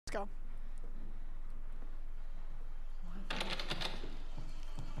go.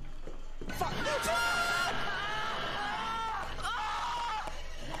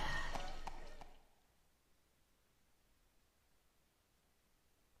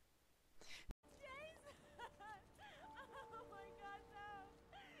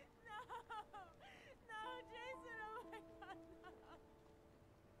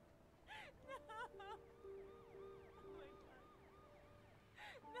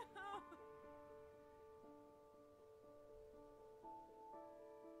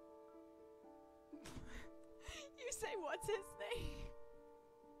 You say what's his name?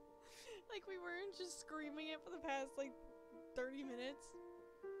 Like we weren't just screaming it for the past like 30 minutes.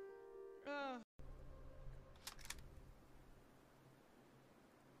 Ugh.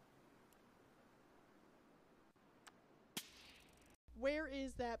 Where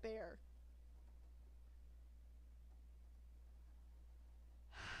is that bear?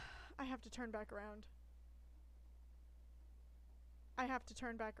 I have to turn back around. I have to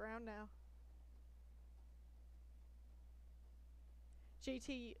turn back around now.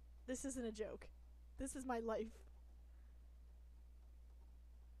 JT, this isn't a joke. This is my life.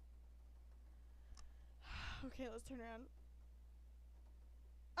 Okay, let's turn around.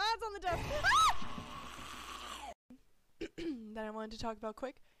 Ah, it's on the desk! Ah! That I wanted to talk about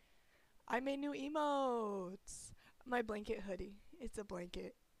quick. I made new emotes. My blanket hoodie. It's a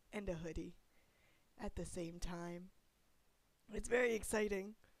blanket and a hoodie at the same time. It's very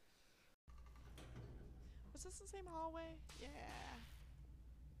exciting. Was this the same hallway? Yeah.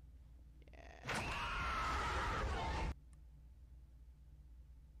 Yeah.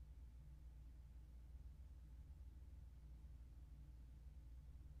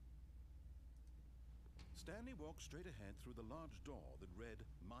 Stanley walked straight ahead through the large door that read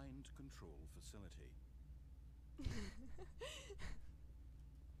Mind Control Facility.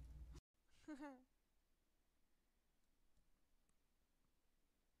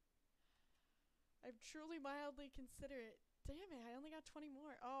 I'm truly mildly considerate. Damn it, I only got 20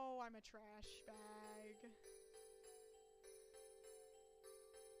 more. Oh, I'm a trash bag.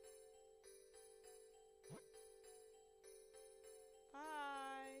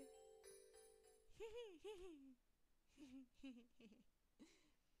 Bye.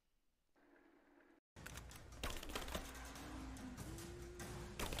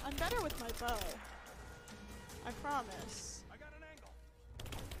 I'm better with my bow. I promise. I got an angle.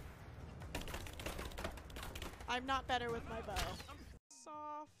 I'm not better with my bow.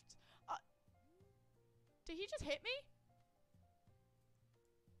 Soft. Did he just hit me?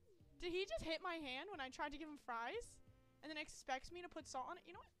 Did he just hit my hand when I tried to give him fries? And then expects me to put salt on it?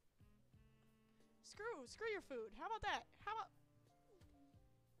 You know what? Screw your food. How about that? How about...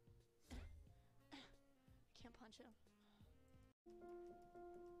 I can't punch him.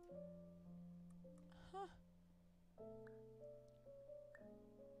 Huh.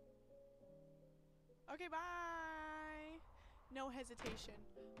 Okay, bye. No hesitation.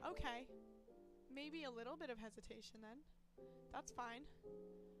 Okay. Maybe a little bit of hesitation then. That's fine.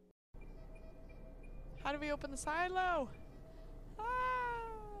 How do we open the silo? Ah!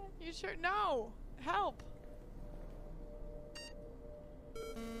 You sure? No! Help!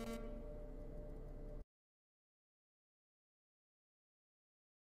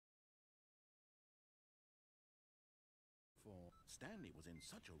 For Stanley was in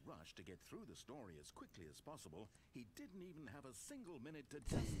such a rush to get through the story as quickly as possible, he didn't even have a single minute to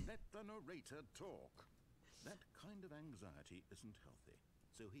just let the narrator talk. That kind of anxiety isn't healthy,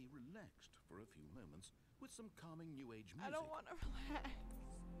 so he relaxed for a few moments with some calming new age music. I don't want to relax.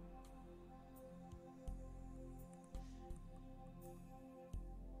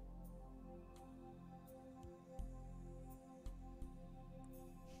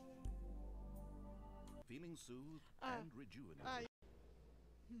 Feeling soothed and rejuvenated.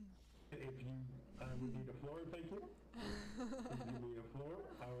 If you would need a floor, thank you. If you need a floor,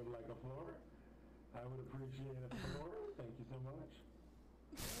 I would like a floor. I would appreciate a floor. Thank you so much.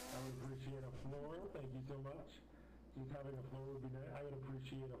 I would appreciate a floor. Thank you so much. Just having a floor would be nice. I would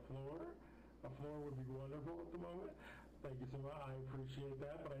appreciate a floor. A floor would be wonderful at the moment. Thank you so much. I appreciate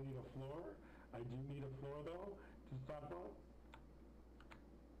that, but I need a floor. I do need a floor, though, to stop on.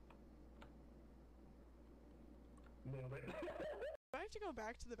 Nailed it. Do I have to go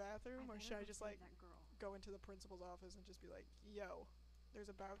back to the bathroom, or should I just, like, go into the principal's office and just be like, yo, there's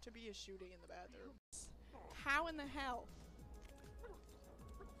about to be a shooting in the bathroom. How in the hell?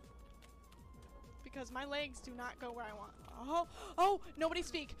 Because my legs do not go where I want. Oh, nobody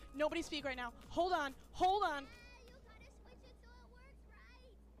speak. Nobody speak right now. Hold on. Hold on. You gotta switch it so it works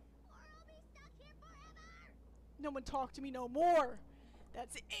right, or I'll be stuck here forever. No one talk to me no more.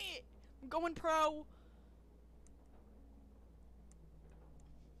 That's it. I'm going pro.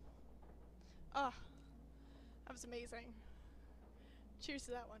 Ah, that was amazing. Cheers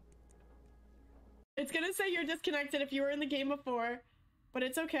to that one. It's gonna say you're disconnected if you were in the game before, but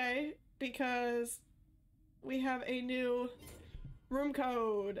it's okay because we have a new room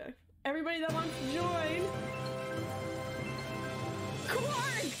code. Everybody that wants to join.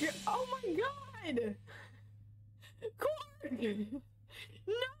 Quark! Oh my god! Quark!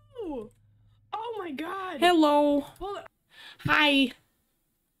 No! Oh my god! Hello. Hold on. Hi.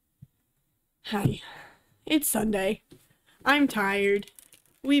 Hi. It's Sunday. I'm tired.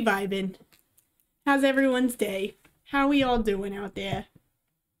 We vibing. How's everyone's day? How we all doing out there?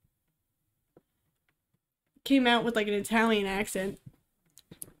 Came out with like an Italian accent.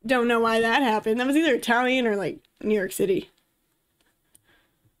 Don't know why that happened. That was either Italian or like New York City.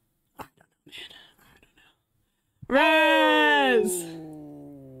 I don't know, man. I don't know. Raz!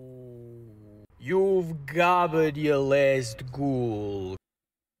 You've gobbled your last ghoul.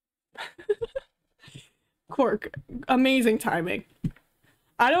 Quark, amazing timing.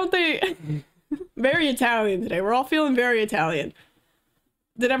 I don't think... Very Italian today. We're all feeling very Italian.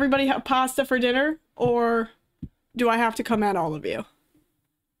 Did everybody have pasta for dinner? Or do I have to come at all of you?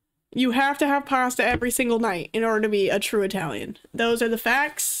 You have to have pasta every single night in order to be a true Italian. Those are the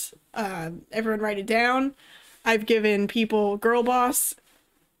facts. Everyone write it down. I've given people girl boss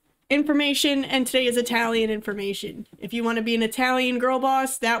information, and today is Italian information. If you want to be an Italian girl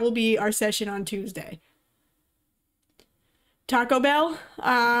boss, that will be our session on Tuesday. Taco Bell.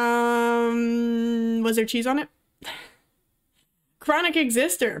 Was there cheese on it? Chronic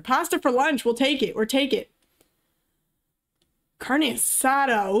Exister. Pasta for lunch. We'll take it. We'll take it. Carne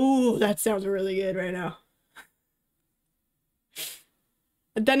asada. Ooh, that sounds really good right now.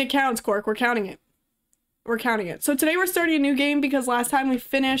 Then it counts, Quark. We're counting it. We're counting it. So today we're starting a new game because last time we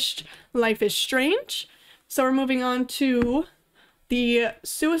finished Life is Strange. So we're moving on to the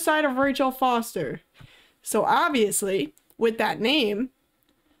Suicide of Rachel Foster. So obviously, with that name,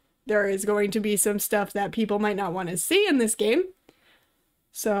 there is going to be some stuff that people might not want to see in this game.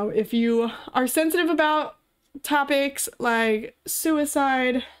 So if you are sensitive about topics like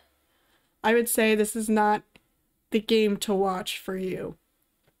suicide, I would say this is not the game to watch for you.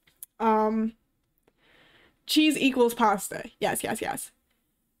 Cheese equals pasta. Yes, yes, yes.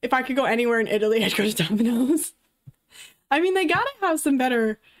 If I could go anywhere in Italy, I'd go to Domino's. I mean, they gotta have some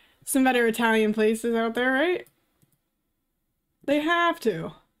better Italian places out there, right? They have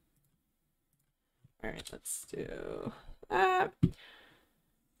to. Alright, let's do that.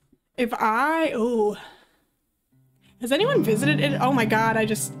 Oh. Has anyone visited it? Oh my god, I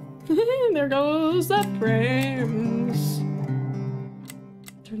just... There goes the frames.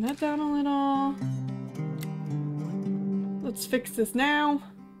 Turn that down a little. Let's fix this now.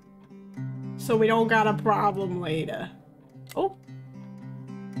 So we don't got a problem later. Oh.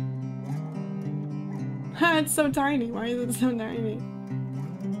 It's so tiny. Why is it so tiny?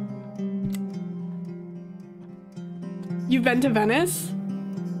 You've been to Venice?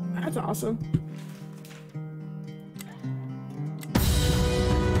 That's awesome.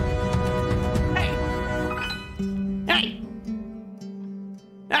 Hey! Hey!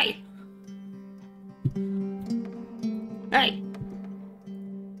 Hey! Hey!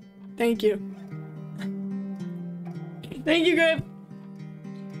 Thank you. Thank you, Grip.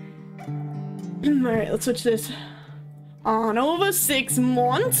 Alright, let's switch this on over 6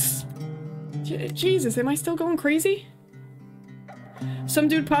 months. Jesus, am I still going crazy? Some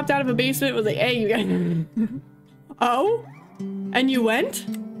dude popped out of a basement with like, hey, you guys. Oh? And you went?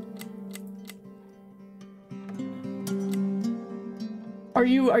 Are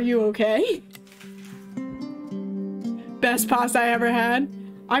you okay? Best pasta I ever had?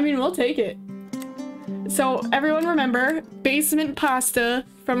 I mean, we'll take it. So, everyone remember, basement pasta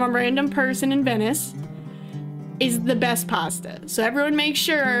from a random person in Venice is the best pasta. So everyone make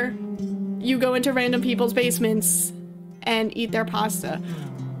sure you go into random people's basements and eat their pasta.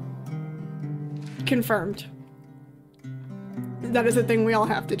 Confirmed. That is a thing we all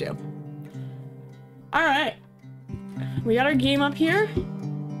have to do. Alright. We got our game up here.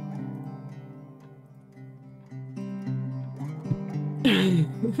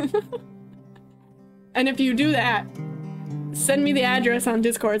 And if you do that, send me the address on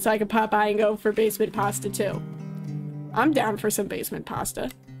Discord so I can pop by and go for basement pasta too. I'm down for some basement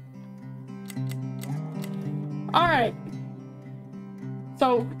pasta. Alright.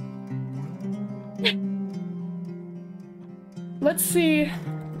 So, let's see.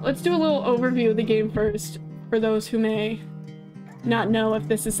 Let's do a little overview of the game first, for those who may not know if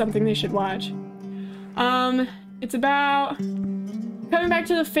this is something they should watch. It's about Coming back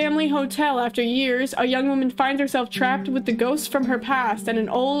to the family hotel after years, a young woman finds herself trapped with the ghosts from her past and an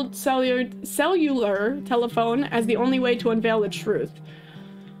old cellular telephone as the only way to unveil the truth.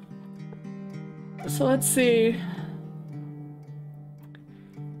 So let's see.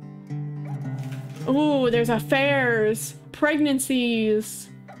 Ooh, there's affairs, pregnancies,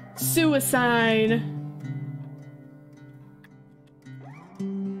 suicide.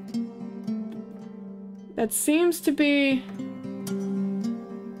 That seems to be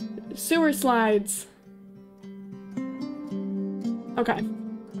sewer slides. Okay.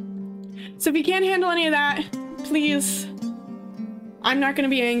 So if you can't handle any of that, please, I'm not gonna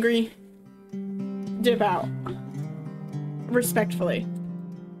be angry. Dip out. Respectfully.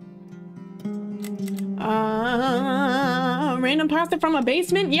 Random pasta from a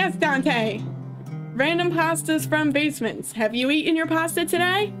basement? Yes, Dante. Random pastas from basements. Have you eaten your pasta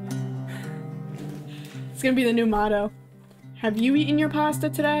today? It's gonna be the new motto. Have you eaten your pasta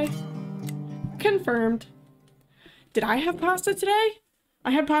today? Confirmed. Did I have pasta today?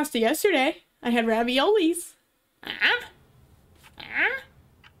 I had pasta yesterday. I had raviolis.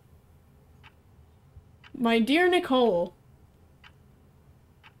 My dear Nicole.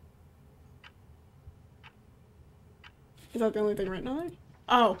 Is that the only thing right now?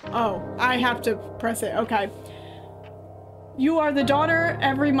 Oh, I have to press it. Okay. You are the daughter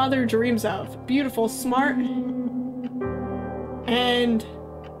every mother dreams of. Beautiful, smart, and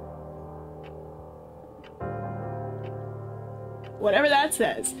whatever that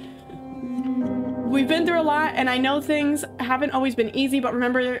says. We've been through a lot, and I know things haven't always been easy, but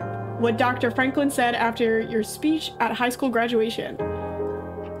remember what Dr. Franklin said after your speech at high school graduation.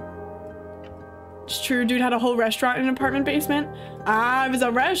 It's true, dude had a whole restaurant in an apartment basement. Ah, it was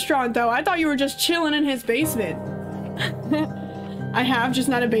a restaurant though. I thought you were just chilling in his basement. I have, just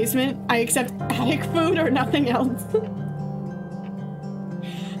not a basement. I accept attic food or nothing else.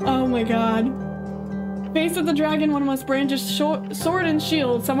 Oh my god. Faced with the dragon, one must brandish sword and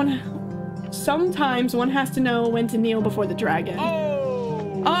shield. Sometimes one has to know when to kneel before the dragon.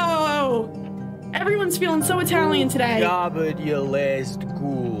 Oh! Everyone's feeling so Italian today. Jabba the last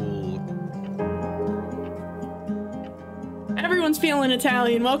ghoul. Everyone's feeling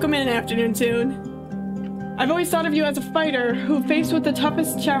Italian. Welcome in, Afternoon Tune. I've always thought of you as a fighter who, faced with the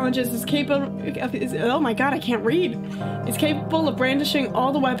toughest challenges, is capable of, oh my god, I can't read. Is capable of brandishing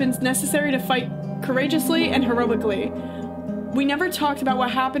all the weapons necessary to fight courageously and heroically. We never talked about what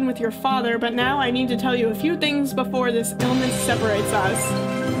happened with your father, but now I need to tell you a few things before this illness separates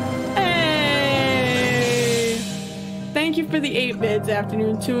us. Hey! Thank you for the 8 bids,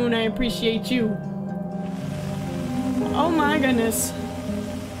 Afternoon Tune. I appreciate you. Oh my goodness.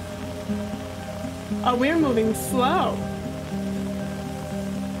 Oh, we're moving slow.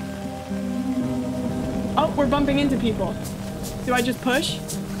 Oh, we're bumping into people. Do I just push?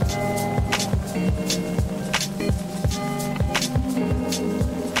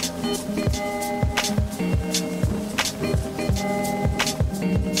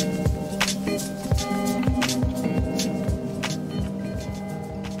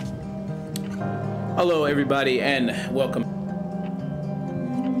 Hello, everybody, and welcome.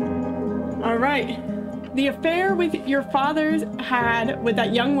 All right. The affair with your father had with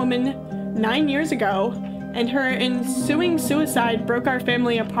that young woman 9 years ago, and her ensuing suicide broke our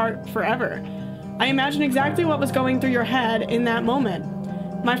family apart forever. I imagine exactly what was going through your head in that moment.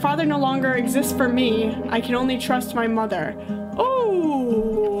 My father no longer exists for me. I can only trust my mother.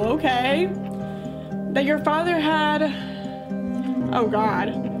 Oh, okay. That your father had... oh God.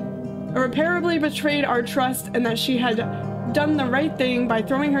 Irreparably betrayed our trust, and that she had done the right thing by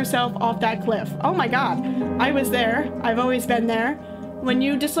throwing herself off that cliff. Oh my god. I was there. I've always been there. When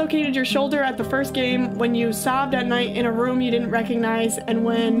you dislocated your shoulder at the first game, when you sobbed at night in a room you didn't recognize, and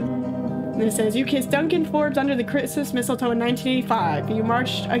when it says you kissed Duncan Forbes under the Christmas mistletoe in 1985. You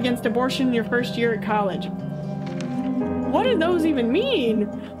marched against abortion your first year at college. What do those even mean?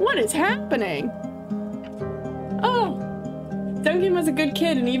 What is happening? Oh. Duncan was a good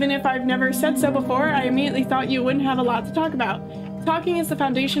kid, and even if I've never said so before, I immediately thought you wouldn't have a lot to talk about. Talking is the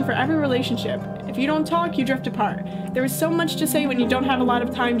foundation for every relationship. If you don't talk, you drift apart. There is so much to say when you don't have a lot of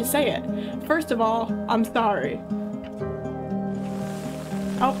time to say it. First of all, I'm sorry.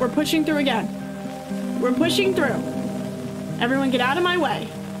 Oh, we're pushing through again. We're pushing through. Everyone get out of my way.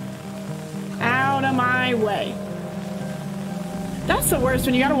 Out of my way. That's the worst,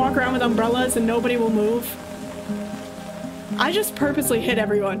 when you gotta walk around with umbrellas and nobody will move. I just purposely hit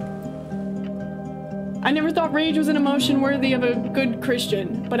everyone. I never thought rage was an emotion worthy of a good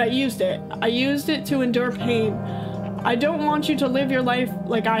Christian, but I used it. I used it to endure pain. I don't want you to live your life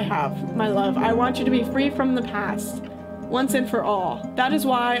like I have, my love. I want you to be free from the past. once and for all. That is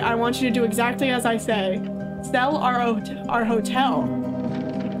why I want you to do exactly as I say. Sell our hotel.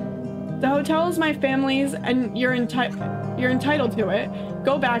 The hotel is my family's, and you're entitled to it.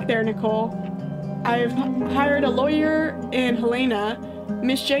 Go back there, Nicole. I've hired a lawyer and Helena,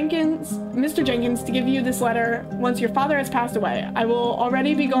 Mr. Jenkins, to give you this letter once your father has passed away. I will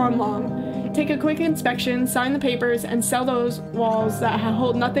already be gone long. Take a quick inspection, sign the papers, and sell those walls that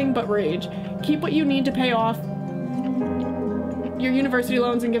hold nothing but rage. Keep what you need to pay off your university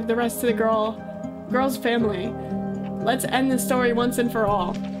loans and give the rest to the girl's family. Let's end this story once and for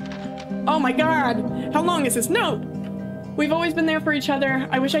all. Oh my god! How long is this note? We've always been there for each other.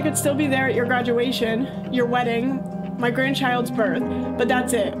 I wish I could still be there at your graduation, your wedding, my grandchild's birth, but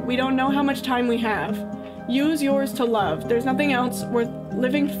that's it. We don't know how much time we have. Use yours to love. There's nothing else worth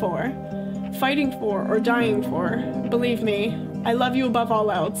living for, fighting for, or dying for. Believe me, I love you above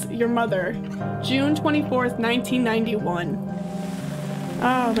all else. Your mother. June 24th, 1991.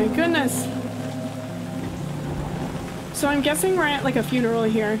 Oh my goodness. So I'm guessing we're at like a funeral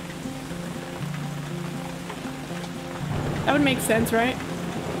here. That would make sense, right?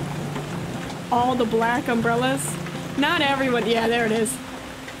 All the black umbrellas. Not everyone. Yeah, there it is.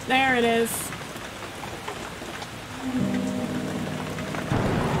 There it is.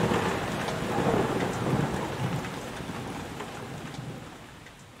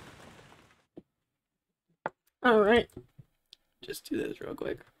 All right. Just do this real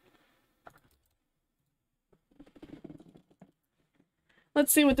quick.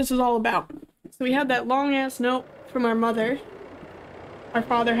 Let's see what this is all about. So we had that long ass note from our mother. Our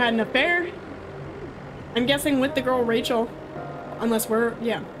father had an affair. I'm guessing with the girl Rachel. Unless we're,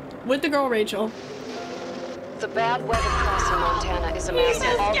 yeah. With the girl Rachel. The bad weather crossing Montana is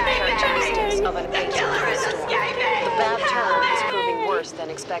amassing all the characteristics of an atypical storm. The bad turn is proving worse than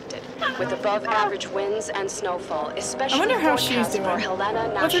expected, with above average winds and snowfall, especially forecast for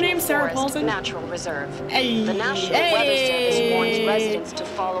Helena National Forest Natural Reserve. Hey, the National Weather Service warns residents to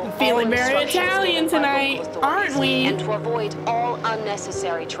follow feeling all very Italian tonight, aren't we? And to avoid all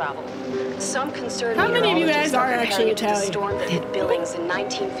unnecessary travel. Some concerned How many of you guys are actually to the Italian? storm that hit Billings in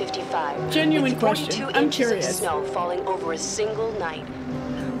 1955. Genuine with question. 42 I'm inches curious. of snow falling over a single night.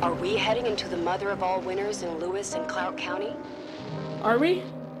 Are we heading into the mother of all winters in Lewis and Clark County? Are we?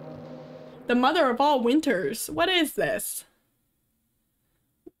 The mother of all winters. What is this?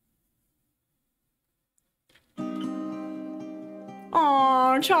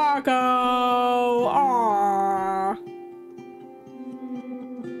 Aw, Choco. Aw.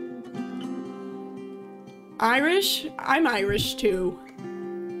 Irish? I'm Irish too.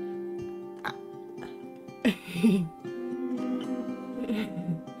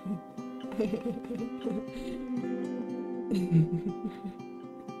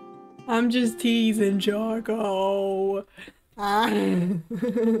 I'm just teasing, Choco. I'm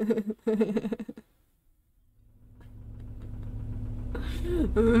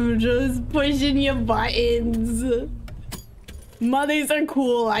just pushing your buttons. Mothers are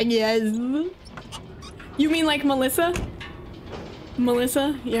cool, I guess. You mean like Melissa?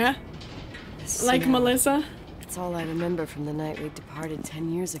 Melissa, yeah? Like Melissa? It's all I remember from the night we departed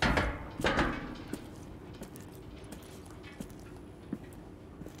 10 years ago.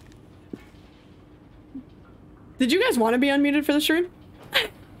 Did you guys want to be unmuted for the stream?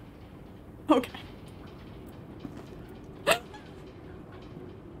 Okay.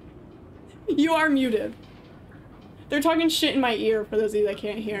 You are muted. They're talking shit in my ear for those of you that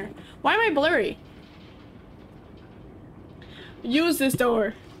can't hear. Why am I blurry? Use this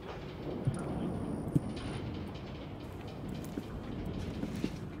door.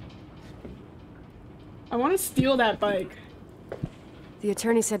 I want to steal that bike. The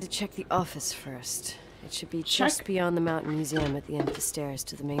attorney said to check the office first. It should be just beyond the Mountain Museum at the end of the stairs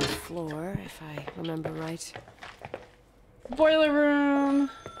to the main floor, if I remember right. Boiler room.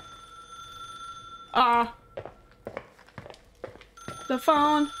 Ah. The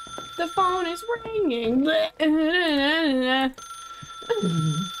phone is ringing. Where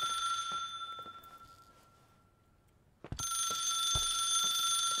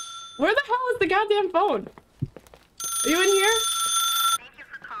the hell is the goddamn phone? Are you in here? Thank you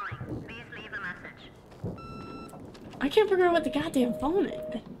for calling. Please leave a message. I can't figure out what the goddamn phone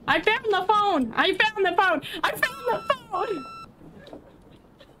is. I found the phone! I found the phone! I found the phone!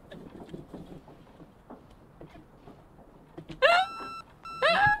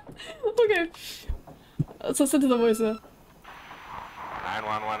 Okay. Let's listen to the voice now.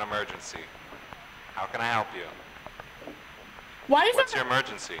 911 emergency. How can I help you? Why is What's your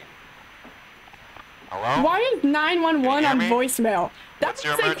emergency? Hello? Why is 911 on me? voicemail? That's What's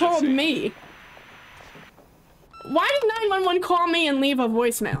your what they called emergency? me. Why did 911 call me and leave a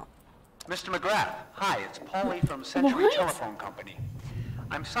voicemail? Mr. McGrath, hi, it's Paulie from Century What? Telephone Company.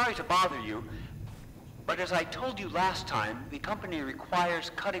 I'm sorry to bother you, but as I told you last time, the company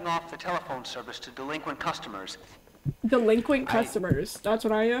requires cutting off the telephone service to delinquent customers. Delinquent customers. That's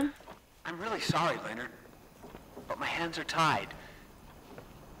what I am? I'm really sorry, Leonard, but my hands are tied.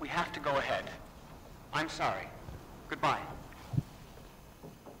 We have to go ahead. I'm sorry. Goodbye.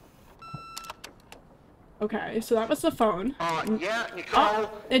 Okay, so that was the phone. Yeah,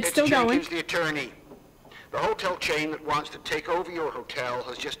 Nicole, it's still Jenkins, going. the attorney. The hotel chain that wants to take over your hotel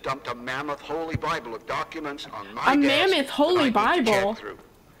has just dumped a mammoth holy Bible of documents on my desk. A mammoth holy that I need to check Bible? through.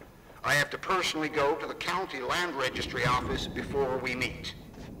 I have to personally go to the county land registry office before we meet.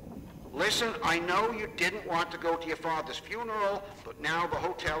 Listen, I know you didn't want to go to your father's funeral, but now the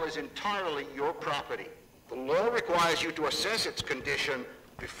hotel is entirely your property. The law requires you to assess its condition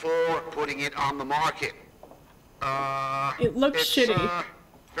before putting it on the market. It looks shitty.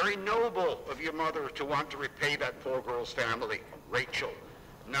 Very noble of your mother to want to repay that poor girl's family, Rachel.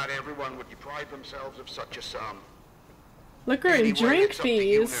 Not everyone would deprive themselves of such a sum. Liquor and drink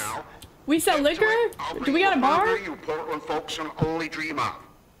fees. We sell liquor? Do we got a bar? You Portland folks can only dream of.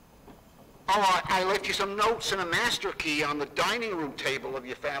 Oh, I left you some notes and a master key on the dining room table of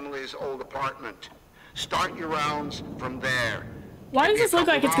your family's old apartment. Start your rounds from there. Why does this look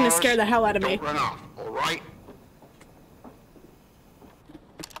like it's gonna scare the hell out of me? Don't run off, all right?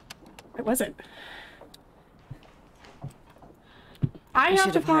 It wasn't. I should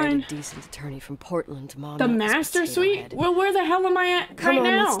have to hired find a decent attorney from Portland, Mom. the not this master potato suite. head. Well, where the hell am I at Come right on,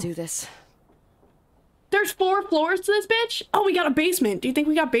 now? let's do this. There's 4 floors to this bitch? Oh, we got a basement. Do you think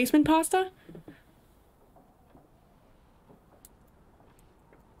we got basement pasta?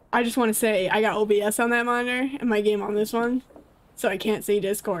 I just want to say I got OBS on that monitor and my game on this one, so I can't see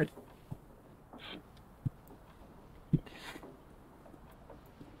Discord.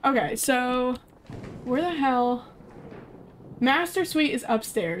 Okay, so where the hell? Master suite is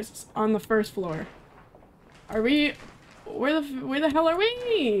upstairs on the 1st floor. Are we? Where the hell are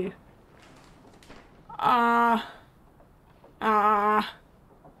we?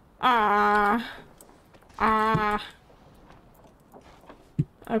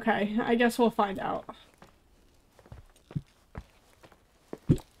 Okay, I guess we'll find out.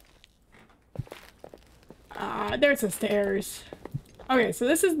 There's the stairs. Okay, so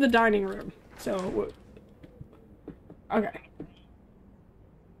this is the dining room. So, okay.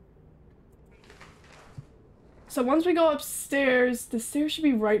 So once we go upstairs, the stairs should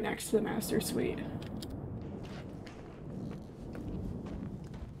be right next to the master suite.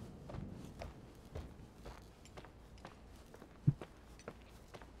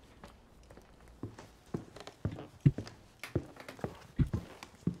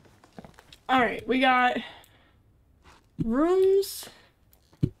 Alright, we got rooms.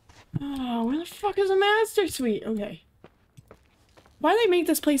 Oh, where the fuck is a master suite? Okay. Why do they make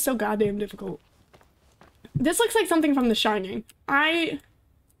this place so goddamn difficult? This looks like something from The Shining. I'm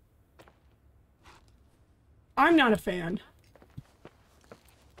not a fan.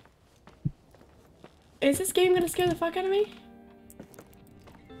 Is this game gonna scare the fuck out of me?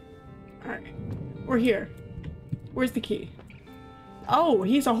 Alright. We're here. Where's the key? Oh,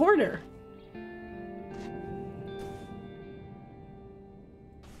 he's a hoarder.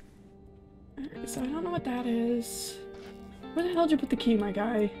 So I don't know what that is. Where the hell did you put the key, my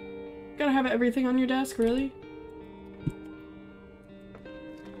guy? Gotta have everything on your desk, really?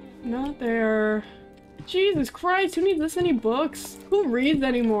 Not there. Jesus Christ, who needs this many books? Who reads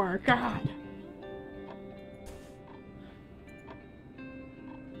anymore? God.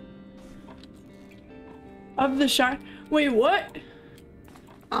 Of the shine. Wait, what?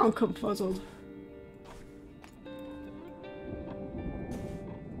 I'm confuzzled.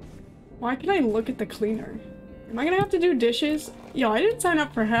 Why can I look at the cleaner? Am I gonna have to do dishes? Yo, I didn't sign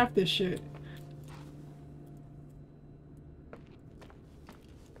up for half this shit.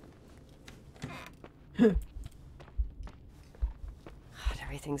 God,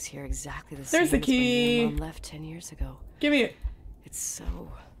 everything's here exactly the same There's the as when me key. and Mom left 10 years ago. Give me it. It's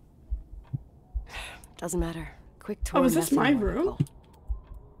so... Doesn't matter. Quick tour. Oh, is this nothing my more. room?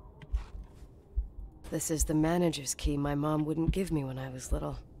 This is the manager's key my mom wouldn't give me when I was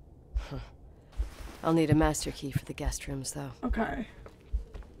little. I'll need a master key for the guest rooms, though. Okay.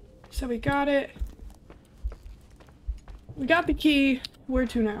 So we got it. We got the key. Where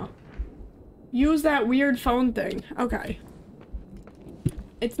to now? Use that weird phone thing. Okay.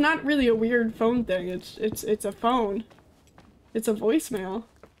 It's not really a weird phone thing. It's a phone. It's a voicemail.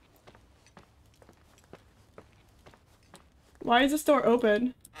 Why is this door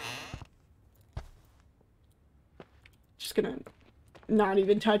open? just gonna not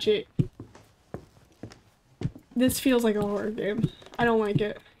even touch it. This feels like a horror game. I don't like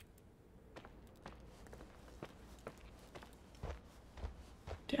it.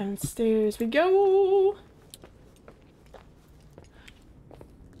 Downstairs we go.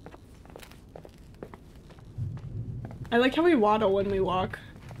 I like how we waddle when we walk.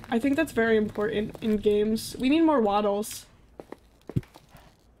 I think that's very important in games. We need more waddles.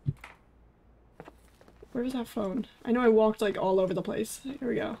 Where's that phone? I know I walked like all over the place. Here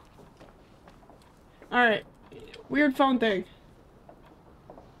we go. Alright. Weird phone thing.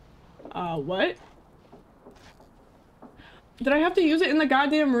 What? Did I have to use it in the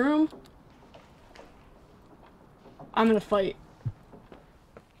goddamn room? I'm gonna fight.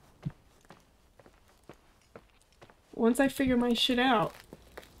 Once I figure my shit out.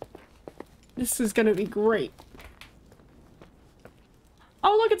 This is gonna be great.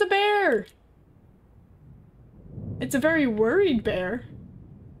 Oh, look, it's a bear! It's a very worried bear.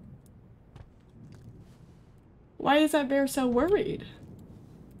 Why is that bear so worried?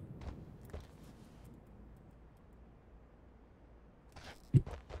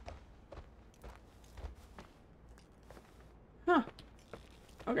 Huh.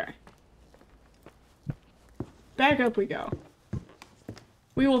 Okay. Back up we go.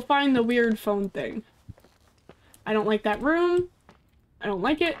 We will find the weird phone thing. I don't like that room. I don't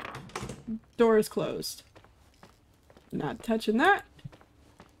like it. Door is closed. Not touching that.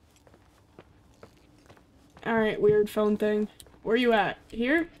 Alright, weird phone thing. Where you at?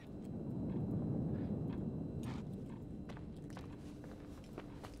 Here?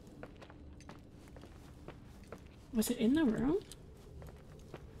 Was it in the room?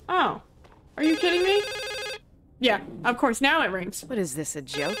 Oh. Are you kidding me? Yeah, of course, now it rings. What is this, a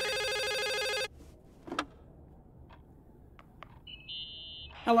joke?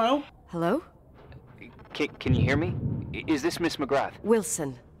 Hello? Hello? Can you hear me? Is this Miss McGrath?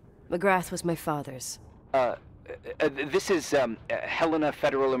 Wilson. McGrath was my father's. This is Helena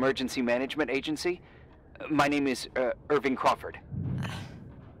Federal Emergency Management Agency. My name is Irving Crawford.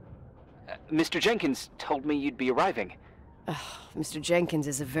 Mr. Jenkins told me you'd be arriving. Mr. Jenkins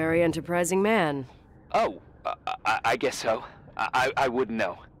is a very enterprising man. Oh, I guess so. I wouldn't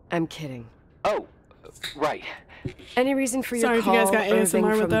know. I'm kidding. Oh, right. Any reason for your Sorry call, if you guys got Irving, ASMR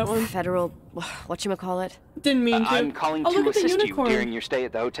with from that one. Federal... whatchamacallit? Didn't mean to. I'm calling Oh, to look at the assist you unicorn. during your stay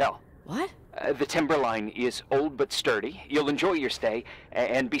at the hotel. What? The timberline is old but sturdy. You'll enjoy your stay,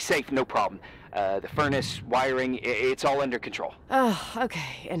 and be safe, no problem. The furnace, wiring, it's all under control. Oh,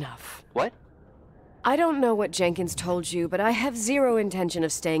 okay, enough. What? I don't know what Jenkins told you, but I have zero intention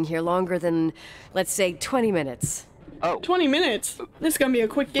of staying here longer than, let's say, 20 minutes. Oh. 20 minutes? This is gonna be a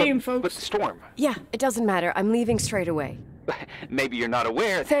quick game, folks. But Storm. Yeah, it doesn't matter. I'm leaving straight away. Maybe you're not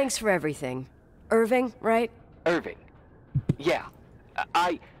aware. Thanks for everything. Irving, right? Irving. Yeah.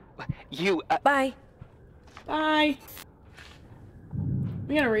 You... Bye. Bye.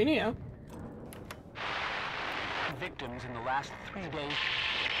 We got a radio. Victims in the last 3 days.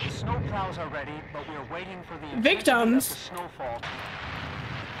 The snowplows are ready, but we're waiting for the Victims? of the snowfall.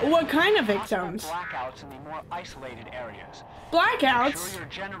 What kind of victims? Blackouts in the more isolated areas. Blackouts? Make sure your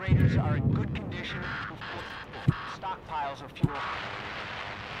generators are in good condition. Stockpiles of fuel.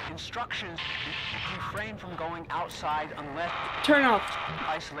 Instructions: refrain from going outside unless... Turn it off.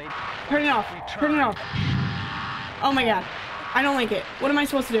 Isolated. Turn it off. Turn it off. Oh my god. I don't like it. What am I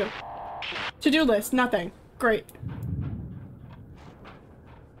supposed to do? To-do list. Nothing. Great.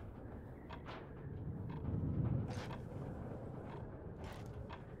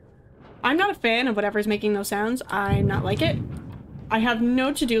 I'm not a fan of whatever's making those sounds. I'm not like it. I have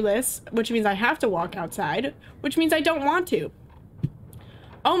no to-do list, which means I have to walk outside, which means I don't want to.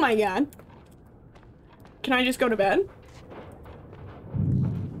 Oh my god. Can I just go to bed?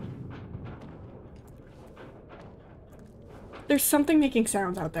 There's something making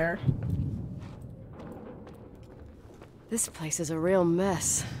sounds out there. This place is a real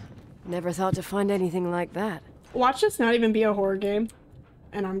mess. Never thought to find anything like that. Watch this not even be a horror game.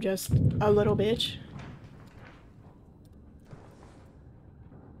 And I'm just a little bitch.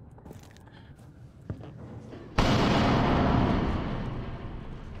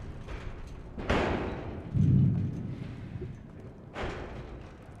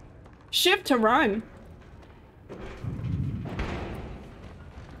 Shift to run.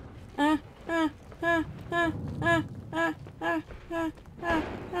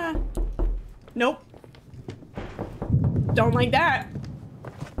 Nope. Don't like that.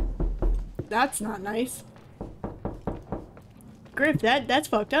 That's not nice. Griff, that's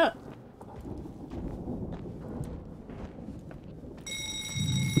fucked up.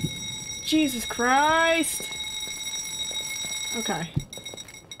 Jesus Christ. Okay.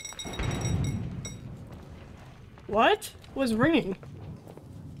 What was ringing?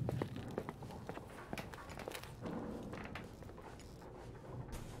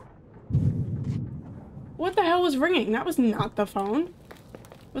 What the hell was ringing? That was not the phone.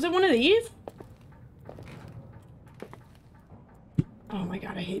 Was it one of these? Oh my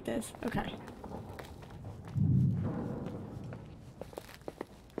god, I hate this. Okay.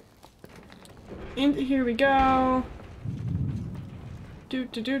 And here we go.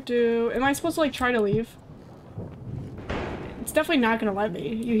 Am I supposed to like try to leave? It's definitely not gonna let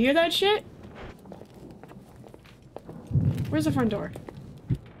me. You hear that shit? Where's the front door?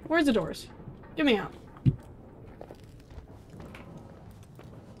 Where's the doors? Get me out.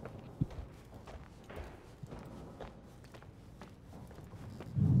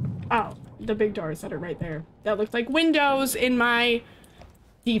 Oh, the big doors that are right there. That look like windows in my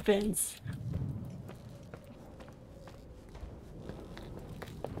defense.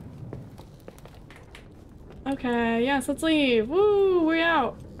 Okay, yes, let's leave. Woo, we're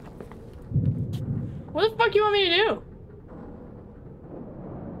out. What the fuck you want me to do?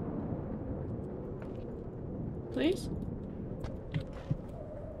 Please?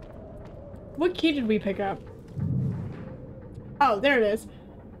 What key did we pick up? Oh, there it is.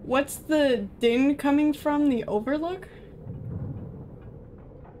 What's the din coming from? The overlook?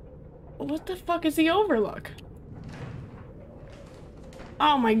 What the fuck is the overlook?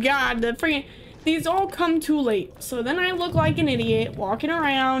 Oh my god, the freaking... These all come too late. So then I look like an idiot walking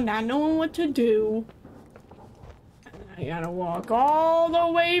around, not knowing what to do. I gotta walk all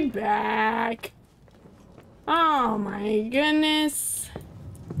the way back. Oh my goodness.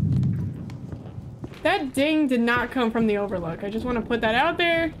 That ding did not come from the overlook. I just want to put that out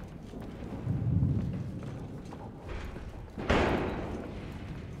there.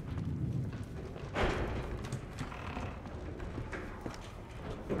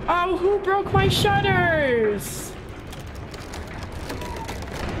 Oh, who broke my shutters?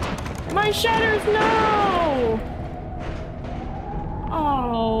 My shutters, no!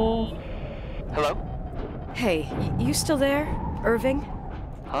 Oh. Hello? Hey, you still there, Irving?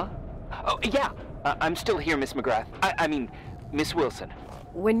 Huh? Oh, yeah. I'm still here, Miss McGrath. I mean, Miss Wilson.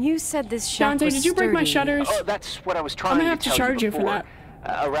 When you said this shop Dante, was did you break my sturdy- shutters? Oh, that's what I was trying I'm to gonna have to charge you for that.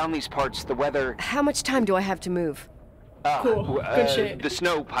 Around these parts, the weather... How much time do I have to move? Cool. Good shit. The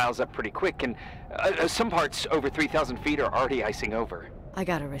snow piles up pretty quick, and some parts over 3,000 feet are already icing over. I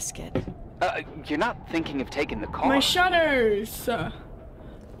gotta risk it. You're not thinking of taking the car? My shutters!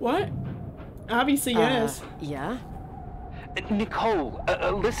 What? Obviously, yes. Yeah? Nicole,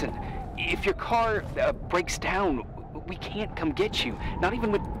 listen. If your car breaks down, we can't come get you. Not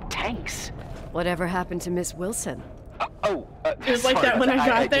even with tanks. Whatever happened to Miss Wilson? It was like that when I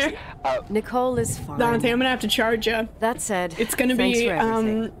got there. Nicole is fine. Dante, I'm gonna have to charge you. That said, it's gonna thanks be for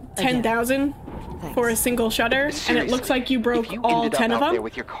everything. 10,000 for a single shutter, and it looks like you broke if you all ended 10 up of out them. there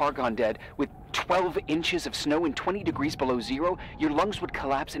with your car gone dead, with 12 inches of snow and 20 degrees below zero, your lungs would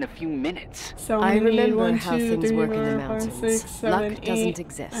collapse in a few minutes. So I we need remember 1, how 2, things 3, work in the 4, 5, mountains. 6, 7, Luck 8, doesn't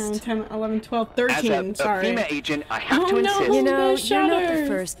exist. 9, 10, 11, 12, 13. As a Sorry. FEMA agent, I have to no, insist. You know, the you're not the shutters.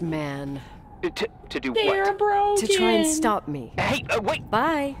 first man To do They're what? broken. to try and stop me. Hey, wait!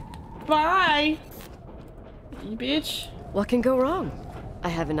 Bye. Bye. You bitch. What can go wrong? I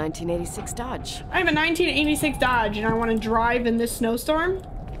have a 1986 Dodge. I have a 1986 Dodge and I want to drive in this snowstorm?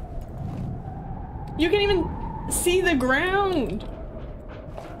 You can even see the ground.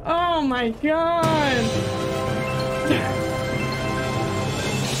 Oh my god.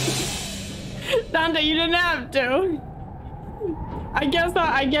 Dante, you didn't have to. I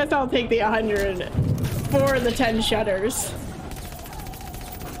guess I'll take the 100 for the 10 shutters.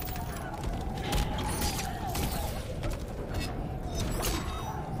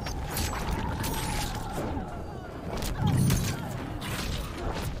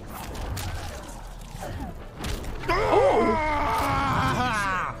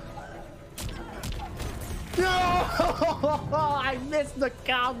 I missed the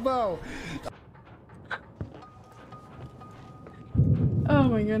combo. Oh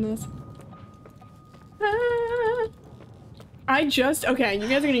my goodness. Okay, you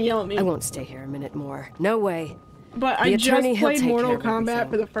guys are gonna yell at me. I won't stay here a minute more. No way. But The I just attorney, he'll played take Mortal care of Kombat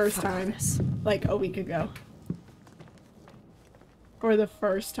everything. for the first Fuck time. this. Like a week ago. For the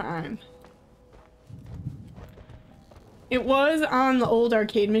first time. It was on the old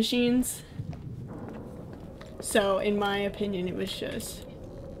arcade machines. So, in my opinion, it was just...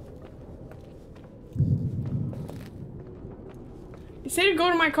 They say to go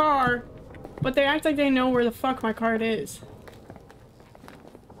to my car, but they act like they know where the fuck my car is.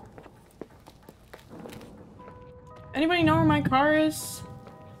 Anybody know where my car is?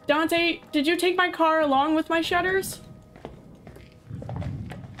 Dante, did you take my car along with my shutters?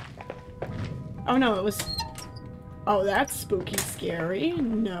 Oh no, it was... Oh, that's spooky scary.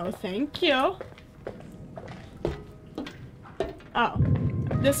 No, thank you. Oh.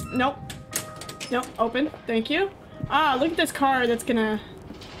 This... Nope. Nope, open. Thank you. Ah, look at this car that's gonna...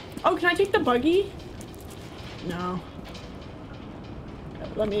 Oh, can I take the buggy? No.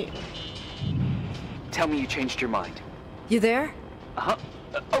 Let me... Tell me you changed your mind. You there? Uh-huh.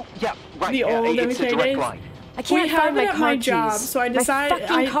 Oh, yeah, right. The old it's a MK direct days. line. I can't We find have my it at car my keys. job, so I decided My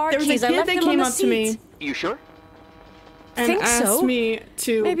fucking car there was a keys. I kid left that them on came the up to me seat. You sure? and Think asked so? me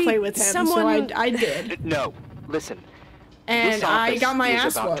to Maybe play with him, so someone- I did. No, listen. And This I office got my is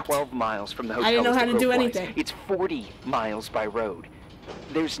ass about whooped. 12 miles from the hotel. I didn't know as how the to do crow flies. anything. It's 40 miles by road.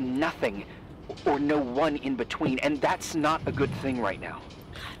 There's nothing or no one in between, and that's not a good thing right now.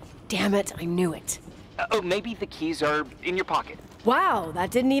 Damn it, I knew it. Oh, maybe the keys are in your pocket. Wow, that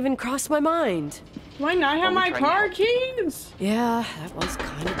didn't even cross my mind. Do I not have Well, my we trying to car help. keys? Yeah, that was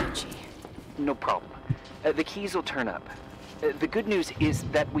kind of itchy. No problem. The keys will turn up. The good news is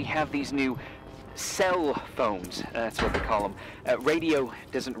that we have these new cell phones. That's what they call them. Radio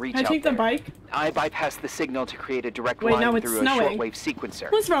doesn't reach Can I out take the there. bike? I bypass the signal to create a direct Wait, line now it's through snowing. a shortwave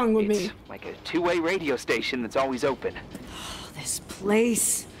sequencer. What's wrong with It's me? like a two-way radio station that's always open. This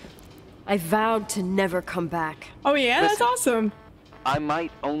place. I vowed to never come back. Oh yeah, that's Listen. awesome. I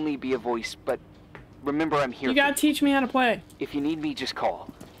might only be a voice, but remember I'm here. You for gotta teach me how to play. If you need me, just call.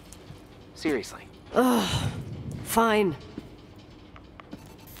 Seriously. Ugh. Fine.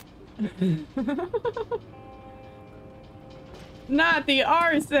 Not the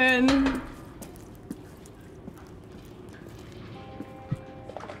arson.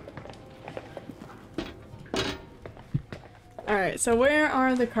 Alright, so where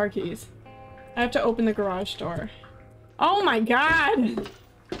are the car keys? I have to open the garage door. Oh my god!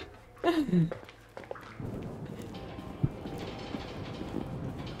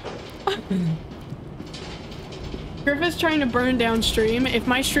 Griff is trying to burn down stream. If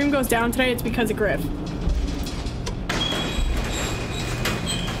my stream goes down today, it's because of Griff.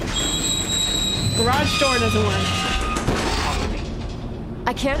 Garage door doesn't work.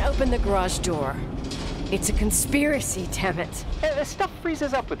 I can't open the garage door. It's a conspiracy, damn it. Stuff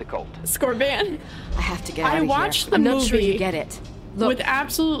freezes up with the cold. Scorpion. I have to get out I of here. watched the I'm movie not sure you get it. Look, with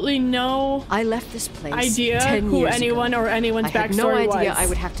absolutely no I left this place idea 10 who years anyone ago. or anyone's I had backstory no idea was. I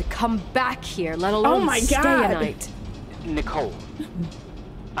would have to come back here, let alone my stay God. a night. Nicole,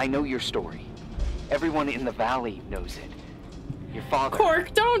 I know your story. Everyone in the valley knows it. Your father.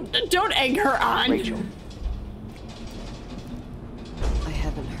 Cork, don't egg her on. Rachel. I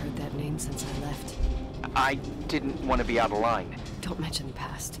haven't heard that name since I left. I didn't want to be out of line. Don't mention the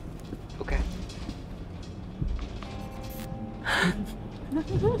past. Okay.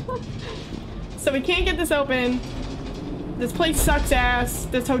 So we can't get this open. This place sucks ass.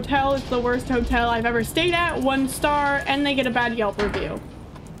 This hotel is the worst hotel I've ever stayed at. 1 star, and they get a bad Yelp review.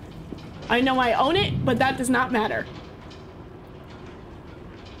 I know I own it, but that does not matter.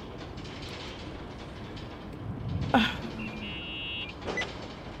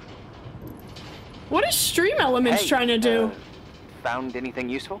 What is Stream Elements Hey, trying to do? Found anything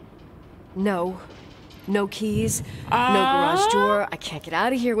useful? No. No keys. No garage door. I can't get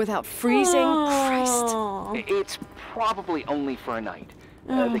out of here without freezing. Christ. It's probably only for a night.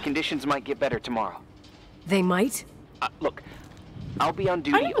 The conditions might get better tomorrow. They might? Look, I'll be on I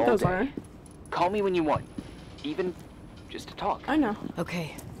duty know what all those day. are. Call me when you want. Even just to talk. I know.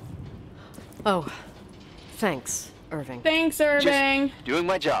 Okay. Oh. Thanks, Irving. Thanks, Irving. Just doing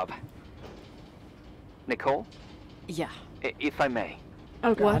my job. Nicole, Yeah. if I may.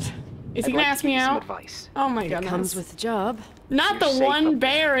 Oh god. What? Is I'd he gonna like to ask give me you some out? advice. Oh my It goodness. comes with the job. Not You're the safe one up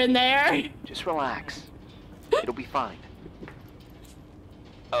bear in there. Just relax. It'll be fine.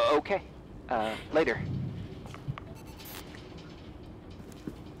 Okay. Later.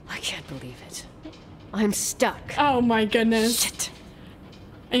 I can't believe it. I'm stuck. Oh my goodness. Shit.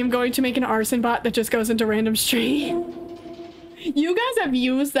 I am going to make an arson bot that just goes into random stream. You guys have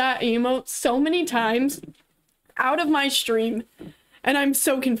used that emote so many times out of my stream, and I'm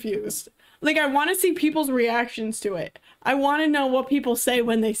so confused. Like, I want to see people's reactions to it. I want to know what people say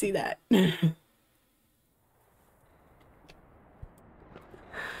when they see that.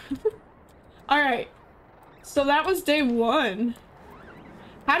 Alright. So that was day 1.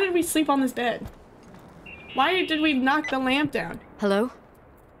 How did we sleep on this bed? Why did we knock the lamp down? Hello?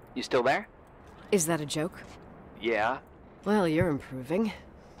 You still there? Is that a joke? Yeah. Well, you're improving.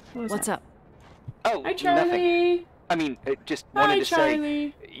 What was What's that? up? Oh, Hi, Charlie. nothing. I mean, just wanted to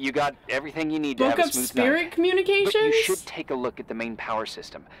Charlie. say, you got everything you need to Book have a of smooth Spirit night. Communications? But you should take a look at the main power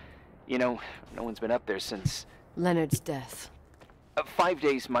system. You know, no one's been up there since... Leonard's death. 5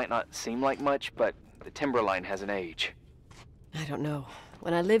 days might not seem like much, but the timberline has an age. I don't know.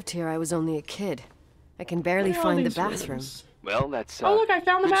 When I lived here, I was only a kid. I can barely find the bathroom. Well, that's, oh, look, I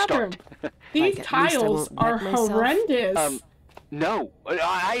found the good bathroom. start. These Like, at least I tiles won't are wet myself. horrendous. No,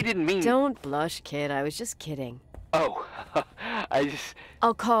 I didn't mean... Don't blush, kid. I was just kidding. Oh, I just...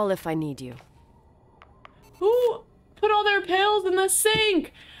 I'll call if I need you. Who put all their pills in the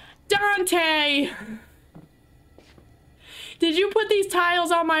sink? Dante! Did you put these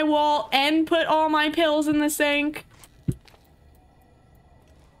tiles on my wall and put all my pills in the sink?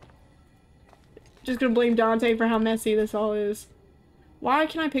 Just gonna blame Dante for how messy this all is. Why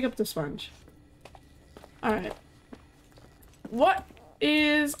can't I pick up the sponge? Alright. What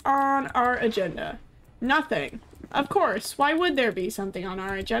is on our agenda? Nothing. Of course. Why would there be something on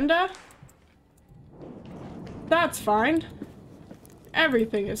our agenda? That's fine.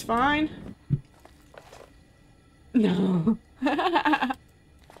 Everything is fine. No.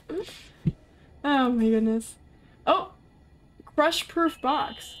 Oh my goodness. Oh! Crush-proof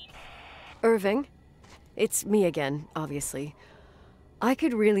box. Irving, it's me again, obviously. I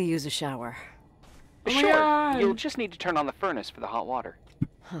could really use a shower. Oh my Sure, God. you'll just need to turn on the furnace for the hot water.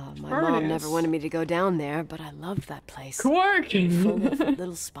 Oh, my Furnace. mom never wanted me to go down there, but I loved that place. Quark! Full of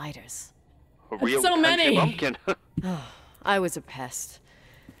little spiders. A real so country many. bumpkin. I was a pest.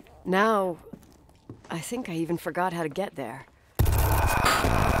 Now, I think I even forgot how to get there.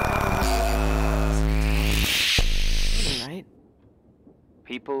 Right?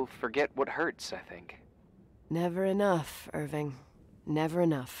 People forget what hurts, I think. Never enough, Irving. Never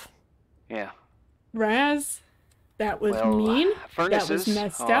enough. Yeah. Raz, that was Well, mean. That furnaces was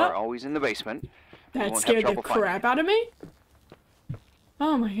messed are up. always in the basement. You That won't have scared the trouble finding crap out of me.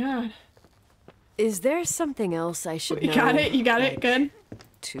 Oh my god. Is there something else I should You know? got it? You got it? like, Good.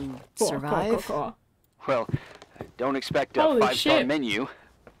 To Cool, survive? Cool. Well, don't expect a Holy 5-star shit. menu.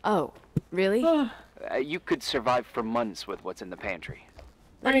 Oh, really? You could survive for months with what's in the pantry.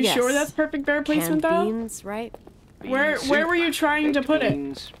 Are you Yes. sure that's perfect bear placement Canned though? beans, right? Where Bean where soup, were you trying to baked put it?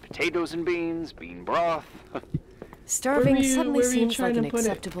 beans, potatoes and beans, bean broth. Starving Where were you- suddenly where were you seems like trying an to put it?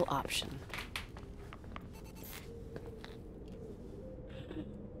 acceptable option.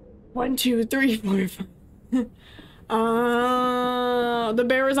 1, 2, 3, 4, 5. The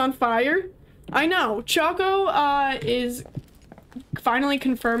bear is on fire. I know. Choco is finally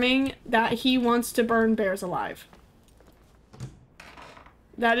confirming that he wants to burn bears alive.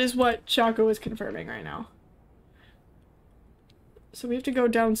 That is what Choco is confirming right now. So we have to go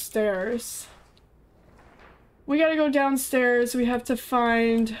downstairs. We gotta go downstairs. We have to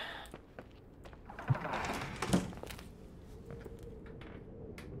find...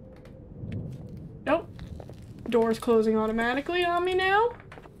 Nope. Door's closing automatically on me now.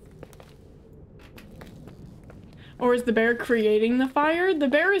 Or is the bear creating the fire? The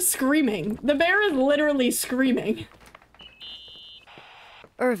bear is screaming. The bear is literally screaming.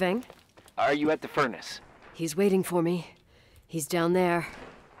 Irving, Are you at the furnace? he's waiting for me. He's down there.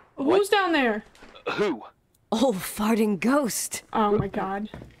 Who's down there? Who? Old farting ghost. Oh my god.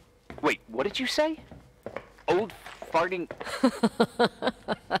 Wait, what did you say? Old farting...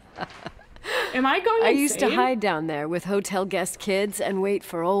 Am I going I insane? used to hide down there with hotel guest kids and wait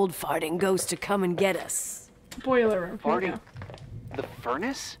for old farting ghost to come and get us. Boiler room. Here we Farting... go. The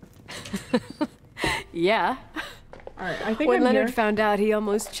furnace? Yeah. Alright, I think When I'm Leonard here. found out, he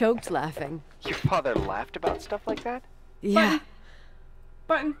almost choked laughing. Your father laughed about stuff like that? Yeah.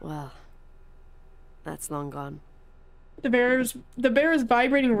 Button. Well, that's long gone. The bear is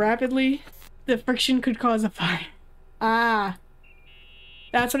vibrating rapidly. The friction could cause a fire. Ah.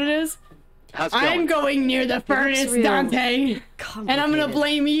 That's what it is? How's it I'm going near the furnace, real Dante. And I'm gonna complicated.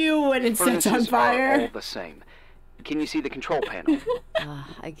 blame you when it sets on Furnaces are all fire. the same. Can you see the control panel?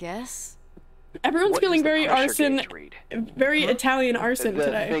 I guess. Everyone's What feeling does the very pressure arson, gauge read? very Italian arson The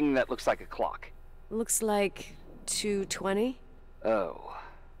today. thing that looks like a clock. Looks like 220. Oh.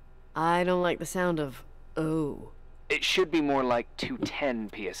 I don't like the sound of oh. It should be more like 210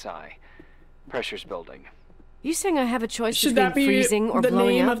 psi. Pressure's building. You saying I have a choice Should between that be freezing or the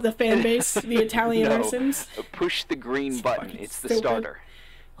blowing name up? of the fan base? The Italian No. arsons? Push the green button. It's the stupid. starter.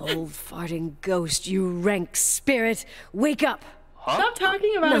 Old farting ghost, you rank spirit, wake up! Huh? Stop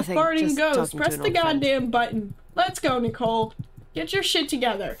talking about Nothing, a farting just ghost. talking to Press an the old friend. goddamn button. Let's go, Nicole. Get your shit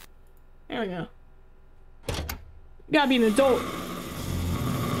together. There we go. You gotta be an adult.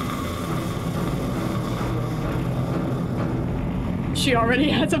 She already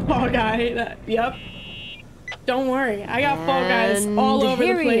has a fall guy. Yep. Don't worry, I got Fall Guys all over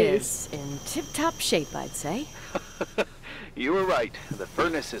the place. He is, in tip-top shape, I'd say. You were right. The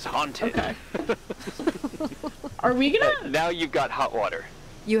furnace is haunted. Okay. Are we gonna... now you've got hot water.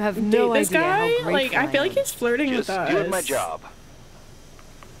 You have no this idea guy? how grateful Like, I feel like he's flirting Just with us. doing my job.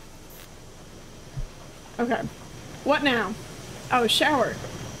 Okay. What now? Oh, shower.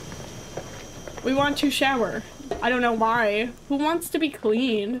 We want to shower. I don't know why. Who wants to be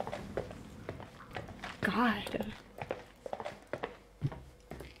clean? God.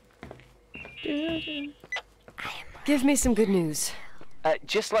 Give me some good news.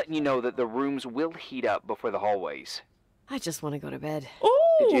 Just letting you know that the rooms will heat up before the hallways. I just want to go to bed. Ooh.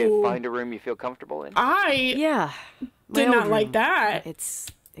 Did you find a room you feel comfortable in? Yeah. Did my not old like room. that. It's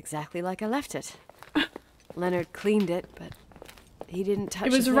exactly like I left it. Leonard cleaned it, but he didn't touch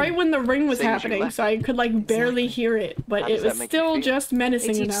It was a right thing. when the ring was Same as you happening, left so I could like barely hear it, but How it does that was make you still feel? just They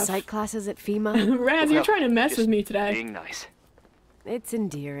menacing teach enough. psych classes at FEMA. Raz, you're trying to mess with me today. Being nice. It's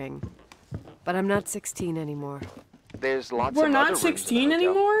endearing. But I'm not 16 anymore. There's lots We're of not other rooms in the 16 hotel.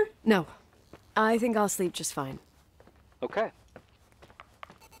 anymore? No. I think I'll sleep just fine. Okay.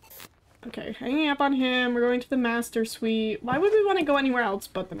 Okay, hanging up on him. We're going to the master suite. Why would we want to go anywhere else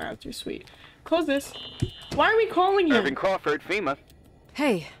but the master suite? Close this. Why are we calling him? Irving Crawford, FEMA.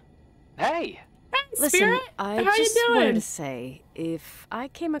 Hey. Hey. Listen, Spirit? I How just you doing? wanted to say, if I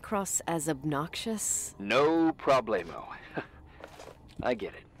came across as obnoxious... No problemo. I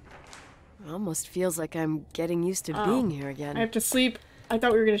get it. It almost feels like I'm getting used to Oh, being here again. I have to sleep. I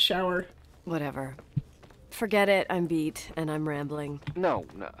thought we were gonna shower. Whatever. Forget it, I'm beat, and I'm rambling. No.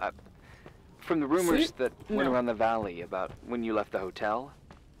 From the rumors See? that went No. around the valley about when you left the hotel,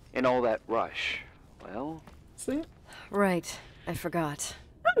 and all that rush, well... Sleep? Right, I forgot.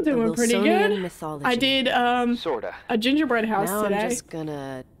 I'm doing The pretty Wilsonian good. mythology. I did, Sorta. a gingerbread house Now today. I'm just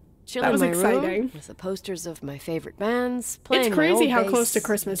gonna chill That in was my exciting. room with the posters of my favorite bands, playing It's my crazy old how bass, close to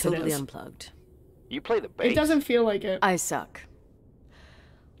Christmas it totally is. unplugged. You play the bass. It doesn't feel like it. I suck.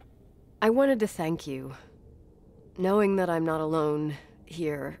 I wanted to thank you. Knowing that I'm not alone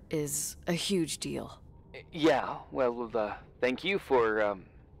here is a huge deal. Yeah, well, thank you for,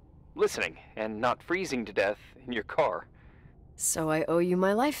 listening and not freezing to death in your car. So I owe you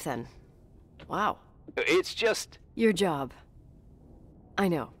my life then. Wow. It's just... Your job. I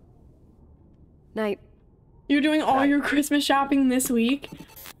know. Night. You're doing all your Christmas shopping this week?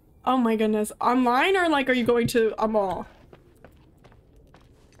 Oh my goodness. Online or like are you going to a mall?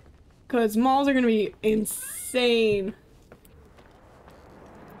 Because malls are going to be insane.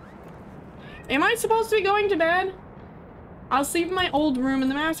 Am I supposed to be going to bed? I'll sleep in my old room in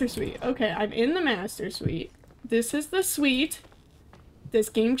the master suite. Okay, I'm in the master suite. This is the suite. This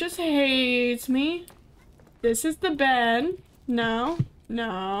game just hates me. This is the bed. No.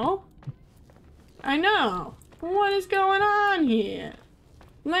 No. I know. What is going on here?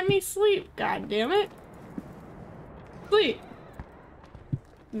 Let me sleep, god damn it. Sleep.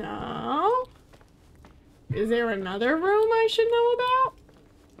 No. Is there another room I should know about?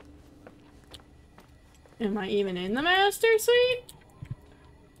 Am I even in the master suite?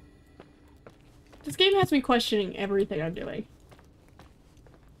 This game has me questioning everything I'm doing.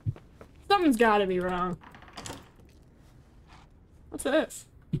 Something's gotta be wrong. What's this?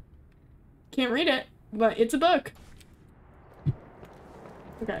 Can't read it, but it's a book.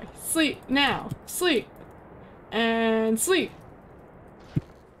 Okay, sleep now. Sleep. And sleep.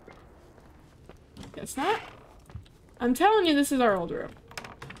 Guess not. I'm telling you, this is our old room.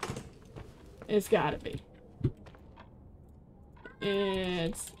 It's gotta be.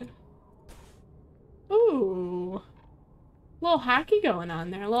 It's... Ooh. Little hockey going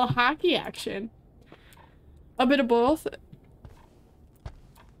on there. A little hockey action. A bit of both.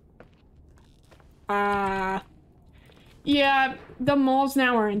 Yeah, the malls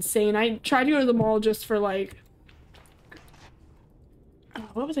now are insane. I tried to go to the mall just for like... Oh,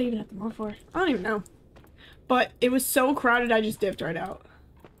 what was I even at the mall for? I don't even know. But it was so crowded I just dipped right out.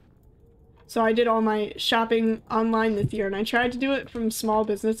 So I did all my shopping online this year and I tried to do it from small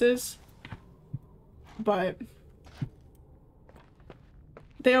businesses. But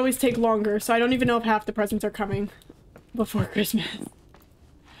they always take longer, so I don't even know if half the presents are coming before Christmas.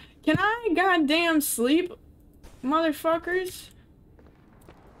 Can I goddamn sleep, motherfuckers?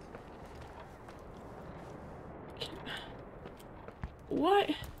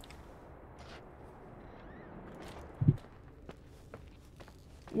 What?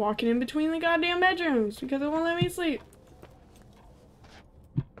 Walking in between the goddamn bedrooms because it won't let me sleep.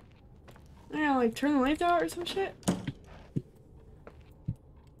 I gotta like turn the lights out or some shit.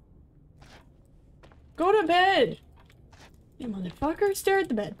 Go to bed! You motherfucker, stare at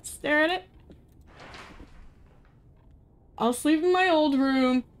the bed. Stare at it. I'll sleep in my old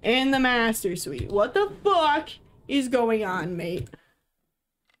room in the master suite. What the fuck is going on, mate?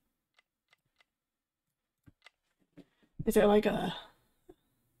 Is there like a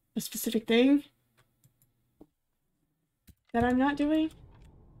specific thing that I'm not doing?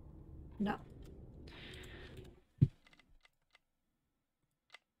 No.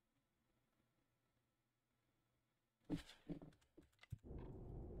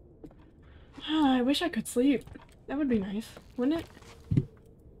 I wish I could sleep. That would be nice, wouldn't it?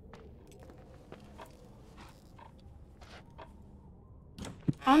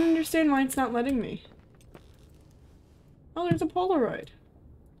 I don't understand why it's not letting me. Oh, there's a Polaroid.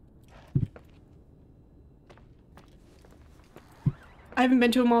 I haven't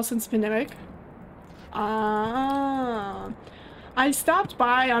been to a mall since the pandemic. I stopped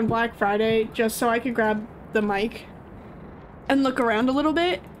by on Black Friday just so I could grab the mic and look around a little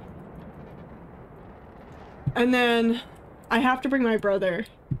bit. And then I have to bring my brother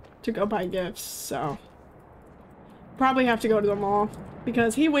to go buy gifts, so probably have to go to the mall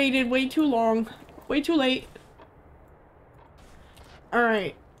because he waited way too long, way too late. All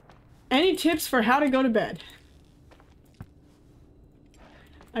right. Any tips for how to go to bed?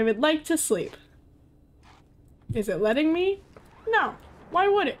 I would like to sleep. Is it letting me? No. Why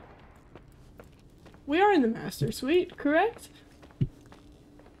would it? We are in the master suite, correct?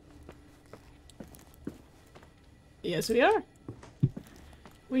 Yes, we are.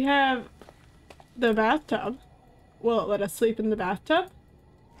 We have the bathtub. Will it let us sleep in the bathtub?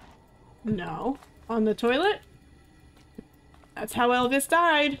 No. On the toilet? That's how Elvis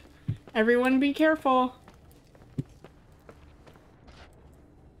died. Everyone be careful.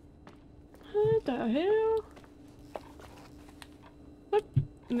 What the hell? What?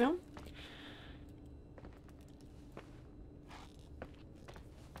 No.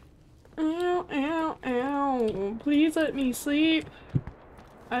 Ow, ow, ow. Please let me sleep.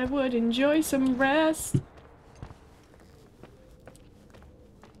 I would enjoy some rest.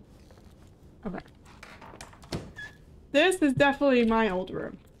 Okay. This is definitely my old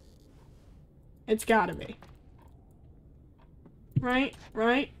room. It's gotta be. Right,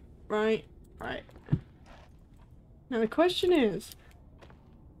 right, right, right. Now the question is,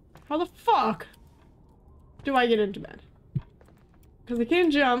 how the fuck do I get into bed? Because I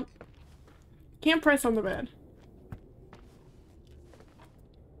can't jump. Can't press on the bed.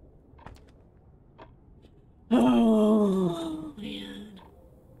 Oh, man.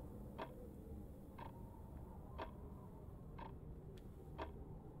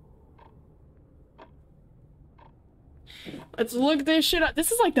 Let's look this shit up.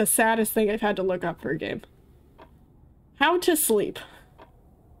 This is like the saddest thing I've had to look up for a game. How to sleep.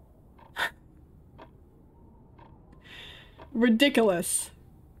 Ridiculous.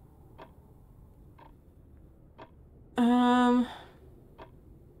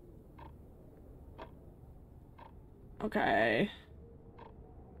 Okay.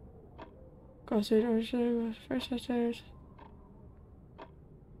 Go straight first upstairs.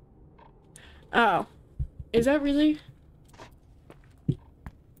 Oh. Is that really? Do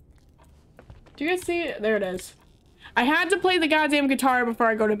you guys see it? There it is. I had to play the goddamn guitar before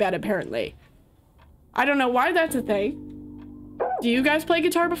I go to bed, apparently. I don't know why that's a thing. Do you guys play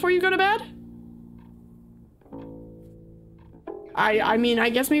guitar before you go to bed? I mean,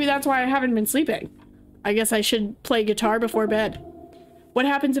 I guess maybe that's why I haven't been sleeping. I guess I should play guitar before bed. What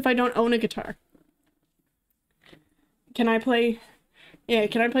happens if I don't own a guitar? Can I play... Yeah,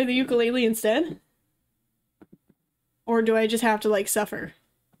 can I play the ukulele instead? Or do I just have to, like, suffer?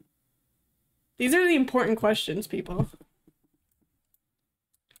 These are the important questions, people.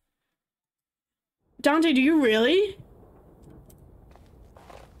 Dante, do you really?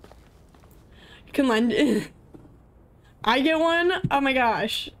 You can lend... I get one? Oh my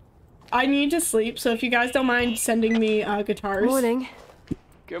gosh. I need to sleep, so if you guys don't mind sending me guitars. Morning.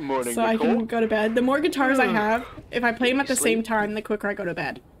 Good morning, so Nicole. I can go to bed. The more guitars I have, if I play them at the same time, the quicker I go to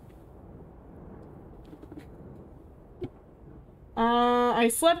bed. I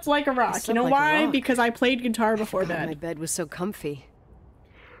slept like a rock. You know like why? Because I played guitar before bed. My bed was so comfy.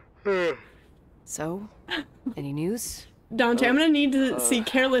 So, any news? Dante, I'm gonna need to see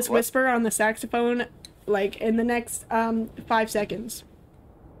Careless Whisper on the saxophone, like, in the next, 5 seconds.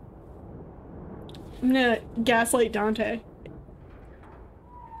 I'm gonna gaslight Dante.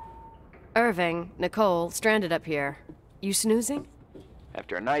 Irving, Nicole, stranded up here. You snoozing?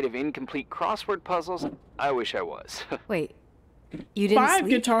 After a night of incomplete crossword puzzles, I wish I was. Wait, you didn't 5 sleep?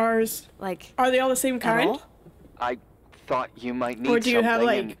 guitars. Like, are they all the same kind? all? I thought you might need or do you have,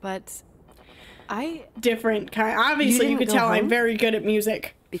 like, but I... different kind? Obviously, you could tell I'm very good at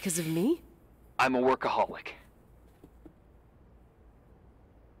music. Because of me? I'm a workaholic.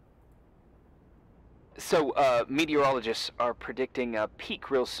 So, meteorologists are predicting a peak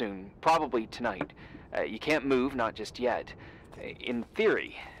real soon, probably tonight. You can't move, not just yet. In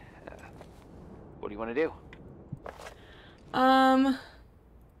theory. What do you want to do? I'm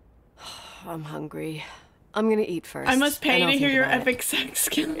hungry. I'm gonna eat first. I must pay to hear your about epic sex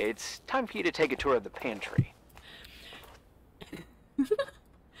skill. It's time for you to take a tour of the pantry.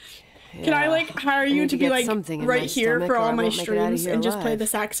 Can I like hire you to be like right here for all my here streams and just play alive. the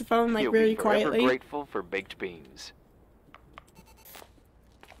saxophone like You'll really be forever quietly? grateful for baked beans.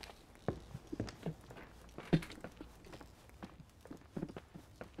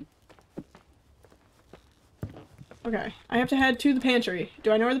 Okay, I have to head to the pantry.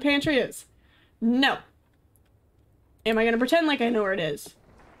 Do I know where the pantry is? No. Am I gonna pretend like I know where it is?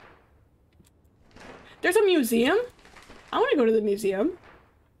 There's a museum? I want to go to the museum.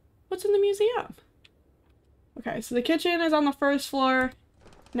 What's in the museum? Okay, so the kitchen is on the first floor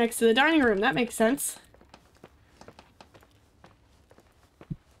next to the dining room. That makes sense.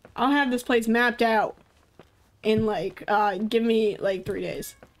 I'll have this place mapped out in like, give me like 3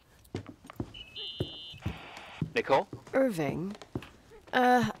 days. Nicole? Irving,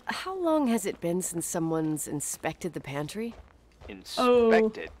 how long has it been since someone's inspected the pantry?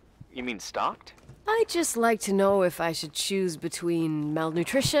 Inspected? You mean stocked? I'd just like to know if I should choose between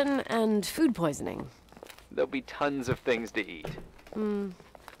malnutrition and food poisoning. There'll be tons of things to eat.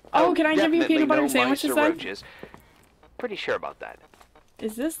 Oh, can I give you peanut butter sandwiches then? Roaches. Pretty sure about that.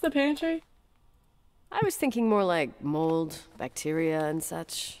 Is this the pantry? I was thinking more like mold, bacteria, and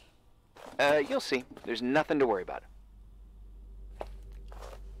such. You'll see. There's nothing to worry about.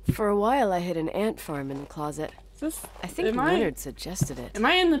 For a while, I hid an ant farm in the closet. I think Leonard suggested it. Am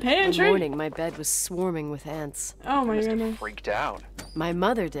I in the pantry? One morning, my bed was swarming with ants. Oh my goodness. Freaked out. My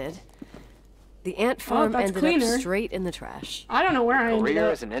mother did. The ant farm that's ended cleaner. up straight in the trash. I don't know where I ended Career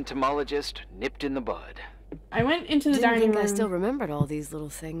up. as an entomologist nipped in the bud. I went into the Didn't dining think room. I still remembered all these little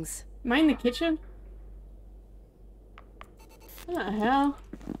things. Am I in the kitchen? What the hell?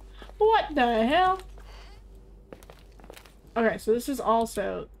 What the hell? Okay, so this is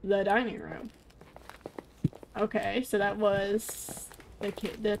also the dining room. Okay, so that was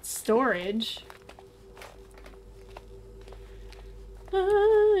that's storage.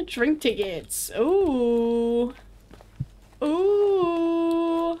 Drink tickets. Ooh.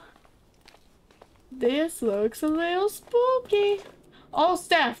 Ooh. This looks a little spooky. All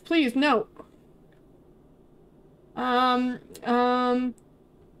staff, please note.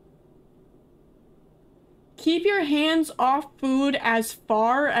 Keep your hands off food as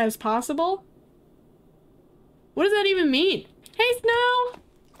far as possible. What does that even mean? Hey, Snow!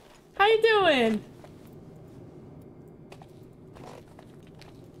 How you doing?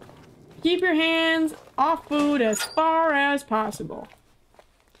 Keep your hands off food as far as possible.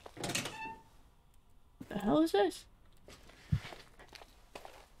 What the hell is this?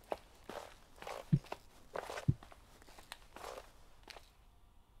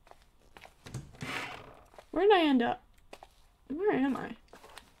 Where did I end up? Where am I?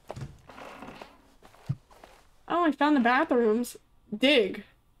 Oh, I found the bathrooms. Dig.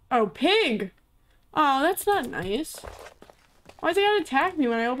 Oh, pig! Oh, that's not nice. Why's it gotta attack me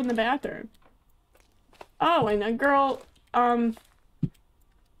when I open the bathroom? Oh, and a girl,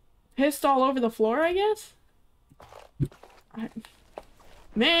 pissed all over the floor, I guess?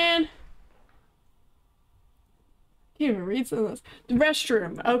 Man! Can't even read some of this. The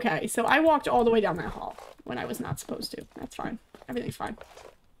restroom. Okay, so I walked all the way down that hall when I was not supposed to. That's fine. Everything's fine.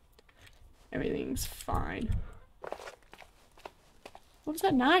 Everything's fine. What was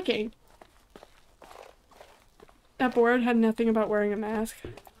that knocking? That board had nothing about wearing a mask.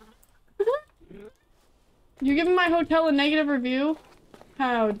 You're giving my hotel a negative review?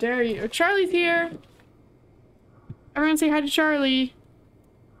 How dare you? Charlie's here! Everyone say hi to Charlie.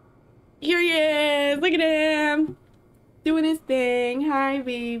 Here he is! Look at him! Doing his thing. Hi,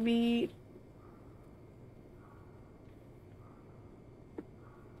 baby.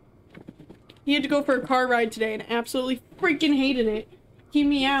 He had to go for a car ride today and absolutely freaking hated it. He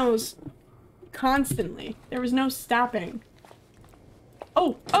meows constantly. There was no stopping.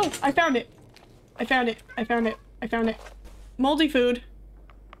 Oh, oh, I found it. I found it. I found it. I found it. Moldy food.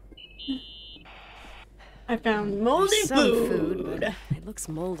 I found moldy There's some food. but it looks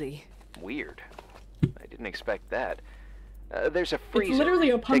moldy. Weird. I didn't expect that. There's a freezer. It's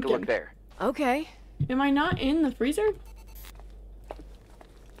literally a pumpkin. Take a look there. Okay. Am I not in the freezer?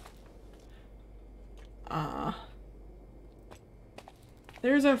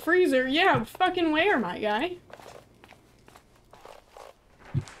 There's a freezer. Yeah, fucking where, my guy?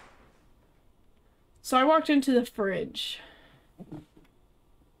 So I walked into the fridge.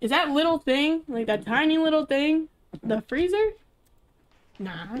 Is that little thing, like that tiny little thing, the freezer?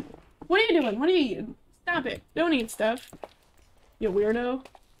 Nah. What are you doing? What are you eating? Stop it. Don't eat stuff. You weirdo.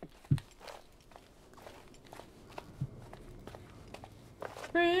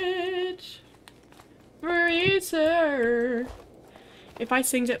 Fridge. Freezer. If I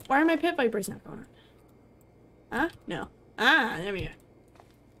sings it, why are my pit vipers not going on? Huh? No. Ah, there we go.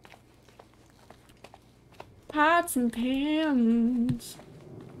 Pots and pans.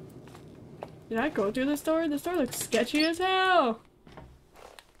 Did I go through this door? This door looks sketchy as hell.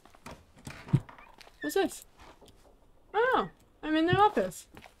 What's this? Oh, I'm in the office.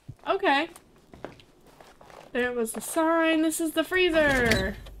 Okay. There was the sign. This is the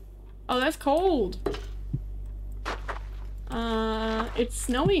freezer. Oh, that's cold. It's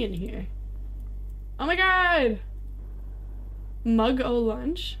snowy in here. Oh my god. Mug-o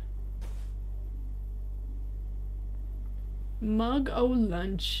lunch. Mug-o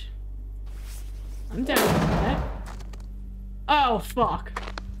lunch. I'm down with that. Oh, fuck.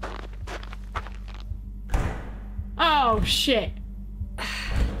 Oh, shit.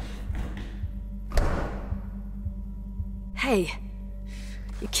 Hey,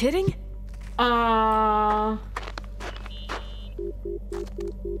 you kidding?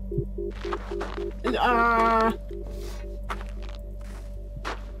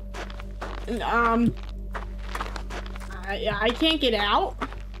 I can't get out.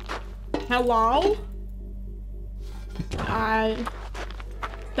 Hello?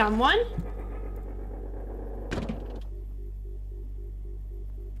 Someone?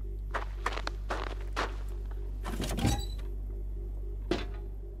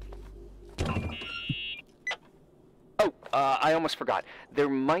 I almost forgot. There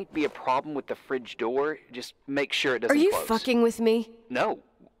might be a problem with the fridge door. Just make sure it doesn't close. Are you close. fucking with me? No.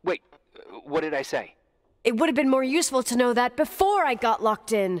 Wait, what did I say? It would have been more useful to know that before I got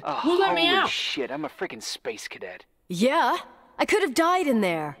locked in. Oh, who let me out? Holy shit, I'm a freaking space cadet. Yeah, I could have died in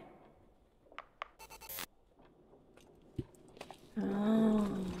there. Oh.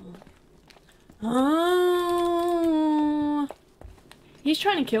 He's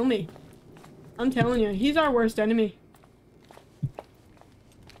trying to kill me. I'm telling you, he's our worst enemy.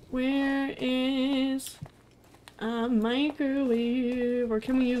 Where is a microwave? Or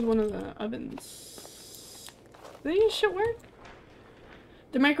can we use one of the ovens? Do these shit work?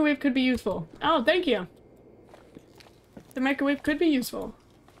 The microwave could be useful. Oh, thank you. The microwave could be useful.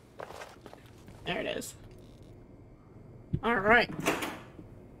 There it is. Alright.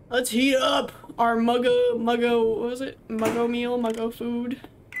 Let's heat up our muggo, what was it? Muggo meal, muggo food.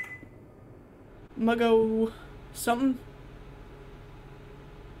 Muggo something.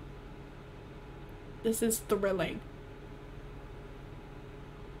 This is thrilling.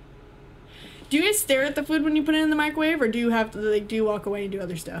 Do you guys stare at the food when you put it in the microwave, or do you have to, like, do you walk away and do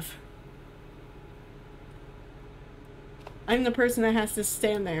other stuff? I'm the person that has to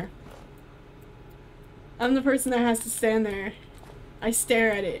stand there. I'm the person that has to stand there. I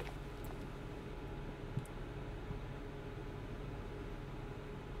stare at it.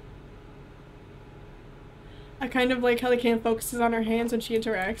 I kind of like how the cam focuses on her hands when she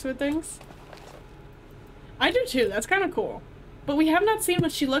interacts with things. I do too, that's kind of cool. But we have not seen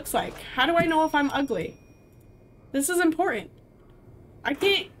what she looks like. How do I know if I'm ugly? This is important. I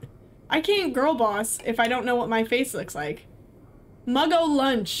can't girl boss if I don't know what my face looks like. Muggo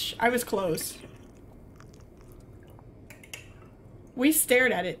lunch. I was close. We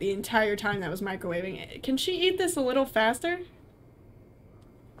stared at it the entire time that was microwaving it. Can she eat this a little faster?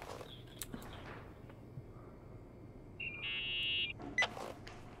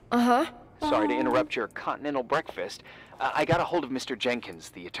 Uh-huh. Sorry to interrupt your continental breakfast. I got a hold of Mr. Jenkins,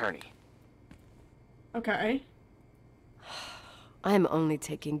 the attorney. Okay. I'm only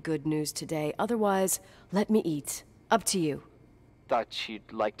taking good news today. Otherwise, let me eat. Up to you. Thought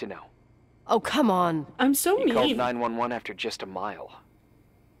you'd like to know. Oh, come on. I'm so mean. He called 911 after just a mile.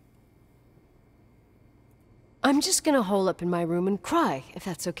 I'm just gonna hole up in my room and cry, if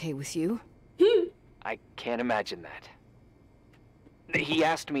that's okay with you. I can't imagine that. He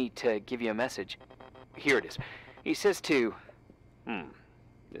asked me to give you a message. Here it is. He says to...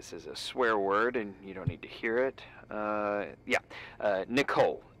 this is a swear word and you don't need to hear it.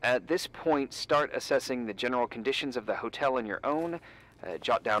 Nicole, at this point, start assessing the general conditions of the hotel on your own.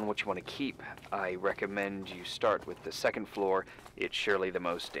 Jot down what you want to keep. I recommend you start with the second floor. It's surely the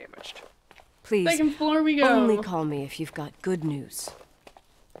most damaged. Please, second floor we go. Only call me if you've got good news.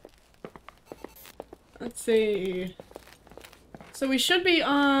 Let's see. So we should be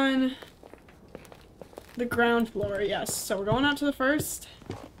on the ground floor, yes. So we're going out to the first.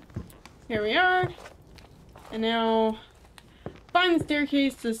 Here we are. And now, find the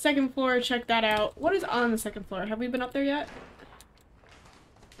staircase to the second floor, check that out. What is on the second floor? Have we been up there yet?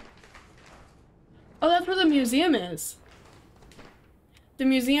 Oh, that's where the museum is. The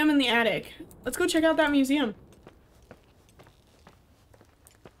museum in the attic. Let's go check out that museum.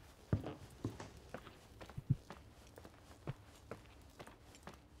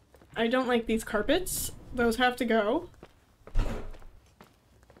 I don't like these carpets. Those have to go. I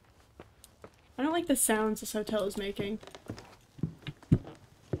don't like the sounds this hotel is making.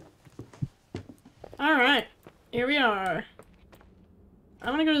 Alright, here we are. I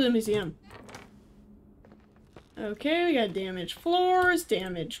want to go to the museum. Okay, we got damaged floors,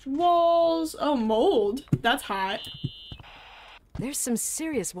 damaged walls. Oh, mold. That's hot. There's some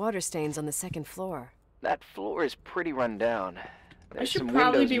serious water stains on the second floor. That floor is pretty run down. There's I should some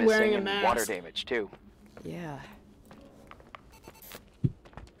probably windows be missing wearing a and mask. water damage too. Yeah.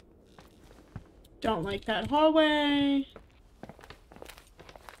 Don't like that hallway.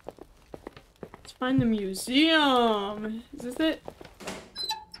 Let's find the museum. Is this it?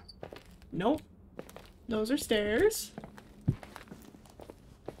 Nope. Those are stairs.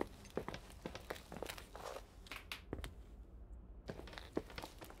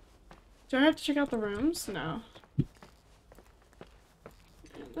 Do I have to check out the rooms? No.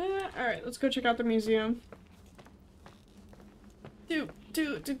 Alright, let's go check out the museum.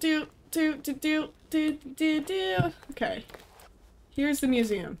 Okay. Here's the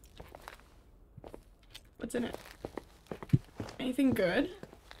museum. What's in it? Anything good?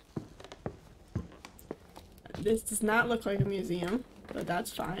 This does not look like a museum, but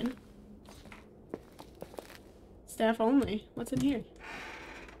that's fine. Staff only. What's in here?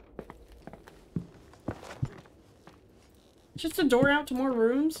 Just a door out to more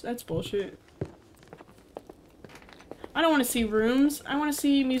rooms? That's bullshit. I don't want to see rooms. I want to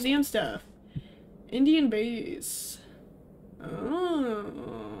see museum stuff. Indian base.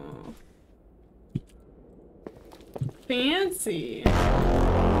 Oh. Fancy.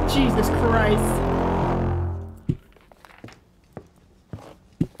 Jesus Christ.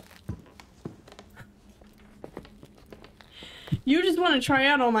 You just want to try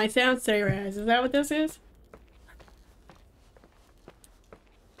out all my sound stereos. Is that what this is?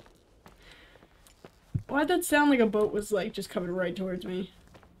 Why'd that sound like a boat was like just coming right towards me?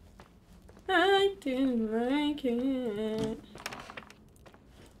 I didn't like it.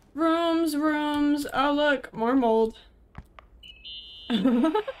 Rooms, rooms. Oh look, more mold.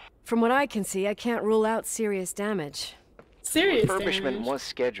 From what I can see, I can't rule out serious damage. Serious Refurbishment damage. was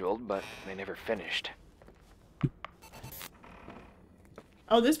scheduled, but they never finished.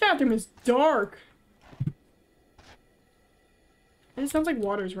 Oh, this bathroom is dark. And it sounds like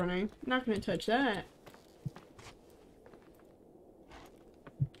water's running. I'm not gonna touch that.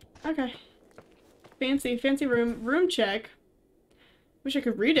 Okay. Fancy, fancy room. Room check. Wish I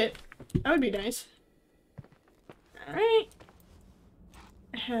could read it. That would be nice. Alright.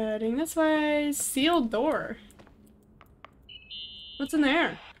 Heading this way. Sealed door. What's in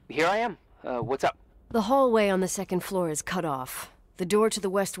there? Here I am. What's up? The hallway on the second floor is cut off. The door to the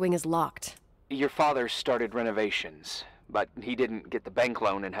west wing is locked. Your father started renovations, but he didn't get the bank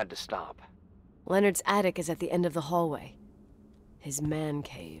loan and had to stop. Leonard's attic is at the end of the hallway. His man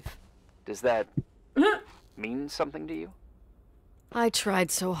cave. Does that mean something to you? I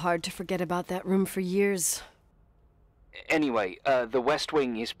tried so hard to forget about that room for years. Anyway, the west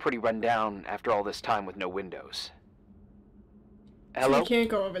wing is pretty run down after all this time with no windows. Hello? So you can't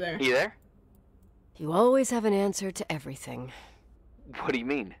go over there. You there? You always have an answer to everything. What do you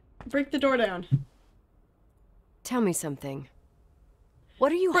mean? Break the door down. Tell me something.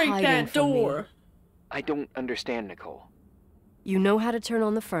 What are you Break hiding that from door. me? I don't understand, Nicole. You know how to turn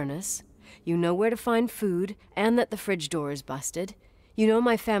on the furnace. You know where to find food, and that the fridge door is busted. You know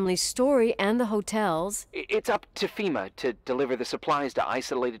my family's story and the hotel's. It's up to FEMA to deliver the supplies to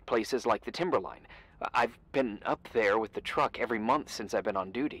isolated places like the Timberline. I've been up there with the truck every month since I've been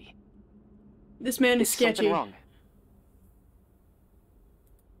on duty. This man is sketchy. Something wrong.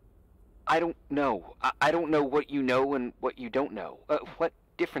 I don't know. I don't know what you know and what you don't know. What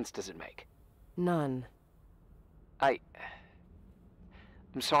difference does it make? None. I'm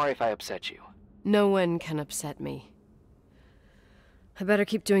sorry if I upset you. No one can upset me. I better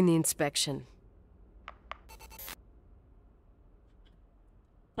keep doing the inspection.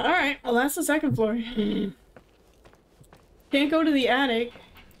 Alright, well that's the second floor. Can't go to the attic.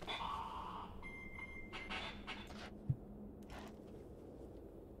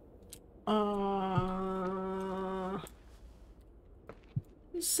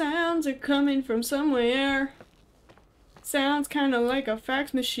 Sounds are coming from somewhere. Sounds kind of like a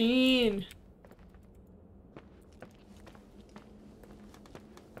fax machine.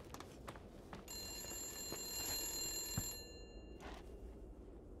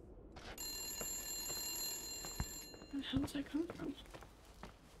 the hell does that come from?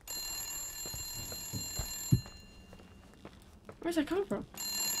 Where's that come from?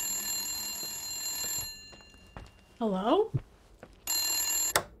 Hello?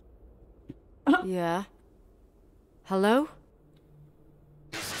 Yeah. Hello?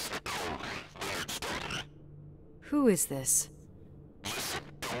 Who is this?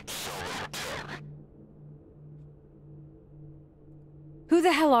 Who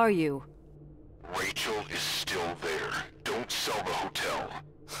the hell are you? Rachel is still there. Don't sell the hotel.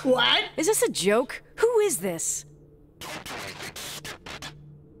 What? Is this a joke? Who is this?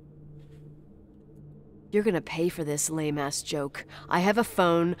 You're gonna pay for this lame-ass joke. I have a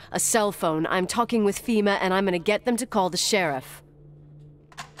phone, a cell phone. I'm talking with FEMA, and I'm gonna get them to call the sheriff.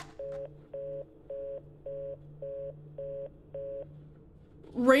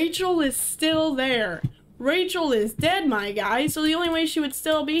 Rachel is still there. Rachel is dead, my guy, so the only way she would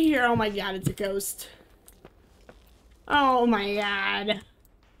still be here— oh my god, it's a ghost. Oh my god.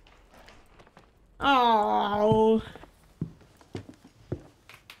 Oh.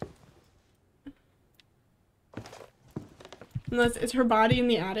 Unless, is her body in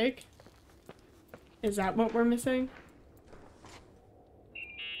the attic? Is that what we're missing?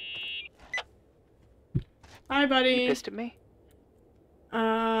 Hi, buddy. You pissed at me?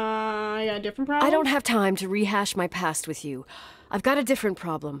 I got a different problem? I don't have time to rehash my past with you. I've got a different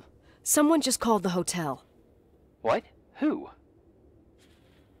problem. Someone just called the hotel. What? Who?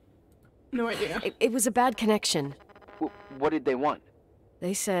 No idea. It was a bad connection. What did they want?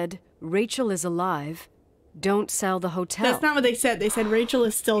 They said, Rachel is alive. Don't sell the hotel. That's not what they said. They said Rachel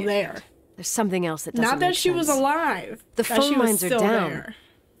is still there. There's something else that doesn't Not that make she sense. was alive. The that she phone was lines are still down. there.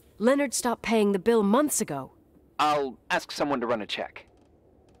 Leonard stopped paying the bill months ago. I'll ask someone to run a check.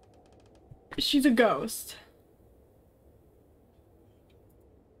 She's a ghost.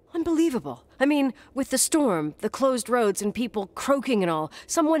 Unbelievable. I mean, with the storm, the closed roads, and people croaking and all,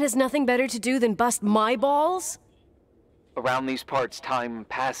 someone has nothing better to do than bust my balls? Around these parts, time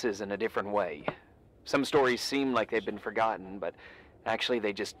passes in a different way. Some stories seem like they've been forgotten, but actually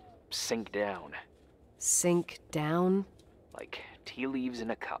they just sink down. Sink down? Like tea leaves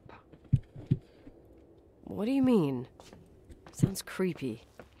in a cup. What do you mean? Sounds creepy.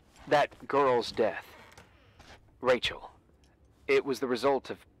 That girl's death. Rachel. It was the result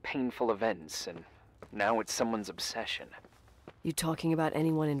of painful events, and now it's someone's obsession. You talking about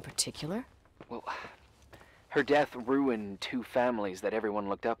anyone in particular? Well, her death ruined two families that everyone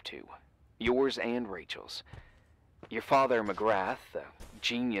looked up to. Yours and Rachel's. Your father, McGrath, the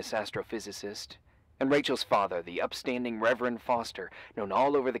genius astrophysicist, and Rachel's father, the upstanding Reverend Foster, known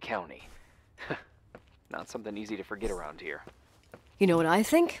all over the county. Not something easy to forget around here. You know what I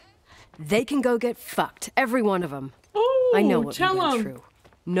think? They can go get fucked, every one of them. Ooh, I know what we tell went 'em. through.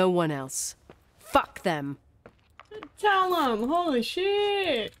 No one else. Fuck them. Tell them. Holy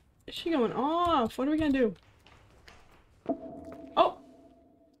shit. She going off. What are we gonna do? Oh.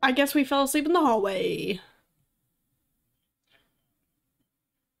 I guess we fell asleep in the hallway.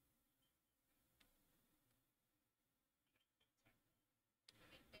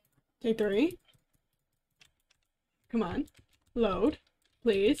 Take 3. Come on. Load.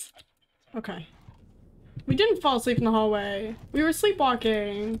 Please. Okay. We didn't fall asleep in the hallway. We were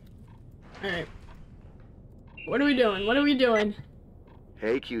sleepwalking. Alright. What are we doing? What are we doing?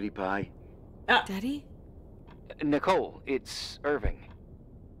 Hey, cutie pie. Daddy? Nicole, it's Irving.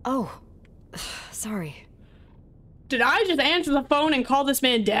 Oh. Sorry. Did I just answer the phone and call this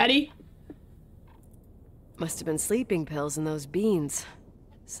man daddy? Must have been sleeping pills in those beans.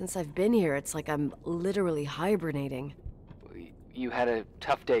 Since I've been here, it's like I'm literally hibernating. You had a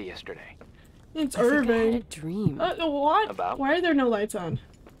tough day yesterday. It's I think Irving. I had a dream. What? About? Why are there no lights on?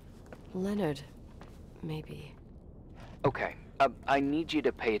 Leonard. Maybe. Okay, I need you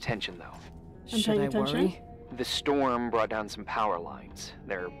to pay attention, though. Should I worry? The storm brought down some power lines.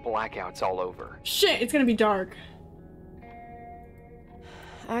 There are blackouts all over. Shit, it's gonna be dark.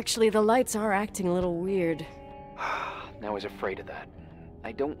 Actually, the lights are acting a little weird. I was afraid of that.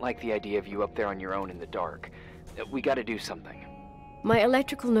 I don't like the idea of you up there on your own in the dark. We gotta do something. My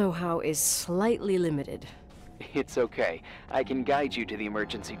electrical know-how is slightly limited. It's okay. I can guide you to the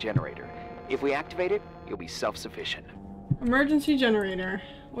emergency generator. If we activate it, you'll be self-sufficient. Emergency generator.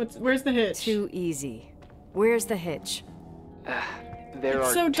 Where's the hitch? Too easy. Where's the hitch? There It's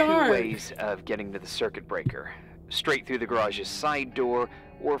are so two dark. ways of getting to the circuit breaker. Straight through the garage's side door,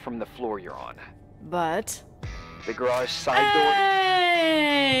 or from the floor you're on. But... The garage side door...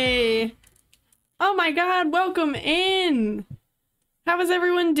 Hey! Oh my god, welcome in! How is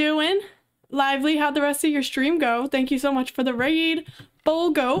everyone doing? Lively, how'd the rest of your stream go? Thank you so much for the raid.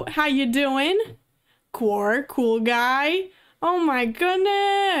 Bull Goat, how you doing? Quark, cool guy. Oh my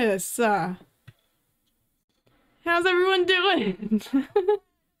goodness. How's everyone doing?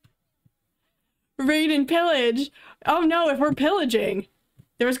 Raid and pillage. Oh no, if we're pillaging,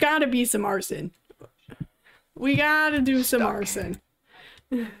 there's gotta be some arson. We gotta do some arson.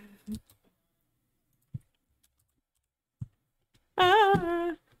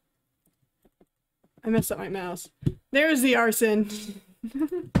 Ah. I messed up my mouse. There's the arson.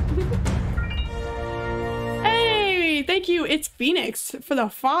 Hey, thank you. It's Phoenix for the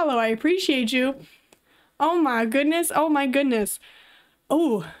follow. I appreciate you. Oh my goodness. Oh my goodness.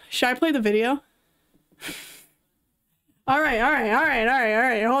 Oh, should I play the video? All right.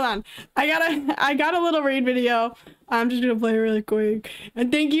 Hold on. I got a little raid video. I'm just gonna play it really quick.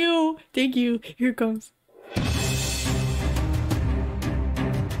 And thank you. Here it comes.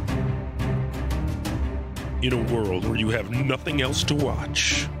 In a world where you have nothing else to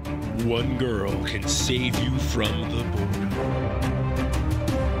watch, one girl can save you from the boredom.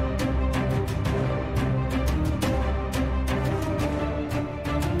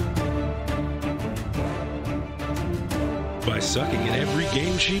 By sucking at every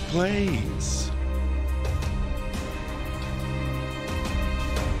game she plays.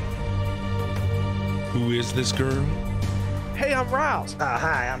 Who is this girl? Hey, I'm Riles.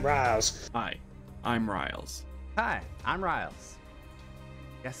 Hi, I'm Riles. Hi, I'm Riles. Hi, I'm Riles.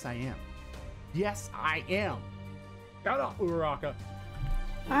 Yes, I am. Yes, I am. Shut up, Uraka.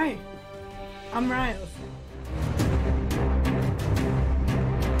 Hi, I'm Riles.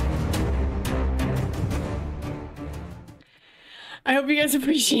 I hope you guys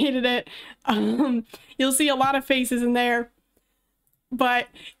appreciated it. You'll see a lot of faces in there. But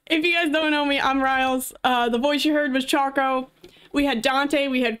if you guys don't know me, I'm Riles. The voice you heard was Choco. We had Dante,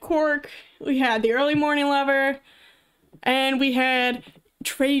 we had Quark, we had the Early Morning Lover, and we had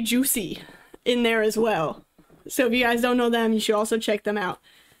Trey Juicy in there as well. So if you guys don't know them, you should also check them out.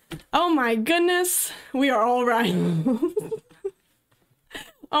 Oh my goodness, we are all Riles.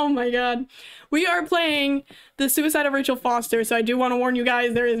 Oh my god. We are playing The Suicide of Rachel Foster, so I do want to warn you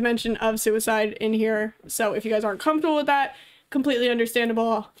guys, there is mention of suicide in here. So if you guys aren't comfortable with that, completely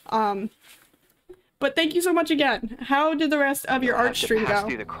understandable. But thank you so much again. How did the rest of your art stream go?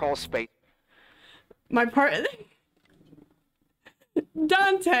 Through the crawl space. My part...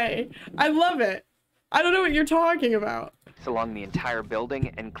 Dante! I love it. I don't know what you're talking about. Along the entire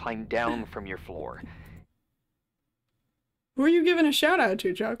building and climb down from your floor. Who are you giving a shout out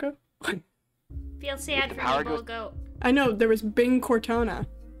to, Choco? Feel sad for me, Bull Goat. I know, there was Bing Cortona.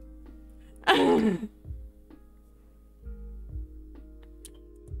 Oh,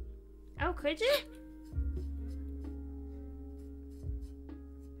 could you?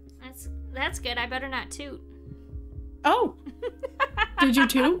 That's good. I better not toot. Oh! Did you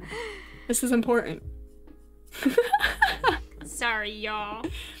toot? This is important. Sorry, y'all.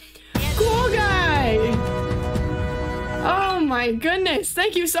 Cool guy! Oh my goodness,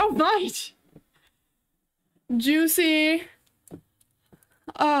 thank you so much! Juicy.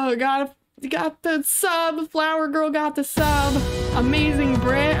 Oh, got the sub. Flower Girl got the sub. Amazing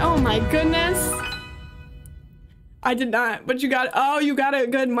Brit. Oh my goodness. I did not, but you got, oh, you got a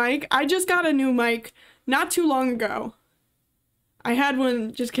good mic. I just got a new mic not too long ago. I had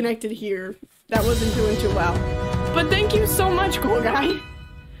one just connected here that wasn't doing too well. But thank you so much, cool guy.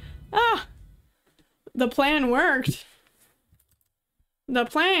 Ah, the plan worked. The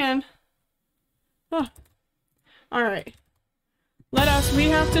plan. Oh. All right. We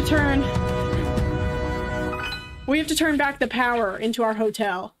have to turn back the power into our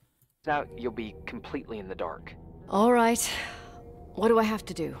hotel. Now you'll be completely in the dark. All right. What do I have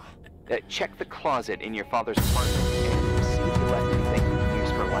to do? Check the closet in your father's apartment and see if you left anything you can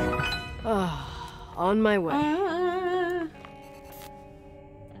use for light. Oh, on my way.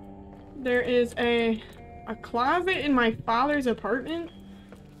 There is a closet in my father's apartment?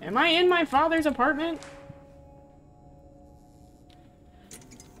 Am I in my father's apartment?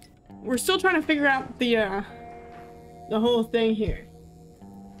 We're still trying to figure out the whole thing here.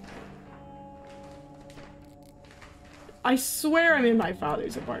 I swear I'm in my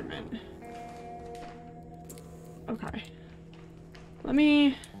father's apartment. Okay. Let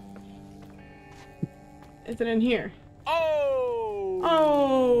me... Is it in here? Oh!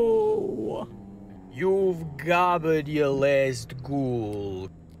 Oh! You've gobbled your last ghoul.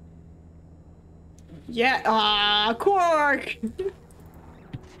 Yeah, Quark!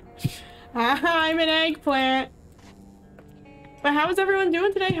 I'm an eggplant. But how is everyone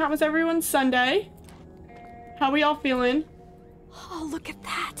doing today? How was everyone's Sunday? How we all feeling? Oh, look at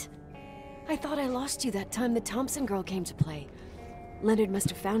that. I thought I lost you that time the Thompson girl came to play. Leonard must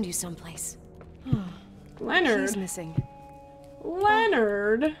have found you someplace. Leonard. He's missing.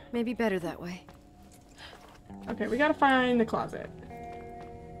 Leonard. Maybe better that way. Okay, we gotta find the closet.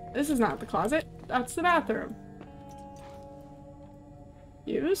 This is not the closet. That's the bathroom.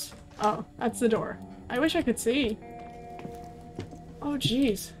 Use? Oh, that's the door. I wish I could see. Oh,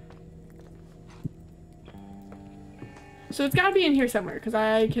 jeez. So it's gotta be in here somewhere, because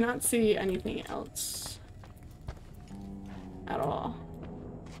I cannot see anything else. At all.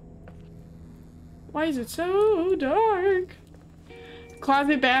 Why is it so dark?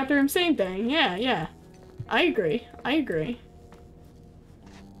 Closet, bathroom, same thing. Yeah, yeah. I agree. I agree.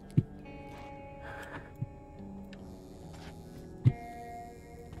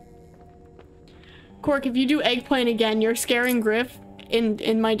 Cork, if you do eggplant again, you're scaring Griff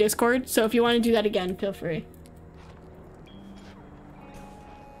in my Discord, so if you want to do that again, feel free.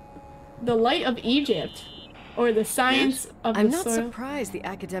 The light of Egypt, or the science of I'm the not soil. surprised the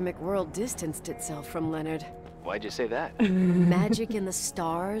academic world distanced itself from Leonard. Why'd you say that? Magic in the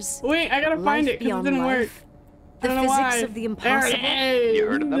stars. Wait, I gotta find it because it didn't work. The I don't know physics why. of the There it impossible. is. You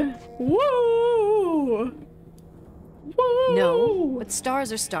heard of them? Woo! Woo! No, but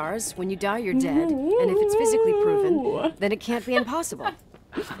stars are stars. When you die, you're dead. And if it's physically proven, then it can't be impossible.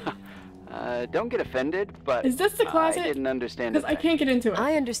 Don't get offended, but Is this the closet? I didn't understand it. Because I can't get into it.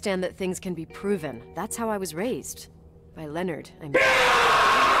 I understand that things can be proven. That's how I was raised. By Leonard, I mean.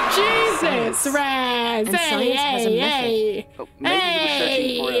 Jesus, Raz! And Hey, science has a hey, method. hey! Oh,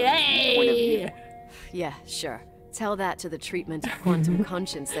 maybe you were searching for a point of view. Yeah, sure. Tell that to the treatment of quantum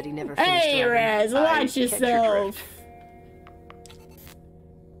conscience that he never finished Hey, writing. Raz, watch yourself.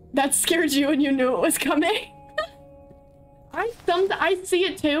 That scared you and you knew it was coming? I see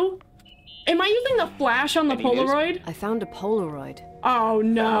it too. Am I using the flash on the Polaroid? I found a Polaroid. Oh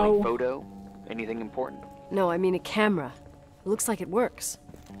no. Photo? Anything important? No, I mean a camera. It looks like it works.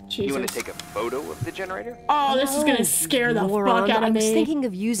 You want to take a photo of the generator? Oh, this is gonna scare the Moron, fuck out of I me. was thinking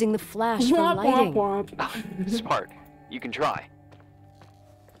of using the flash for Womp, lighting. womp, womp. Smart. You can try.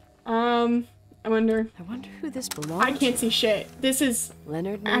 I wonder who this belongs I can't see shit. This is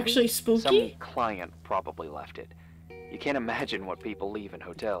Leonard, maybe? actually spooky. Some client probably left it. You can't imagine what people leave in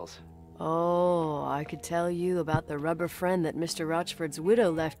hotels. Oh, I could tell you about the rubber friend that Mr. Rochford's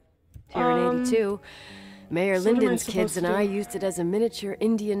widow left here in '82. Mayor so what am I Linden's kids and supposed to I do? used it as a miniature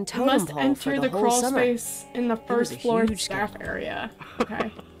Indian You totem must pole enter for the the whole crawl summer. space in the was first a floor huge staff area.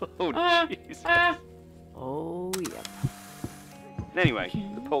 Okay. Oh, jeez. Oh, yep. Anyway,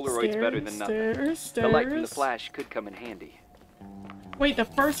 the Polaroid's better than nothing. Stairs, The light from the stairs. flash could come in handy. Wait, the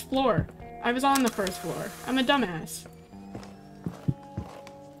first floor. I was on the first floor. I'm a dumbass.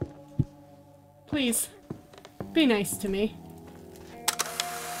 Please, be nice to me.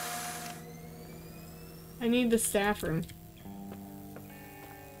 I need the staff room.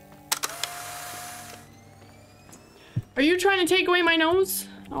 Are you trying to take away my nose?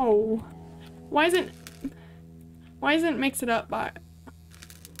 Oh. Why isn't mix it up by...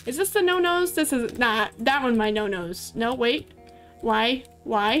 Is this the no-nose? This is not. That one my no-nose. No, wait. Why?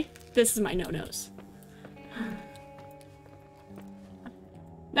 Why? This is my no-nose.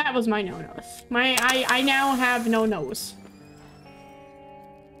 That was my no-nose. I now have no nose.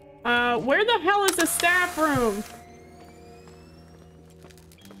 Where the hell is the staff room?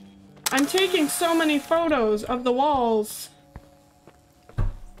 I'm taking so many photos of the walls.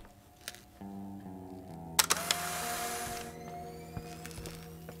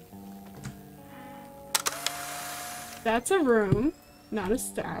 That's a room, not a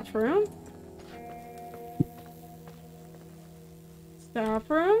staff room. Staff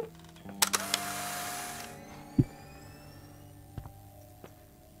room.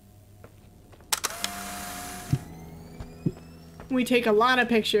 We take a lot of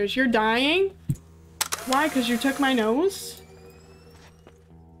pictures. You're dying? Why? Because you took my nose?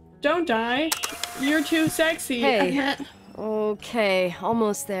 Don't die. You're too sexy. Hey. Okay,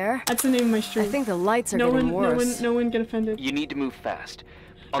 almost there. That's the name of my stream. I think the lights are getting worse. No one get offended. You need to move fast.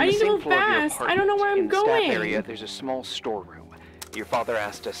 On I the need to same move floor of your fast. I don't know where I'm apartment, in the going. staff area, there's a small storeroom. Your father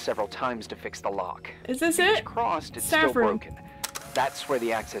asked us several times to fix the lock. Is this Fingers it? crossed, it's Staff still room. broken. That's where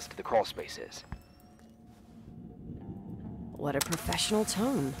the access to the crawl space is. What a professional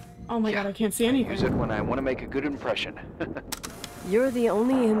tone. Oh my god, I can't see anything. Use it when I want to make a good impression. You're the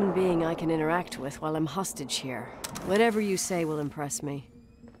only human being I can interact with while I'm hostage here. Whatever you say will impress me.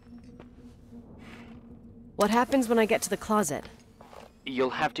 What happens when I get to the closet?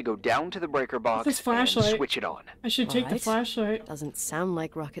 You'll have to go down to the breaker box This and flashlight. switch it on. I should take the Alright. flashlight. Doesn't sound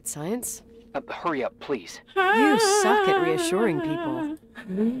like rocket science. Hurry up, please. You suck at reassuring people.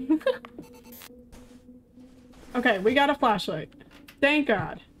 Okay, we got a flashlight. Thank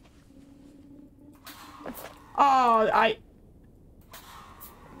God. Oh,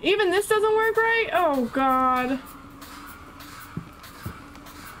 even this doesn't work right? Oh, God.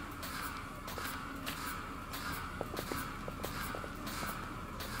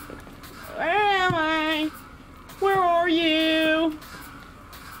 Where am I? Where are you?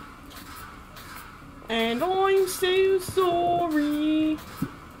 And I'm so sorry.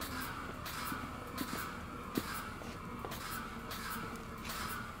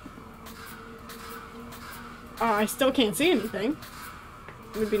 I still can't see anything.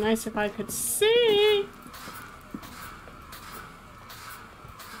 It would be nice if I could see.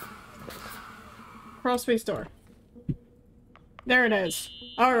 Crawl space door. There it is.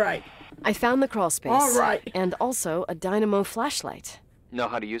 All right. I found the crawl space. All right. And also a dynamo flashlight. Know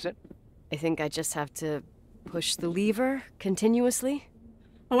how to use it? I think I just have to push the lever continuously.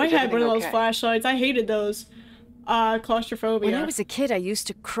 Oh, I had one of those flashlights. I hated those. Claustrophobia. When I was a kid, I used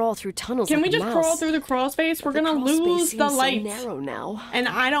to crawl through tunnels. Can like we a just mouse. crawl through the crawl space? We're gonna lose the light. So narrow now. And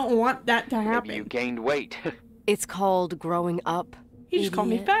I don't want that to happen. Maybe you gained weight. It's called growing up. He just called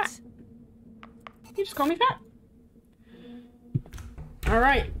me fat. He just called me fat. All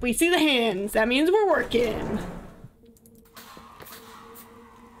right, we see the hands. That means we're working.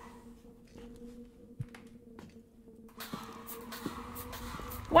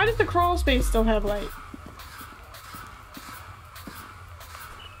 Why does the crawl space still have light?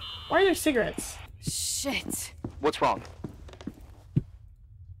 Why are there cigarettes? Shit. What's wrong?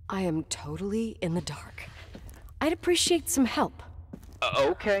 I am totally in the dark. I'd appreciate some help.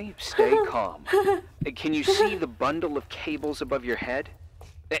 Okay, stay calm. Can you see the bundle of cables above your head?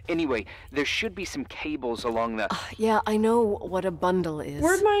 Anyway, there should be some cables along the... Yeah, I know what a bundle is.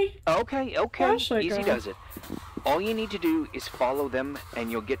 Where'd my... Okay, flashlight easy go? does it. All you need to do is follow them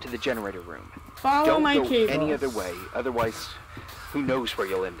and you'll get to the generator room. Follow my Don't go cables. any other way, otherwise who knows where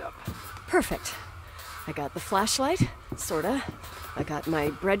you'll end up. Perfect. I got the flashlight, sorta. I got my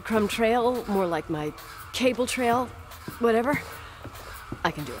breadcrumb trail, more like my cable trail, whatever.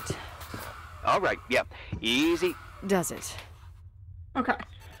 I can do it. All right, yeah, easy. Does it? Okay.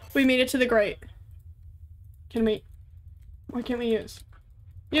 We made it to the grate. Can we... Why can't we use?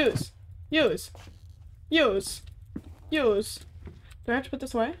 Use! Use! Use! Use! Do I have to put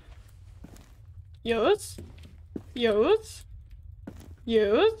this away? Use! Use!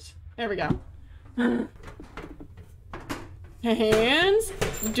 Use! There we go. Hands!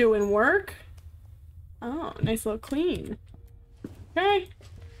 Doing work. Oh, nice little clean. Okay.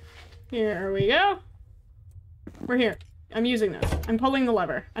 Here we go. We're here. I'm using this. I'm pulling the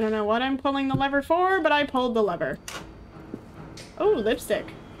lever. I don't know what I'm pulling the lever for, but I pulled the lever. Oh, lipstick.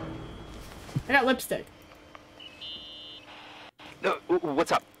 I got lipstick.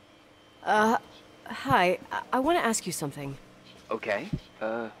 What's up? Hi. I want to ask you something. Okay,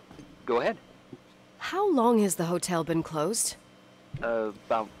 go ahead. How long has the hotel been closed?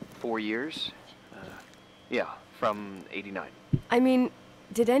 About 4 years. Yeah, from '89. I mean,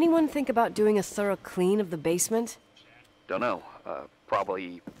 did anyone think about doing a thorough clean of the basement? Don't know.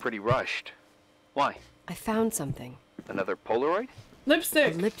 Probably pretty rushed. Why? I found something. Another Polaroid?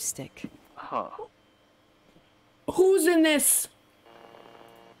 Lipstick. A lipstick. Huh. Who's in this?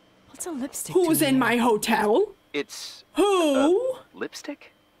 What's a lipstick? Who's in my hotel? It's... Who?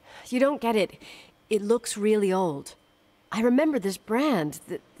 Lipstick? You don't get it. It looks really old. I remember this brand.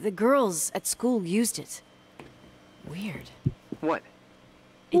 The girls at school used it. Weird. What?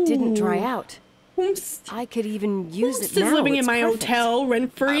 It didn't dry Ooh. out. Whomst? I could even use it Whomst now. is living in It's my perfect. hotel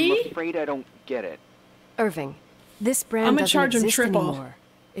rent-free? I'm afraid I don't get it. Irving, this brand I'ma doesn't charge him exist triple. anymore.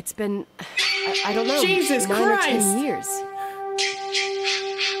 It's been, I don't know, Jesus 9 or 10 Christ. years.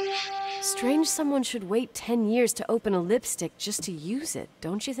 Strange someone should wait 10 years to open a lipstick just to use it,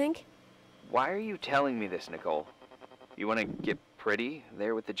 don't you think? Why are you telling me this, Nicole? You want to get pretty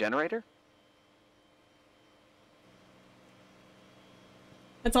there with the generator?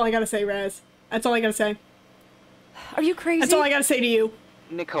 That's all I gotta say, Raz. That's all I gotta say. Are you crazy? That's all I gotta say to you.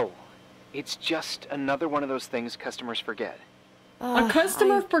 Nicole, it's just another one of those things customers forget. A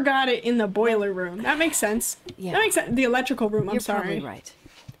customer forgot it in the boiler room. That makes sense. Yeah. That makes sense. The electrical room, I'm You're sorry. probably right.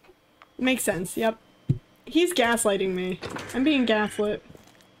 Makes sense, yep. He's gaslighting me. I'm being gaslit.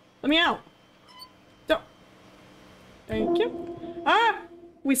 Let me out. Don't. Thank you. Ah!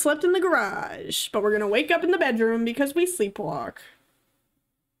 We slept in the garage, but we're gonna wake up in the bedroom because we sleepwalk.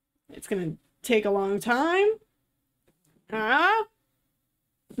 It's gonna take a long time. Ah!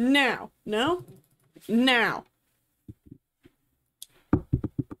 Now. No? Now.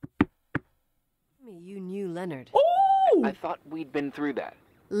 You knew Leonard. Ooh! I thought we'd been through that.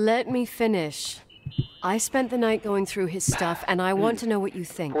 Let me finish. I spent the night going through his stuff, and I want to know what you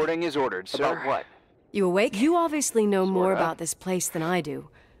think. Reporting is ordered, sir. About what? You awake? You obviously know more Sorta. about this place than I do.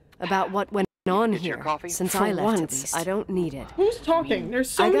 About what went on Get your here. coffee? Since For I left, once, at least. I don't need it. Who's talking? There's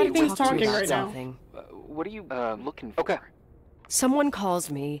so I many gotta things talk to you talking about right now. something. What are you looking for? Okay. Someone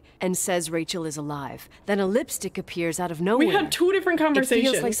calls me and says Rachel is alive. Then a lipstick appears out of nowhere. We had 2 different conversations.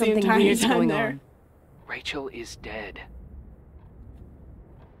 It feels like the something entire weird's time going there. on. Rachel is dead.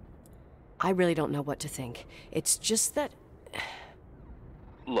 I really don't know what to think. It's just that...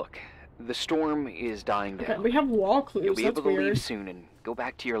 Look, the storm is dying down. Okay, we have wall clues. You'll be That's able to weird. leave soon and go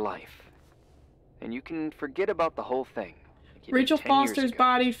back to your life. And you can forget about the whole thing. Like you did Rachel 10 years Foster's ago.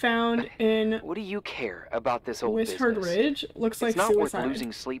 body found in What do you care about this old Wishart business? Ridge. Looks like It's not suicide. worth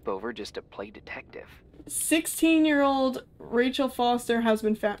losing sleep over just to play detective. 16-year-old Rachel Foster has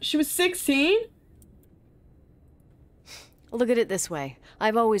been found. She was 16? Look at it this way.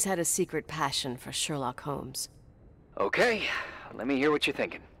 I've always had a secret passion for Sherlock Holmes. Okay, let me hear what you're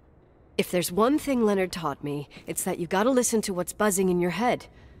thinking. If there's one thing Leonard taught me, it's that you gotta listen to what's buzzing in your head.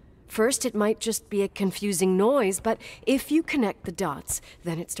 First, it might just be a confusing noise, but if you connect the dots,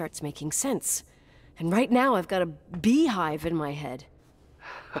 then it starts making sense. And right now, I've got a beehive in my head.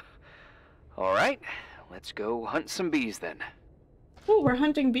 All right, let's go hunt some bees then. Oh, we're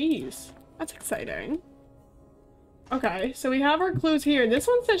hunting bees. That's exciting. Okay, so we have our clues here. This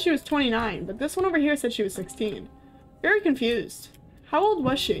one says she was 29, but this one over here said she was 16. Very confused. How old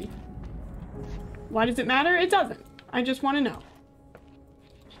was she? Why does it matter? It doesn't. I just want to know.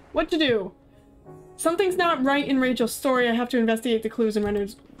 What to do? Something's not right in Rachel's story. I have to investigate the clues in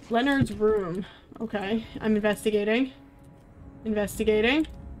Leonard's room. Okay, I'm investigating. Investigating.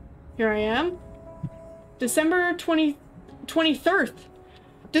 Here I am. December 23rd.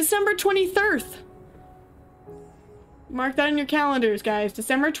 December 23rd. Mark that in your calendars, guys.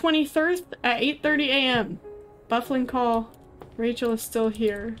 December 23rd at 8:30 a.m. Bufflin call. Rachel is still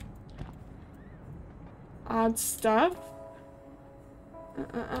here. Odd stuff.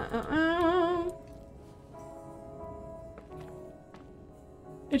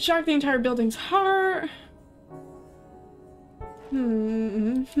 It shocked the entire building's heart.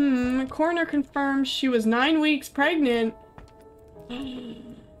 Coroner confirms she was 9 weeks pregnant.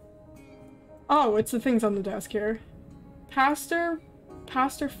 Oh, it's the things on the desk here. Pastor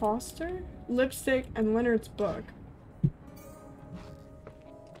Foster, lipstick, and Leonard's book.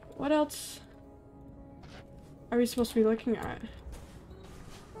 What else are we supposed to be looking at?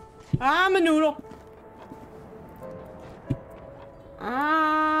 I'm a noodle.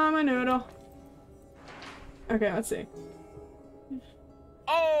 I'm a noodle. Okay, let's see.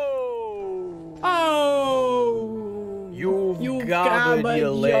 Oh! You've gobbled your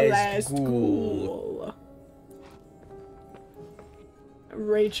last ghoul.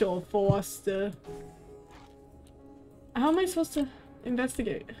 Rachel Foster. How am I supposed to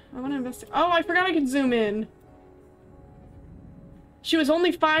investigate? I want to investigate. Oh, I forgot I could zoom in. She was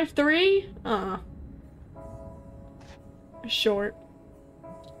only 5'3"? Short.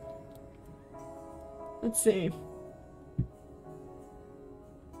 Let's see.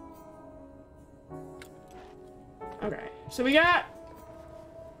 Okay, so we got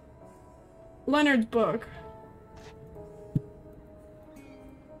Leonard's book.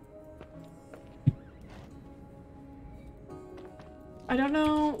 I don't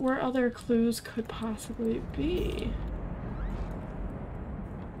know where other clues could possibly be.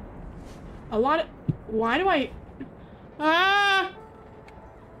 A lot of... Why do I... Ah!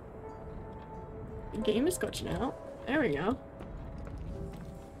 The game is glitching out. There we go.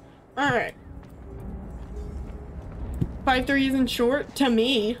 Alright. 5'3" isn't short. To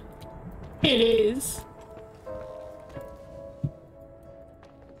me, it is.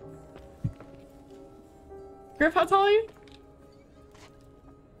 Griff, how tall are you?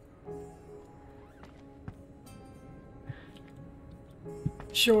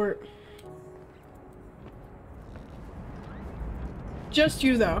 Short. Just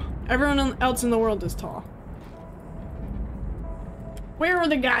you, though. Everyone else in the world is tall. Where are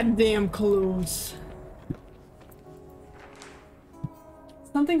the goddamn clues?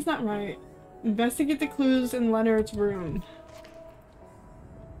 Something's not right. Investigate the clues in Leonard's room.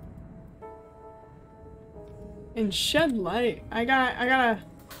 And shed light.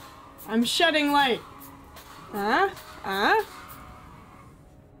 I'm shedding light. Huh?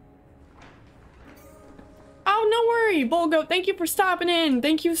 Oh, no worry, Bulgo. Thank you for stopping in.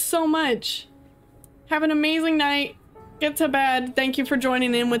 Thank you so much. Have an amazing night. Get to bed. Thank you for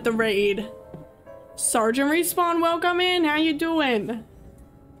joining in with the raid. Sergeant Respawn, welcome in. How you doing?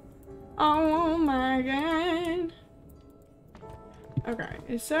 Oh my god. Okay,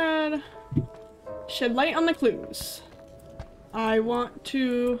 it said shed light on the clues. I want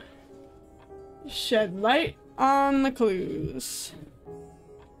to Shed light on the clues.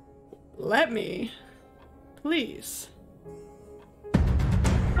 Let me, please.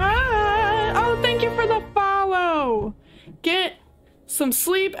 Ah! Oh, thank you for the follow. Get some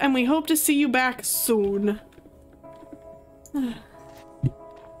sleep, and we hope to see you back soon.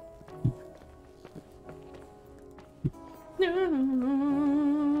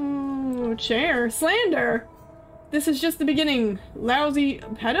 No, chair. Slander! This is just the beginning. Lousy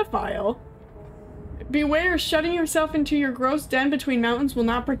pedophile. Beware, shutting yourself into your gross den between mountains will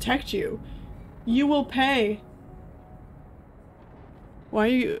not protect you. You will pay. Why are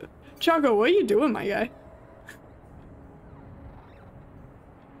you... Choco, what are you doing, my guy?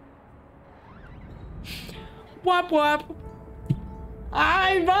 Wop wop.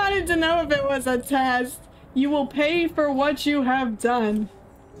 I wanted to know if it was a test. You will pay for what you have done.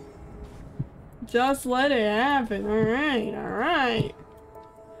 Just let it happen. Alright, alright.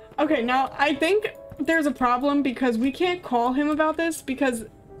 Okay, now I think there's a problem because we can't call him about this because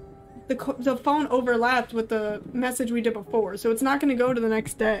the phone overlapped with the message we did before, so it's not going to go to the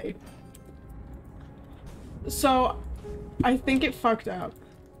next day. So I think it fucked up.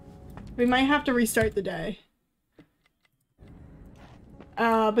 We might have to restart the day.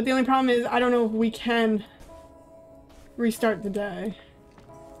 But the only problem is I don't know if we can restart the day.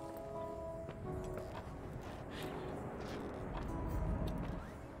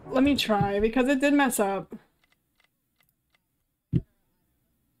 Let me try, because it did mess up.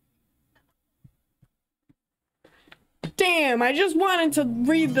 Damn, I just wanted to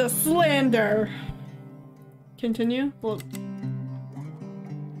read the slander. Continue? Will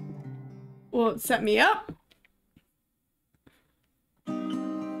it set me up?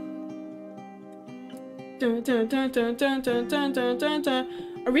 Dun, dun, dun, dun, dun, dun, dun, dun, dun,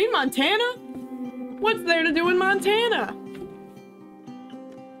 dun. Are we in Montana? What's there to do in Montana?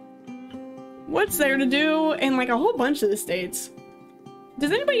 What's there to do in like a whole bunch of the states?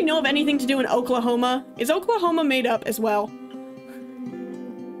 Does anybody know of anything to do in Oklahoma? Is Oklahoma made up as well?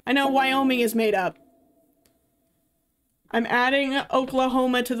 I know Wyoming is made up. I'm adding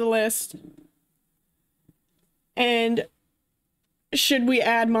Oklahoma to the list. And should we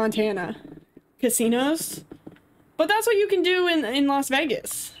add Montana? Casinos? But that's what you can do in Las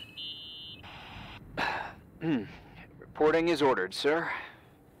Vegas. Reporting is ordered, sir.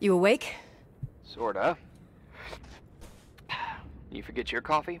 You awake? Sorta. You forget your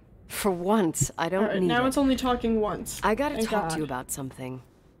coffee? For once, I don't need now it. it's only talking once. I gotta Thank talk God. to you about something.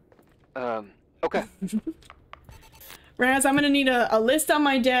 Okay. Raz, I'm gonna need a list on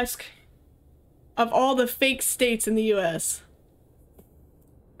my desk of all the fake states in the US.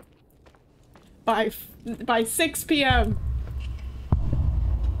 By 6 p.m.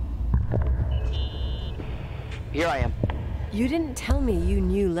 Here I am. You didn't tell me you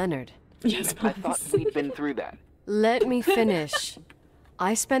knew Leonard. Yes, I thought we'd been through that. Let me finish.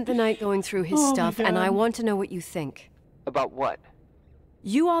 I spent the night going through his stuff, and I want to know what you think. About what?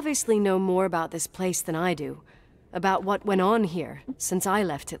 You obviously know more about this place than I do. About what went on here, since I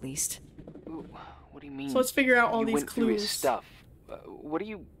left at least. Ooh, what do you mean? So let's figure out all you these went through his clues. stuff. What are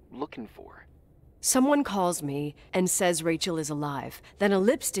you looking for? Someone calls me and says Rachel is alive. Then a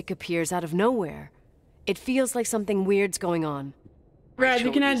lipstick appears out of nowhere. It feels like something weird's going on. Raz,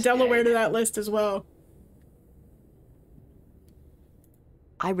 you can add Delaware to that list as well.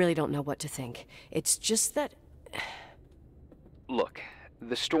 I really don't know what to think. It's just that... Look,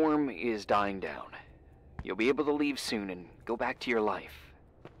 the storm is dying down. You'll be able to leave soon and go back to your life.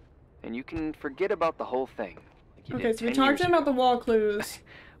 And you can forget about the whole thing. Like you Okay, did so we 10 talked years to him about ago. the wall clues.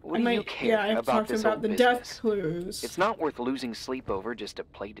 What do you care I've about talked to him this about old the business? death clues. It's not worth losing sleep over just to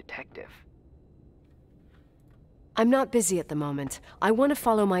play detective. I'm not busy at the moment. I want to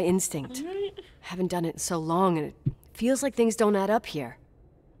follow my instinct. Haven't done it in so long, and it feels like things don't add up here.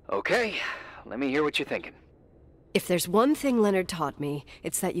 Okay, let me hear what you're thinking. If there's one thing Leonard taught me,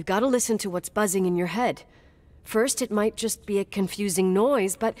 it's that you gotta listen to what's buzzing in your head. First, it might just be a confusing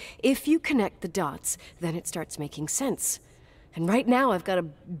noise, but if you connect the dots, then it starts making sense. And right now, I've got a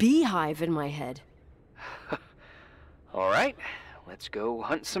beehive in my head. All right, let's go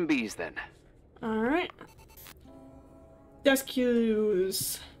hunt some bees then. Alright. Desk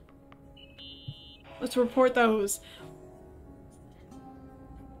clues. Let's report those.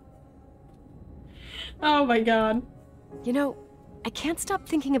 Oh my god. You know, I can't stop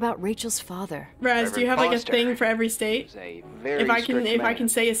thinking about Rachel's father. Raz, do you have like a Foster thing for every state? A very If I strict can man,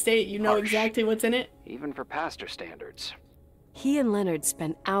 say a state, you know Harsh. exactly what's in it? even for pastor standards. He and Leonard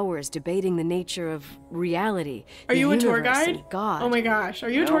spent hours debating the nature of reality. Are the you a tour universe, guide? and God. Oh my gosh. Are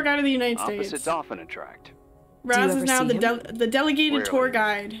you a tour guide of the United Opposites States? often attract. Raz is ever now see the delegated Rarely. tour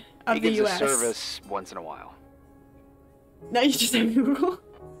guide of He the gives U.S. a service once in a while. Now you just have Google.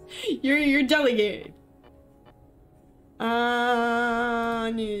 You're delegated.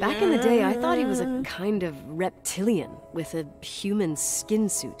 Back in the day, I thought he was a kind of reptilian with a human skin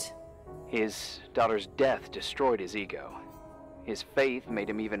suit. His daughter's death destroyed his ego. His faith made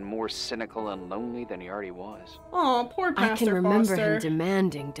him even more cynical and lonely than he already was. Oh, poor Pastor I can remember Foster.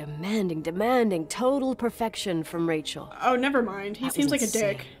 him demanding total perfection from Rachel. Oh, never mind. He That seems was like a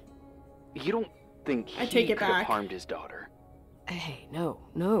dick. You don't think I he take it could have back. harmed his daughter? Hey,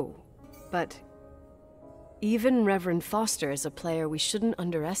 no. But even Reverend Foster is a player we shouldn't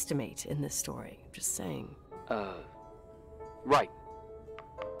underestimate in this story. Just saying. Right.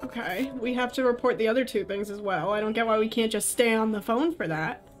 Okay, we have to report the other two things as well. I don't get why we can't just stay on the phone for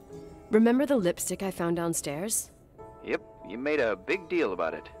that. Remember the lipstick I found downstairs? Yep, you made a big deal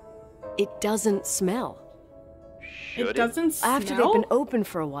about it. It doesn't smell. Should It doesn't smell? After they've been open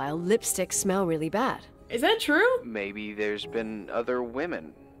for a while, lipsticks smell really bad. Is that true? Maybe there's been other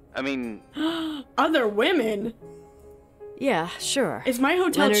women. I mean... Other women? Yeah, sure. Is my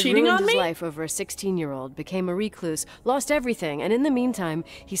hotel Leonard cheating ruined on his me? life over a 16-year-old, became a recluse, lost everything, and in the meantime,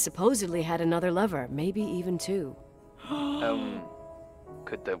 he supposedly had another lover, maybe even two.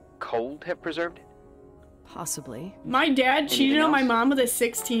 Could the cold have preserved it? Possibly. My dad cheated Anything on my else? mom with a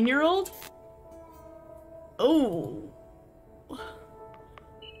 16-year-old? Oh.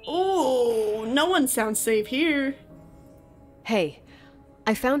 Oh, no one sounds safe here. Hey,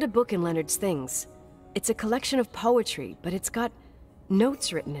 I found a book in Leonard's things. It's a collection of poetry, but it's got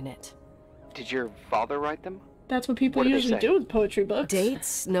notes written in it. Did your father write them? That's what people What do they usually say? do with poetry books.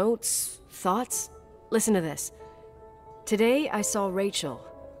 Dates, notes, thoughts. Listen to this. Today I saw Rachel.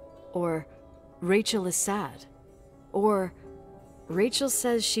 Or Rachel is sad. Or Rachel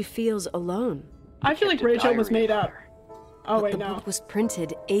says she feels alone. I feel like Kept a Rachel was diary made of up. her. Oh, But wait, the no. book was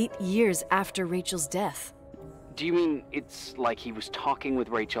printed 8 years after Rachel's death. Do you mean it's like he was talking with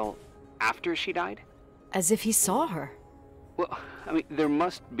Rachel after she died? As if he saw her. Well, I mean, there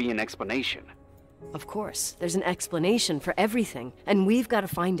must be an explanation. Of course, there's an explanation for everything, and we've got to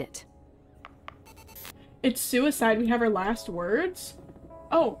find it. It's suicide. We have her last words?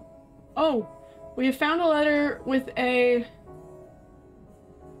 Oh. We have found a letter with a...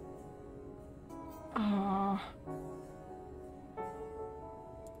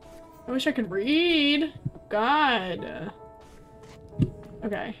 I wish I could read. God.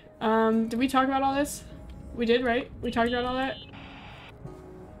 Okay. Did we talk about all this? We did, right? We talked about all that?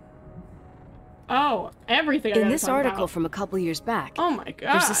 Oh, everything I In gotta this talk article about. from a couple years back, Oh my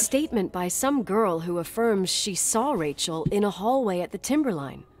god. there's a statement by some girl who affirms she saw Rachel in a hallway at the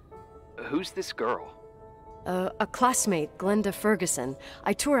Timberline. Who's this girl? A classmate, Glenda Ferguson.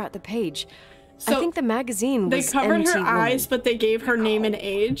 I tore out the page. So, I think the magazine They was covered MT her Woman. eyes, but they gave her name and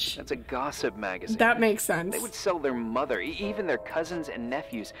age. That's a gossip magazine. That makes sense. They would sell their mother, even their cousins and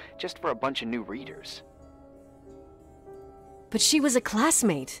nephews, just for a bunch of new readers. But she was a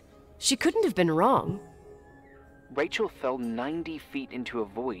classmate. She couldn't have been wrong. Rachel fell 90 feet into a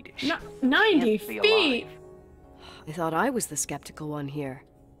void. She 90 can't be feet? alive. I thought I was the skeptical one here.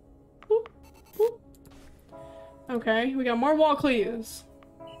 Okay, we got more wall clues.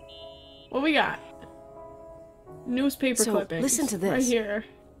 What we got? Newspaper So, clippings. listen to this. Right here.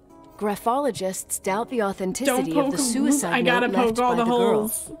 Graphologists doubt the Don't authenticity poke of the suicide I gotta note poke left all by the the girl.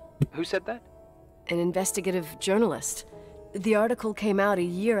 holes. Who said that? An investigative journalist. The article came out a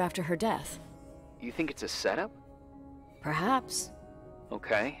year after her death. You think it's a setup? Perhaps.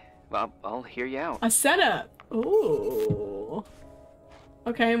 Okay, well, I'll hear you out. A setup. Ooh.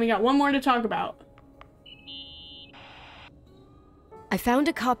 Okay, and we got one more to talk about. I found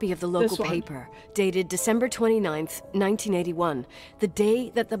a copy of the local This one. paper, dated December 29th, 1981, the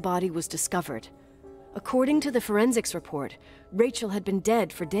day that the body was discovered. According to the forensics report, Rachel had been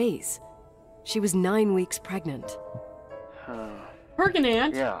dead for days. She was 9 weeks pregnant.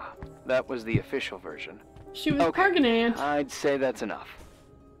 Pregnant? Yeah, that was the official version. She was Okay, pregnant. I'd say that's enough.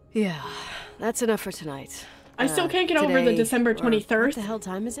 Yeah, that's enough for tonight. I still can't get over the today, December or 23rd. What the hell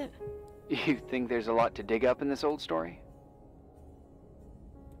time is it? You think there's a lot to dig up in this old story?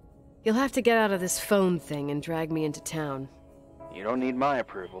 You'll have to get out of this phone thing and drag me into town. You don't need my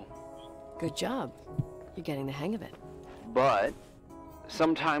approval. Good job. You're getting the hang of it. But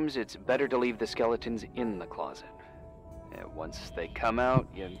sometimes it's better to leave the skeletons in the closet. Once they come out,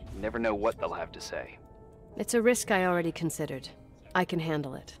 you never know what they'll have to say. It's a risk I already considered. I can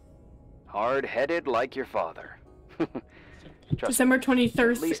handle it. Hard-headed like your father. Trust December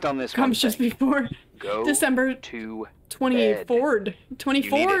 23rd at least on this comes one just thing. before Go December to 24th.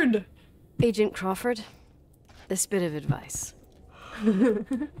 24th. Agent Crawford, this bit of advice.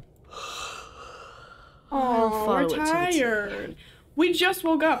 Oh, follow we're it to the T. tired. We just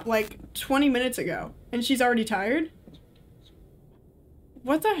woke up like 20 minutes ago, and she's already tired?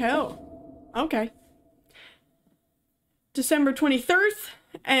 What the hell? Okay. December 23rd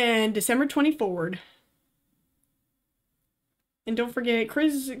and December 24th. And don't forget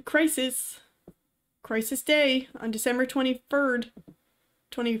Crisis Day on December 23rd.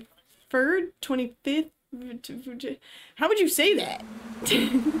 23rd? 25th? How would you say that?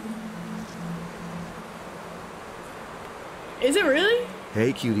 Is it really?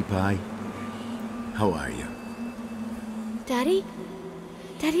 Hey, cutie pie. How are you? Daddy?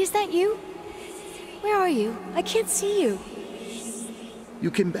 Daddy, is that you? Where are you? I can't see you. You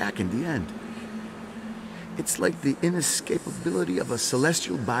came back in the end. It's like the inescapability of a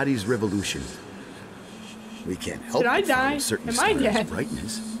celestial body's revolution. We can't help Did I but follow die? certain Am I stars' dead?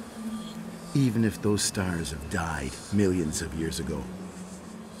 brightness. Even if those stars have died millions of years ago.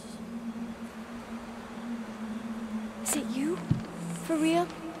 Is it you? For real?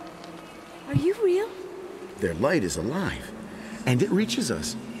 Are you real? Their light is alive, and it reaches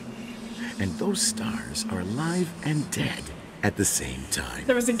us. And those stars are alive and dead at the same time.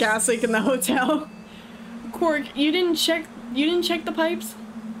 There was a gas leak in the hotel. Quark, you didn't check the pipes?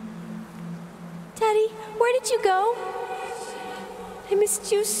 Daddy, where did you go? I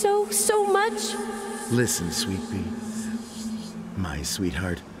missed you so much. Listen, sweet pea. My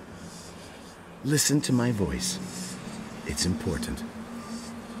sweetheart. Listen to my voice. It's important.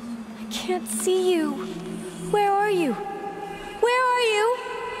 I can't see you. Where are you? Where are you?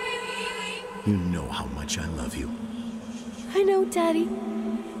 You know how much I love you. I know, Daddy.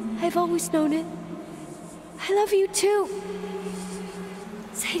 I've always known it. I love you too.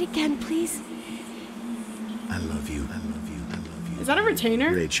 Say it again, please. I love you. I love you. I love you. Is that a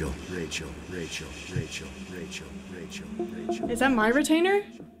retainer? Rachel. Is that my retainer?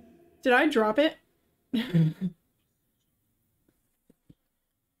 Did I drop it?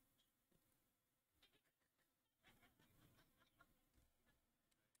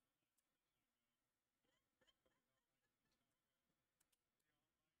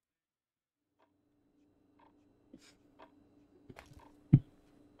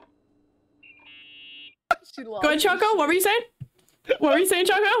 Go ahead, Choco. What were you saying? What were you saying,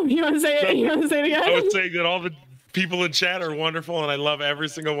 Choco? You want to say it? You want to say it again? I was saying that all the people in chat are wonderful, and I love every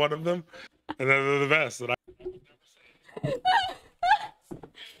single one of them, and they're the best. And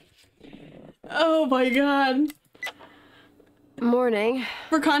Oh my god. Morning.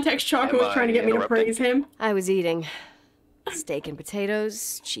 For context, Choco was trying to get me to praise him. I was eating steak and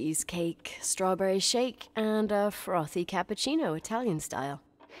potatoes, cheesecake, strawberry shake, and a frothy cappuccino, Italian style.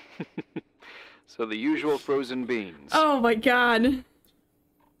 So the usual frozen beans. Oh my god.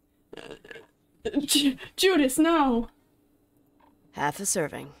 Judas, no. Half a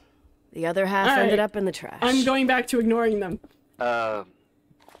serving. The other half All right. ended up in the trash. I'm going back to ignoring them. I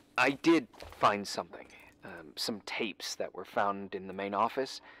did find something. Some tapes that were found in the main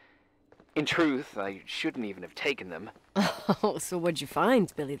office. In truth, I shouldn't even have taken them. Oh, so what'd you find,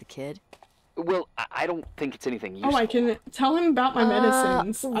 Billy the Kid? Well, I don't think it's anything useful. Oh, I can tell him about my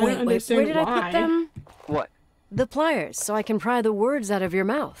medicines. I don't understand where did why. I put them? What? The pliers, so I can pry the words out of your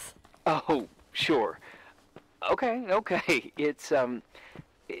mouth. Oh, sure. Okay. It's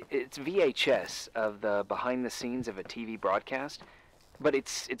VHS of the behind the scenes of a TV broadcast, but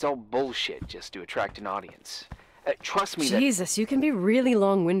it's all bullshit just to attract an audience. Trust me. Jesus, you can be really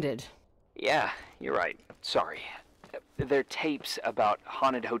long-winded. Yeah, you're right. Sorry. They're tapes about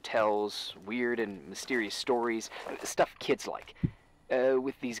haunted hotels, weird and mysterious stories, stuff kids like.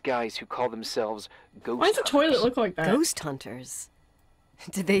 With these guys who call themselves ghost Why does the hunters. toilet look like that? Ghost hunters.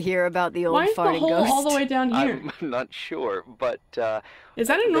 Did they hear about the old Why is the farting hole ghost? all the way down here? I'm not sure, but Is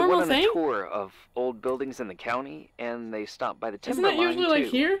that a they normal went on thing? a tour of old buildings in the county, and they stopped by the Isn't timber that usually line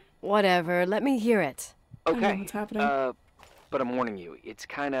like too. here? Whatever, let me hear it. I don't know Okay. what's happening. But I'm warning you, it's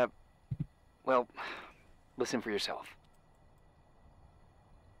kind of, well, listen for yourself.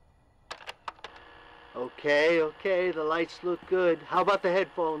 Okay, the lights look good. How about the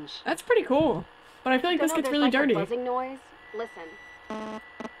headphones? That's pretty cool. But I feel like this gets really dirty. Buzzing noise. Listen.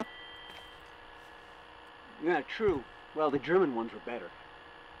 Yeah, true. Well, the German ones were better.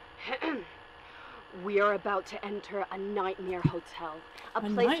 We are about to enter a nightmare hotel. A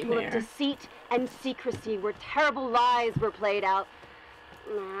place full of nightmare? deceit and secrecy where terrible lies were played out.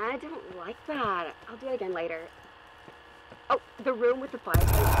 Nah, I don't like that. I'll do it again later. Oh, the room with the fireplace.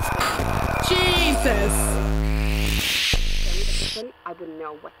 Jesus! Listen, I wouldn't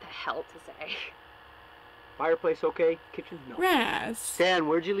know what the hell to say. Fireplace okay? Kitchen no. Raz. Dan,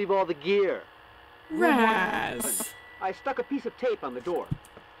 where'd you leave all the gear? Raz. I stuck a piece of tape on the door.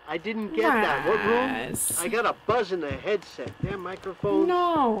 I didn't get that. What room? I got a buzz in the headset. Damn microphones.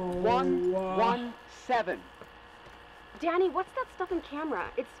 No. 117. Danny, what's that stuff in camera?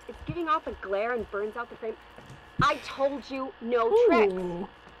 It's giving off a glare and burns out the frame. I told you no tricks.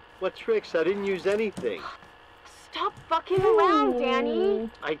 What tricks? I didn't use anything. Stop fucking around, Danny.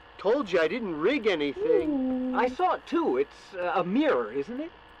 I told you I didn't rig anything. I saw it too. It's a mirror, isn't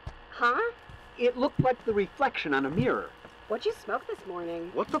it? Huh? It looked like the reflection on a mirror. What'd you smoke this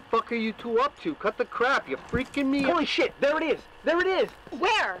morning? What the fuck are you two up to? Cut the crap. You're freaking me. Holy shit. There it is. There it is.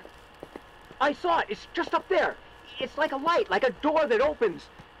 Where? I saw it. It's just up there. It's like a light, like a door that opens.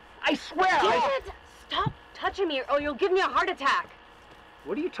 I swear. Dad! Stop touching me or you'll give me a heart attack.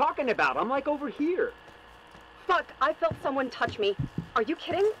 What are you talking about? I'm like over here. Fuck, I felt someone touch me. Are you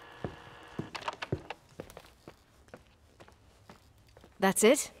kidding? That's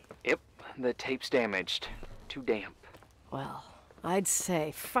it? Yep, the tape's damaged. Too damp. Well, I'd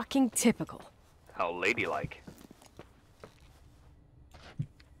say fucking typical. How ladylike.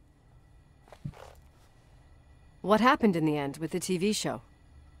 What happened in the end with the TV show?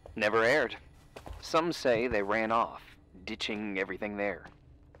 Never aired. Some say they ran off, ditching everything there.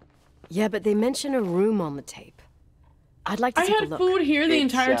 Yeah, but they mention a room on the tape. I'd like to I take a had look. food here the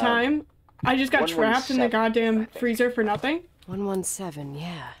entire time. I just got trapped in the goddamn freezer for nothing. 117,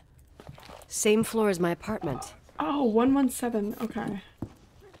 yeah. Same floor as my apartment. Oh, 117. Okay.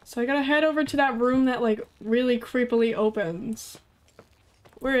 So I gotta head over to that room that, like, really creepily opens.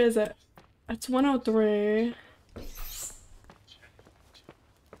 Where is it? It's 103.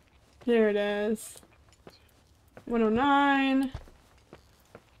 Here it is. 109.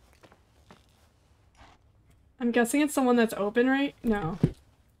 I'm guessing it's the one that's open, right? No.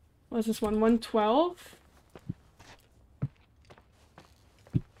 What's this one? 112?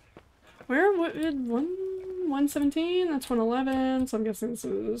 Where? What? 117? That's 111. So I'm guessing this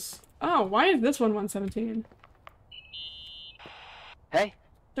is... Oh, why is this one 117? Hey.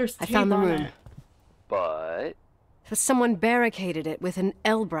 There's I tape found the on room. it. But... Someone barricaded it with an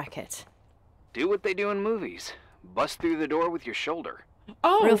L bracket. do what they do in movies. Bust through the door with your shoulder.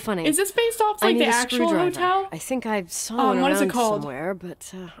 Oh, real funny. Is this based off, I like, need the a actual screwdriver. hotel? I think I saw one what is it around called? somewhere,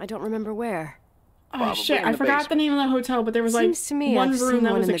 but I don't remember where. Oh shit, I forgot the name of the hotel, but there was like Seems to me one I've room seen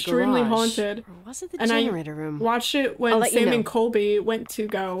that one was in the extremely garage. haunted. Or was it the And generator I room? watched it I'll when let you Sam know. and Colby went to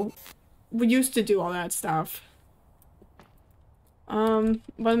go. We used to do all that stuff.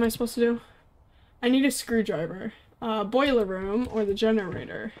 What am I supposed to do? I need a screwdriver. Boiler room or the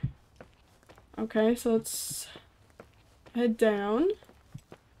generator. Okay, so let's head down.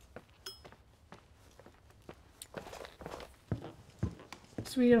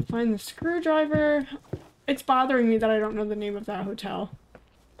 So we gotta find the screwdriver. It's bothering me that I don't know the name of that hotel.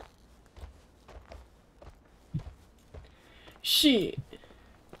 Shit.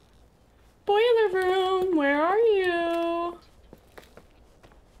 Boiler room, where are you?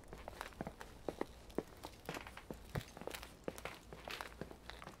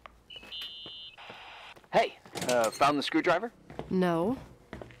 Hey, found the screwdriver? No.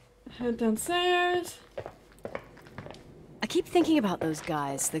 Head downstairs. I keep thinking about those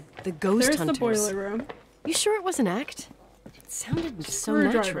guys, the ghost There's hunters. the boiler room. You sure it was an act? It sounded so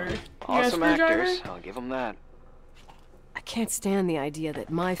natural. Screwdriver. Awesome actors, I'll give them that. I can't stand the idea that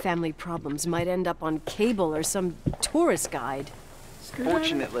my family problems might end up on cable or some tourist guide.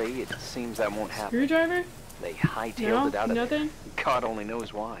 Fortunately, it seems that won't happen. Screwdriver? They hightailed it out of nothing? there. God only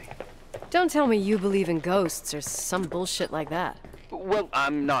knows why. Don't tell me you believe in ghosts or some bullshit like that. Well,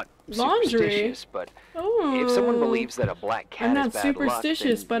 I'm not Laundry? superstitious, but if someone believes that a black cat I'm is not bad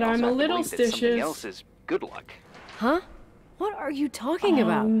superstitious, luck, but then you I'm also a have to little believe that something stitious. else is good luck. Huh? What are you talking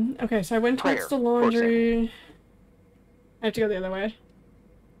about? Okay, so I went towards Prayer, the for laundry. I have to go the other way.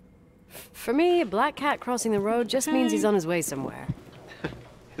 For me, a black cat crossing the road just means he's on his way somewhere.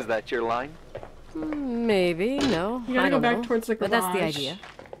 Is that your line? Maybe, no. You gotta I go don't back know. towards the But that's the garage. idea.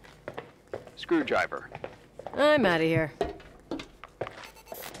 Screwdriver. I'm out of here.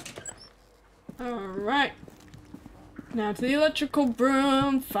 Alright. Now to the electrical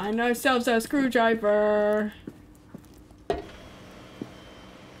broom. Find ourselves a screwdriver.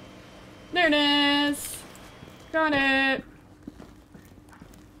 There it is. Got it.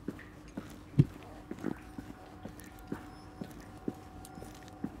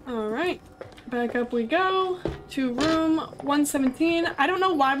 Alright. Back up we go to room 117. I don't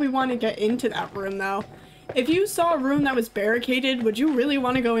know why we want to get into that room though. If you saw a room that was barricaded, would you really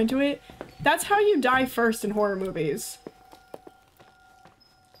want to go into it? That's how you die first in horror movies.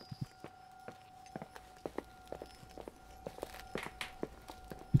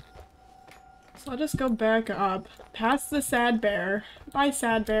 So Let us go back up. Past the sad bear. Bye,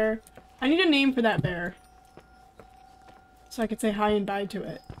 sad bear. I need a name for that bear. So I could say hi and bye to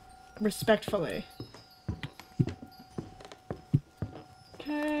it. Respectfully.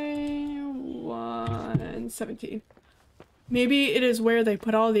 Okay, 117. Maybe it is where they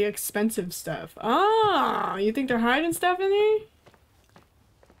put all the expensive stuff. Ah, you think they're hiding stuff in here?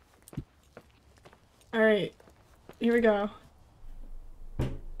 Alright, here we go.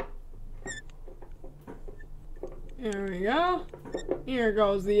 Here we go. Here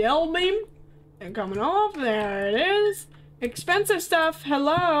goes the L-beam. And coming off, there it is. Expensive stuff,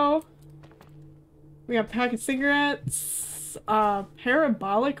 hello. We got a pack of cigarettes.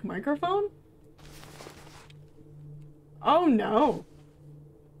 Parabolic microphone? Oh no.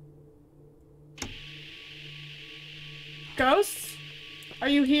 Ghosts? Are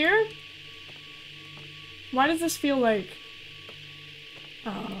you here? Why does this feel like...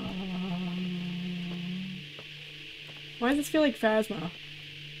 why does this feel like Phasma?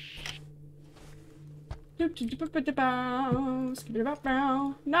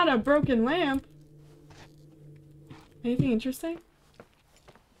 Not a broken lamp. Anything interesting?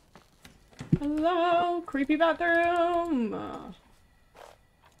 Hello, creepy bathroom.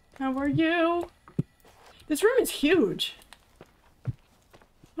 How are you? This room is huge.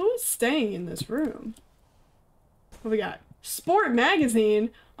 Who is staying in this room? What we got? Sport magazine.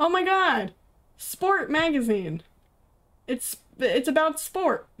 Oh my god. Sport magazine. It's about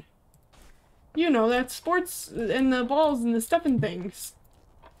sport. You know, that's sports and the balls and the stuff and things.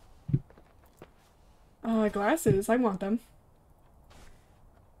 Glasses. I want them.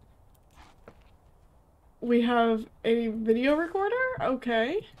 We have a video recorder?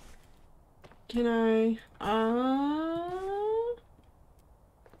 Okay. Can I...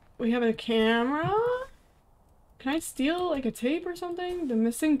 We have a camera? Can I steal, like, a tape or something? The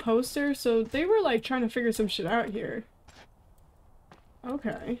missing poster? So they were, like, trying to figure some shit out here.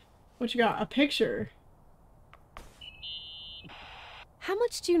 Okay. What you got? A picture. How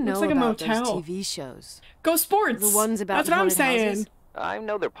much do you know Looks like a about motel. those TV shows? Go sports! The ones about That's what I'm haunted saying. houses? I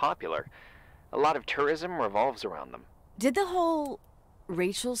know they're popular. A lot of tourism revolves around them. Did the whole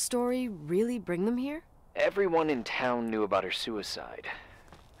Rachel story really bring them here? Everyone in town knew about her suicide.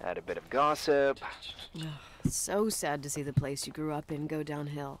 Had a bit of gossip. So sad to see the place you grew up in go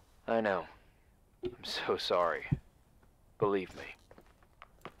downhill. I know. I'm so sorry. Believe me.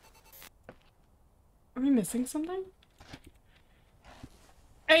 Are we missing something?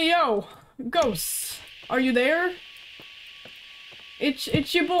 Hey yo! Ghosts! Are you there?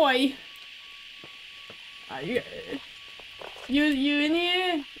 It's your boy. You in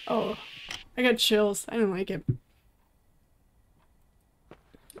here? Oh, I got chills. I didn't like it.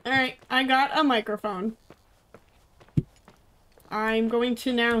 Alright, I got a microphone. I'm going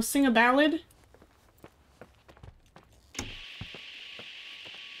to now sing a ballad.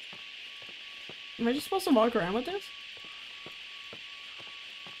 Am I just supposed to walk around with this?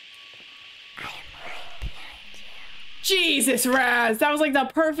 Jesus, Raz! That was like the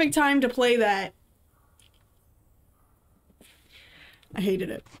perfect time to play that. I hated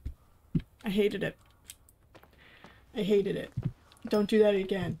it. I hated it. I hated it. Don't do that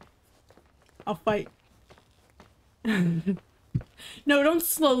again. I'll fight. No, don't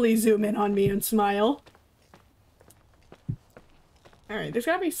slowly zoom in on me and smile. Alright, there's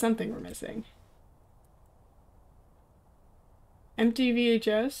gotta be something we're missing. Empty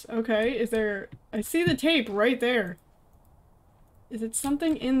VHS? Okay, is there... I see the tape right there. Is it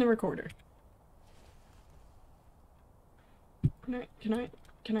something in the recorder? Can I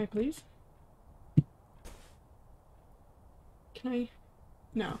please? Can I?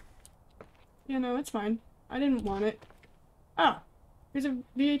 No. Yeah, no, it's fine. I didn't want it. Oh, here's a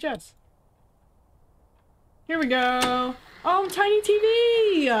VHS. Here we go. Oh, tiny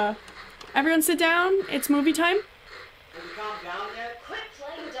TV! Everyone sit down. It's movie time. Have you calmed down yet? Quit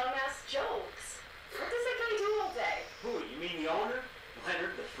playing dumbass jokes. What does that guy do all day? Who, you mean the owner?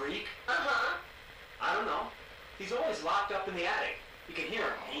 Leonard the freak? Uh-huh. I don't know. He's always locked up in the attic. You can hear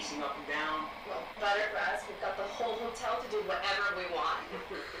him pacing up and down. Well, better, Raz. We've got the whole hotel to do whatever we want.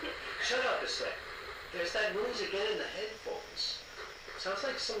 Shut up a sec. There's that noise again in the headphones. Sounds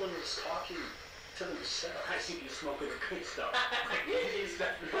like someone was talking to themselves. I see you smoking the good stuff.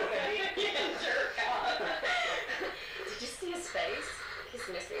 Did you see his face? He's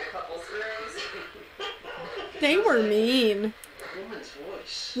missing a couple screws. They were mean. Woman's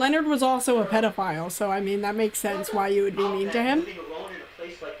voice. Leonard was also a pedophile, so I mean, that makes sense why you would be mean to him. Living alone in a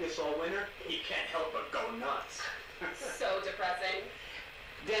place like this all winter, he can't help but go nuts. So depressing.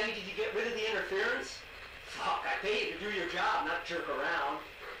 Danny, did you get rid of the interference? Fuck, I pay you to do your job, not jerk around.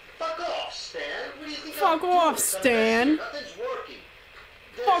 Fuck off, Stan. What do you think Fuck I'm off, doing? Stan. Nothing's working.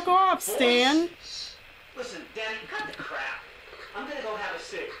 Fuck off, Stan. Listen, Danny, cut the crap. I'm gonna go have a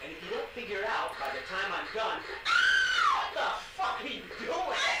cig, and if you don't figure it out by the time I'm done... What the fuck are you doing?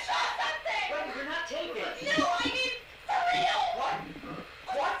 I saw something! Wait, you're not taping. No, I mean, for real! What?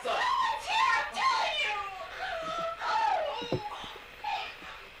 What the? Someone's here, I'm telling you!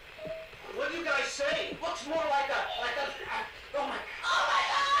 What do you guys say? It looks more like a... oh my... Oh my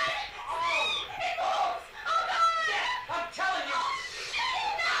God! Oh! It moves! Oh God! Yeah, I'm telling you!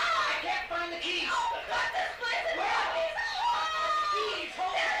 No! I can't find the keys! Oh God, this place is... Where are these? Keys!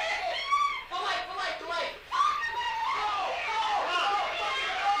 Hold on! The light! The light! The light!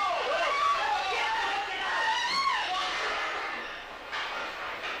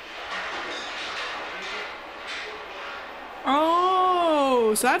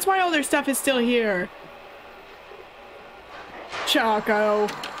 Oh, so that's why all their stuff is still here. Choco.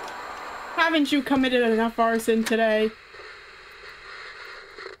 Haven't you committed enough arson today?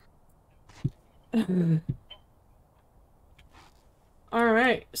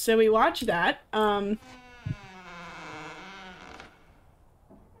 Alright, so we watched that.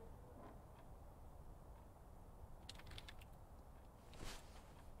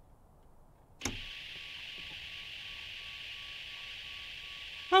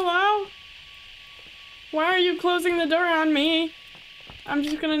 Hello? Why are you closing the door on me? I'm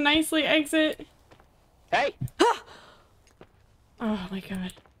just gonna nicely exit. Hey! Oh my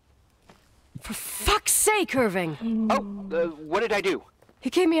god. For fuck's sake, Irving! Oh, what did I do? He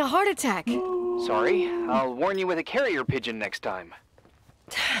gave me a heart attack. Sorry, I'll warn you with a carrier pigeon next time.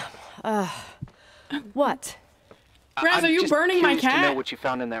 What? Raz, are you burning my I'm just curious to know cat? what you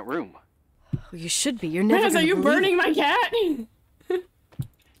found in that room. Well, you should be. You're never Raz, are gonna you believe burning it. my cat?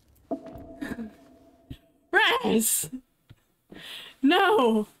 Raz!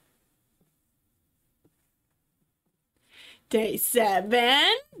 No! Day 7.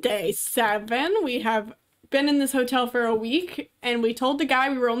 We have been in this hotel for a week, and we told the guy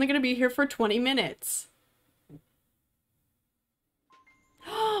we were only going to be here for 20 minutes.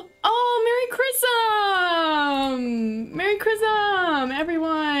 Oh, Merry Christmas! Merry Christmas,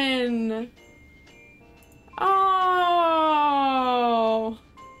 everyone! Oh!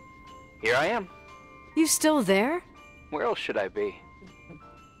 Here I am. You still there? Where else should I be?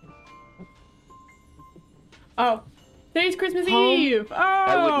 Oh. Today's Christmas Home? Eve! Oh!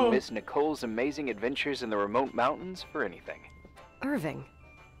 I wouldn't miss Nicole's amazing adventures in the remote mountains for anything. Irving,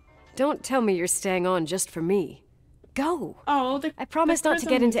 don't tell me you're staying on just for me. Go! Oh, I promise not to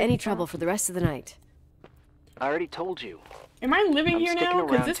get into any trouble for the rest of the night. I already told you. Am I living I'm here sticking now?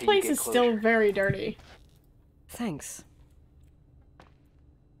 Because around this till you place get is still closure. very dirty. Thanks.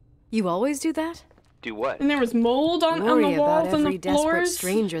 You always do that? Do what? And there was mold on the Worry walls about and every the desperate floors.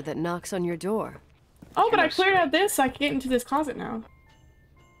 stranger that knocks on your door. Oh, but I cleared out this so I can get into this closet now.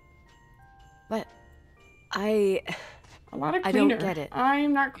 But A lot of I cleaner. don't get it.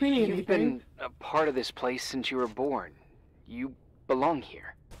 I'm not cleaning You've anything. been a part of this place since you were born. You belong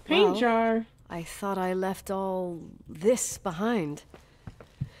here. Paint Well, jar. I thought I left all this behind.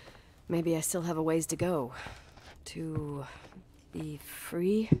 Maybe I still have a ways to go. To be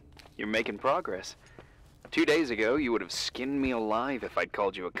free? You're making progress. 2 days ago, you would have skinned me alive if I'd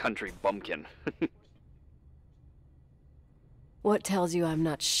called you a country bumpkin. What tells you I'm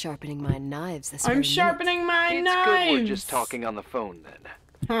not sharpening my knives this I'm very sharpening my It's knives. good we're just talking on the phone then.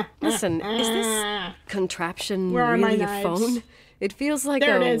 minute? Listen, is this contraption Where are my really a knives? phone? It feels like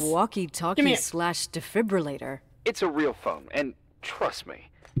There it a is. Give me walkie-talkie it. / defibrillator. It's a real phone, and trust me,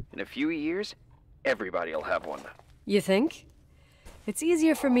 in a few years, everybody'll have one. You think? It's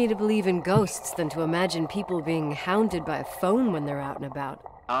easier for me to believe in ghosts than to imagine people being hounded by a phone when they're out and about.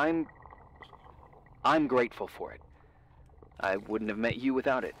 I'm grateful for it. I wouldn't have met you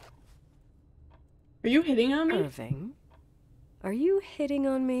without it. Are you hitting on me? Irving, are you hitting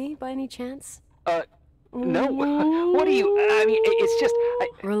on me by any chance? No. What are you? I mean, it's just...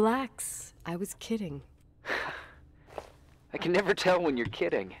 Relax. I was kidding. I can never tell when you're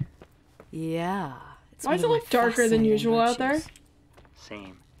kidding. Yeah. It's Why one does of it my look darker than fascinating usual out there? virtues.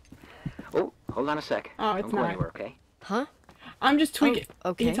 Same. Oh, hold on a sec. Oh, it's Don't go not. anywhere, okay? Huh? I'm just tweaking.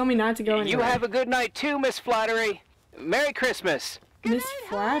 okay. You told me not to go anywhere. You have a good night too, Miss Flattery. Merry Christmas. Miss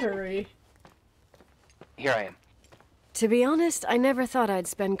Flattery. Here I am. To be honest, I never thought I'd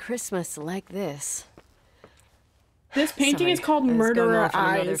spend Christmas like this. This painting Sorry, is called I was going Murderer off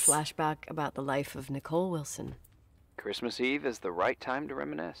on another Eyes. flashback about the life of Nicole Wilson. Christmas Eve is the right time to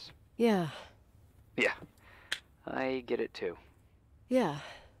reminisce. Yeah, Yeah, I get it too. yeah.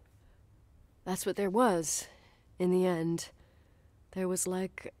 That's what there was, in the end. there was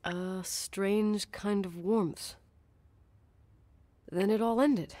like a strange kind of warmth. Then it all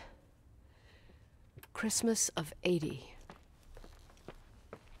ended. Christmas of '80.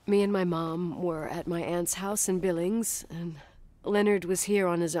 Me and my mom were at my aunt's house in Billings, and Leonard was here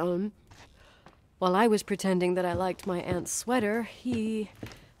on his own. While I was pretending that I liked my aunt's sweater, he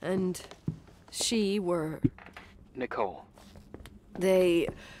and she were... Nicole. They...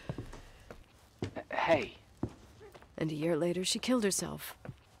 Hey. And a year later, she killed herself.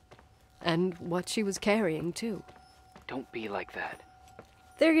 And what she was carrying, too. Don't be like that.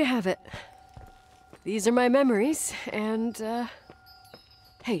 There you have it. These are my memories, and,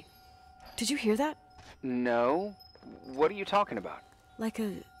 Hey, did you hear that? No. What are you talking about? Like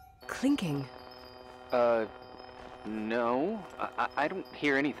a clinking. No. I don't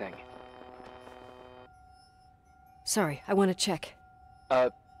hear anything. Sorry, I want to check.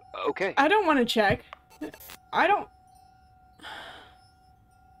 Okay. I don't want to check. I don't...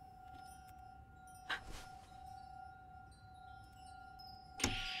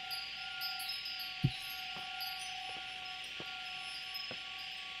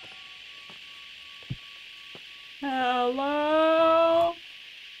 Hello?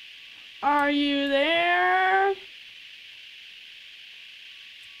 Are you there?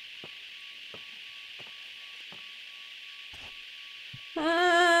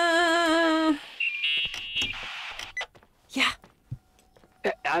 Yeah.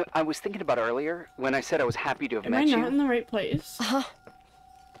 I was thinking about earlier when I said I was happy to have Am met I you. not in the right place? Uh-huh.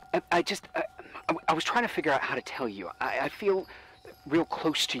 I was trying to figure out how to tell you. I feel real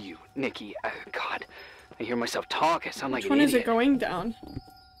close to you, Nikki. God, I hear myself talk. I sound like Which an one idiot. is it going down?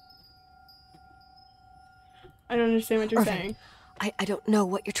 I don't understand what you're saying. I don't know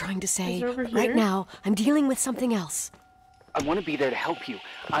what you're trying to say. Is it over Right here? now, I'm dealing with something else. I want to be there to help you.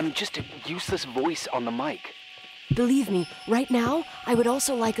 I'm just a useless voice on the mic. Believe me, right now, I would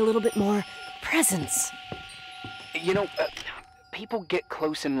also like a little bit more presence. You know, people get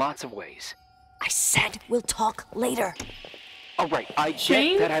close in lots of ways. I said we'll talk later. All right, I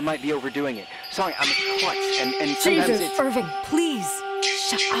Shane? get that I might be overdoing it. Sorry, I'm a klutz, and sometimes it's... Irving, please,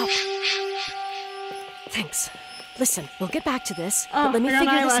 shut up. Thanks. Listen, we'll get back to this, but let me I got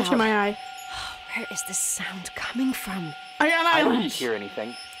figure an this eyelash out. in my eye. Where is this sound coming from? I got an I don't eyelash. hear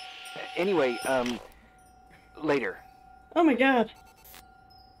anything. Anyway, later. Oh my god.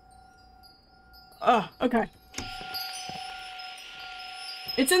 Oh, okay.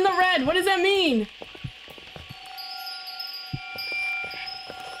 It's in the red. What does that mean?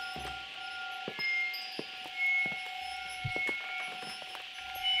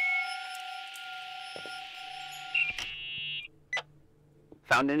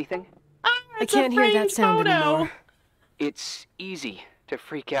 Found anything? I can't hear that sound anymore. It's easy to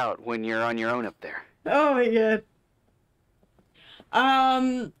freak out when you're on your own up there. Oh my god.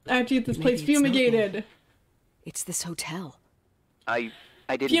 I have to get this place Maybe it's not fumigated. It's this hotel. I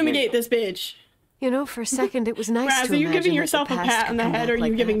didn't Fumigate this bitch. You know, for a second it was nice Raz, to are you imagine giving that yourself the a past pat could on the come head, back or are you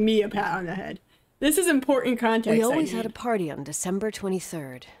like giving that. me a pat on the head? This is important context. We I always had a need. party on December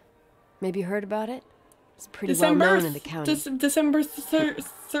 23rd. Maybe you heard about it? It's pretty December well known in the county. December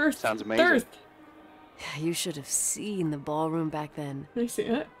 3rd. Sounds amazing. You should have seen the ballroom back then. Can I see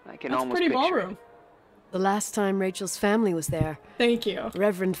it? I can That's almost pretty picture ballroom. The last time Rachel's family was there, Thank you.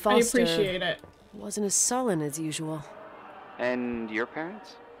 Reverend I Foster appreciate it. wasn't as sullen as usual. And your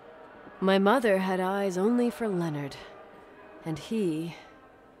parents? My mother had eyes only for Leonard. And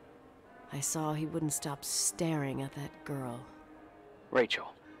I saw he wouldn't stop staring at that girl.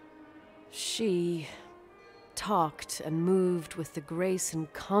 Rachel. She talked and moved with the grace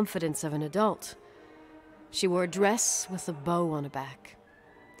and confidence of an adult. She wore a dress with a bow on her back.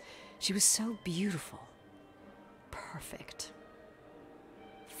 She was so beautiful. Perfect.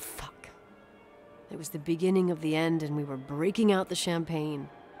 Fuck. It was the beginning of the end, and we were breaking out the champagne.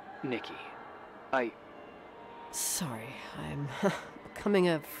 Nikki. Sorry, I'm becoming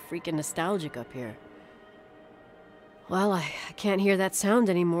a freaking nostalgic up here. Well, I can't hear that sound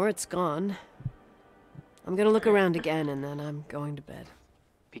anymore. It's gone. I'm gonna look around again, and then I'm going to bed.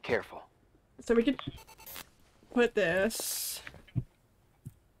 Be careful. So we could put this.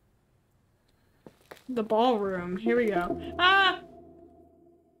 The ballroom. Here we go. Ah!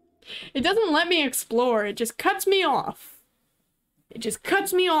 It doesn't let me explore. It just cuts me off. It just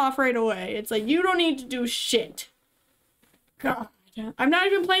cuts me off right away. It's like, you don't need to do shit. God. I'm not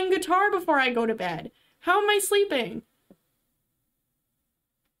even playing guitar before I go to bed. How am I sleeping?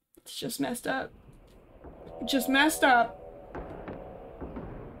 It's just messed up. It's just messed up.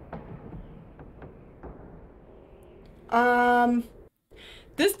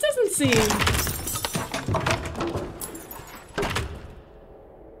 This doesn't seem...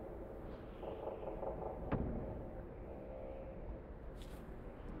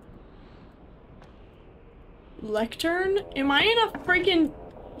 Lectern? Am I in a freaking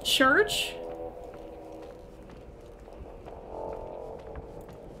church?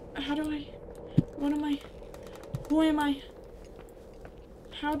 How do I... What am I... Who am I?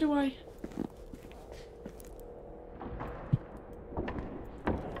 How do I...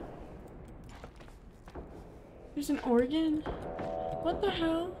 There's an organ? What the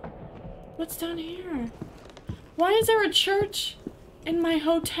hell? What's down here? Why is there a church in my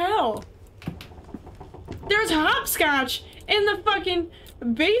hotel? There's hopscotch in the fucking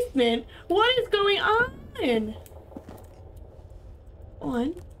basement. What is going on?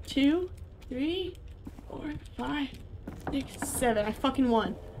 1, 2, 3, 4, 5, 6, 7. I fucking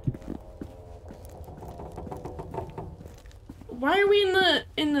won. Why are we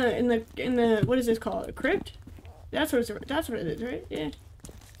in the what is this called? A crypt? That's what it is, right? Yeah.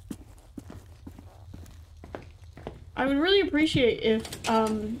 I would really appreciate if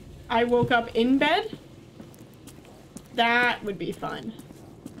I woke up in bed. That would be fun.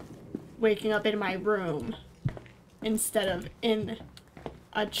 Waking up in my room instead of in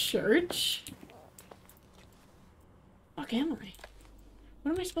a church. Fuck am I?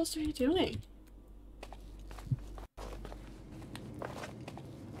 What am I supposed to be doing?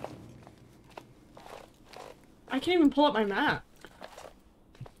 I can't even pull up my map.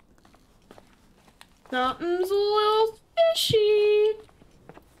 Something's a little fishy.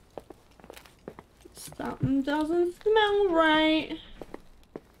 Something doesn't smell right.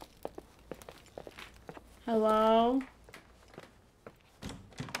 Hello?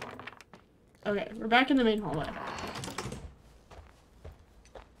 Okay, we're back in the main hallway.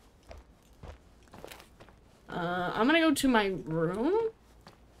 I'm gonna go to my room.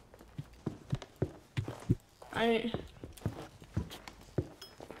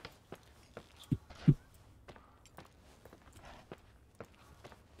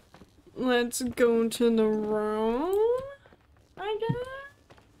 Let's go to the room, I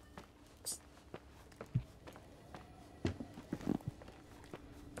guess.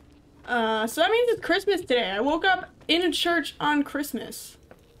 So that means it's Christmas today. I woke up in a church on Christmas.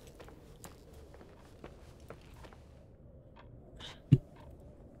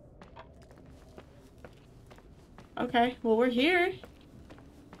 Okay, well, we're here.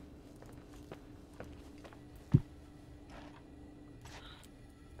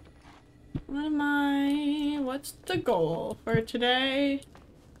 What's the goal for today?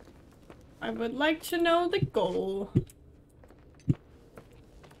 I would like to know the goal.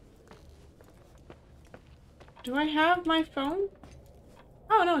 Do I have my phone?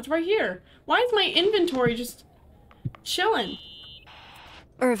 Oh no, it's right here. Why is my inventory just chilling?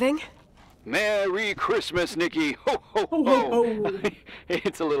 Irving? Merry Christmas, Nikki! Ho, ho, ho! Oh.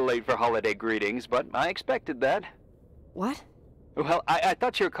 It's a little late for holiday greetings, but I expected that. What? Well, I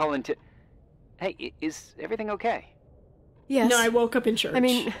thought you were calling to... Hey, is everything okay? Yes. No, I woke up in church. I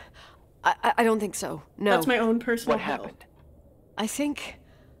mean, I don't think so. No. That's my own personal What hell. happened? I think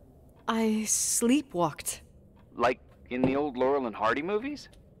I sleepwalked. Like in the old Laurel and Hardy movies?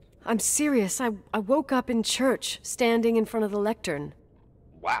 I'm serious. I woke up in church, standing in front of the lectern.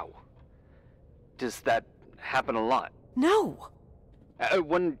 Wow. Does that happen a lot? No.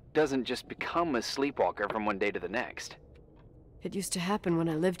 One doesn't just become a sleepwalker from one day to the next. It used to happen when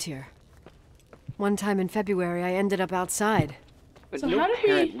I lived here. One time in February, I ended up outside. But So no how did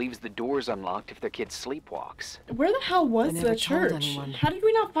parent we- leaves the doors unlocked if their kid sleepwalks. Where the hell was I never the told church? anyone. How did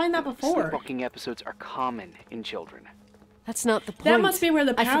we not find that before? Sleepwalking episodes are common in children. That's not the point. That must be where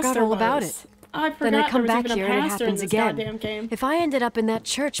the pastor I forgot all about was. it. I forgot Then I come there was back even here a and it pastor in happens this again. goddamn game. If I ended up in that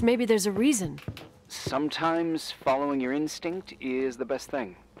church, maybe there's a reason. Sometimes following your instinct is the best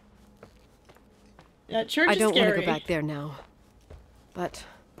thing. That church I is don't want scary. to go back there now. But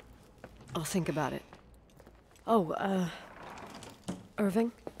I'll think about it. Oh,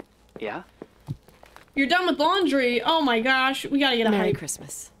 Irving? Yeah? You're done with laundry. Oh my gosh, we gotta get a Merry hike.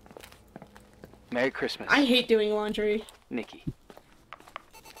 Christmas. Merry Christmas. I hate doing laundry. Nikki.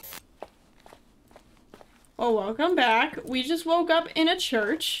 Oh, welcome back. We just woke up in a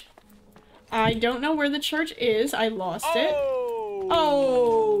church. I don't know where the church is. I lost it.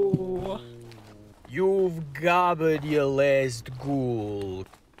 Oh. You've gobbled your last ghoul.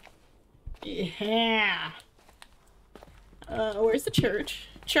 Yeah. Where's the church?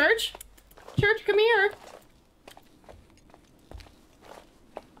 Church? Church, come here.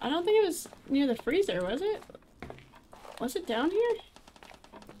 I don't think it was near the freezer, was it? Was it down here?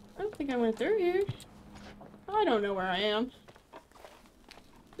 I don't think I went through here. I don't know where I am.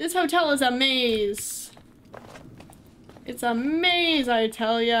 This hotel is a maze. It's a maze, I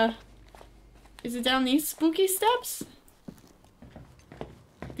tell ya. Is it down these spooky steps?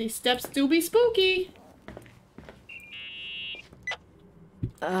 These steps do be spooky.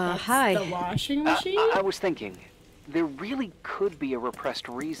 Hi. The washing machine? I was thinking, there really could be a repressed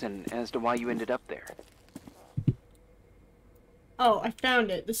reason as to why you ended up there. Oh, I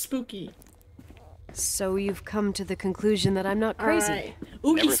found it. The spooky. So you've come to the conclusion that I'm not crazy. Alright.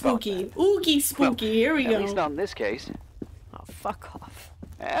 Oogie spooky. Oogie spooky. Well, here we go. At least not in this case. Oh, fuck off.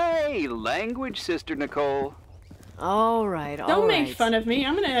 Hey, language, Sister Nicole. All right, all right. Don't make fun of me.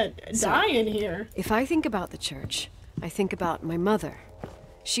 I'm gonna die in here. If I think about the church, I think about my mother.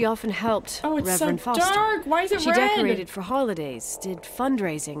 She often helped Reverend so Foster. dark. Why is it She red? decorated for holidays, did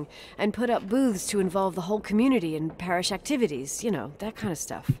fundraising, and put up booths to involve the whole community in parish activities. You know, that kind of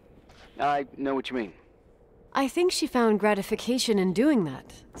stuff. I know what you mean. I think she found gratification in doing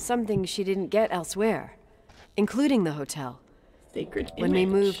that, something she didn't get elsewhere, including the hotel. Sacred When we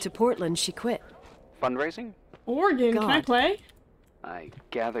image. moved to Portland, she quit. Fundraising? Oregon, can I God. play? I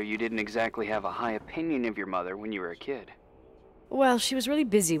gather you didn't exactly have a high opinion of your mother when you were a kid. Well, she was really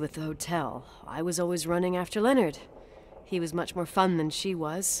busy with the hotel. I was always running after Leonard. He was much more fun than she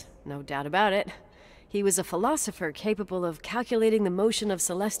was, no doubt about it. He was a philosopher capable of calculating the motion of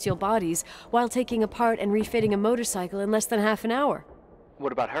celestial bodies while taking apart and refitting a motorcycle in less than half an hour.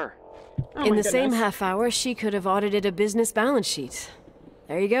 What about her? Oh In my the same goodness. half hour, she could have audited a business balance sheet.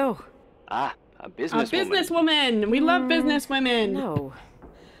 There you go. Ah, a A businesswoman. businesswoman. We love businesswomen. No.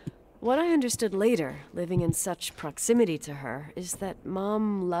 What I understood later, living in such proximity to her, is that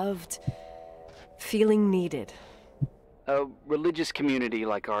Mom loved feeling needed. A religious community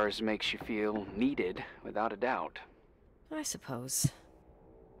like ours makes you feel needed, without a doubt. I suppose.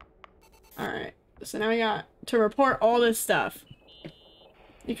 Alright. So now we got to report all this stuff.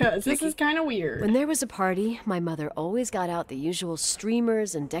 Because this is kind of weird. When there was a party, my mother always got out the usual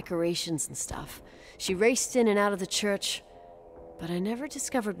streamers and decorations and stuff. She raced in and out of the church, but I never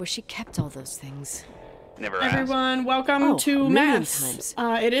discovered where she kept all those things. Never asked. Everyone, welcome to a million Mass.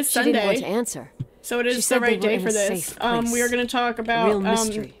 times. It is She Sunday. didn't want to answer. So it She is the said they right were day in for a this. safe place. We are going to talk A about real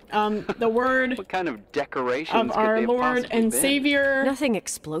mystery. the word What kind of decorations of could our they have Lord possibly and been? Savior. Nothing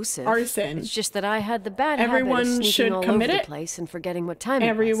explosive. Arson. It's just that I had the bad habit Everyone of sneaking should all commit over it. the place and forgetting what time it was.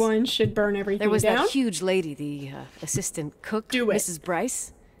 Everyone should burn everything There was down. that huge lady, the assistant cook, Do it. Mrs.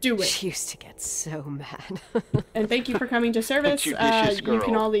 Bryce. Do it. She used to get so mad. And thank you for coming to service. Judicious You can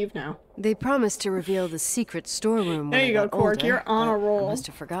girl. all leave now. They promised to reveal the secret storeroom. There when you I go, got Cork. older, You're on a but roll. I must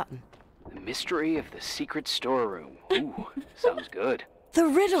have forgotten. The mystery of the secret storeroom. Ooh, sounds good. The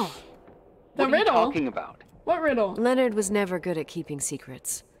riddle. The What are you riddle? talking about? What riddle? Leonard was never good at keeping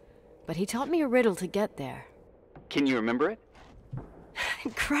secrets, but he taught me a riddle to get there. Can you remember it?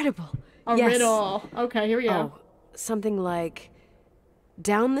 Incredible. A Yes. riddle. Okay, here we go. Oh, something like,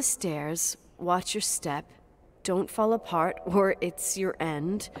 down the stairs, watch your step, don't fall apart or it's your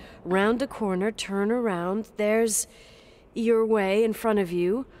end. Round a corner, turn around, there's your way in front of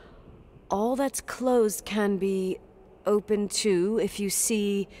you. All that's closed can be open too if you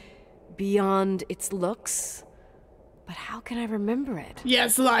see beyond its looks. But how can I remember it?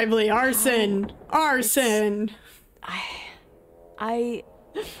 Yes, lively. Arson. Arson. I...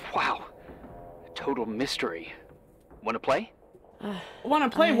 Wow. Total mystery. Want to play? Want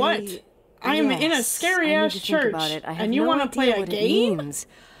to play what? I am in a Yes, scary I need ass to think church. about it. I have And you no want to idea play a what it game? means.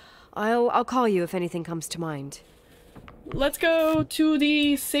 I'll call you if anything comes to mind. Let's go to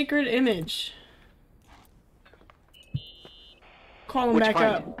the sacred image. Call him Which back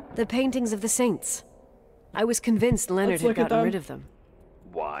find? up. The paintings of the saints. I was convinced Leonard Let's had look at gotten them. rid of them.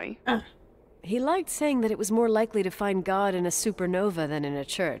 Why? He liked saying that it was more likely to find God in a supernova than in a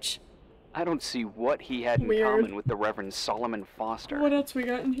church. I don't see what he had in Weird. common with the Reverend Solomon Foster. What else we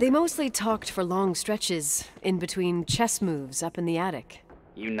got in here? They mostly talked for long stretches, in between chess moves up in the attic.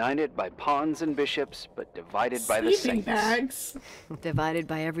 United by pawns and bishops, but divided by the Sleeping saints. bags. Divided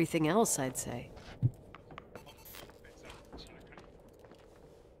by everything else, I'd say.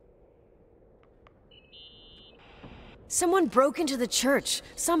 Someone broke into the church.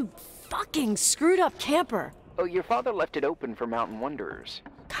 Some fucking screwed up camper. Oh, your father left it open for mountain wanderers.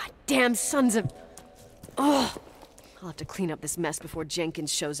 Damn sons of... Ugh. I'll have to clean up this mess before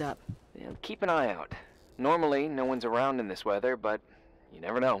Jenkins shows up. Yeah, keep an eye out. Normally, no one's around in this weather, but you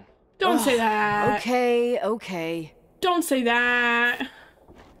never know. Don't say that. Okay, okay. Don't say that.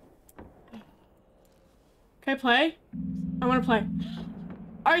 Can I play? I want to play.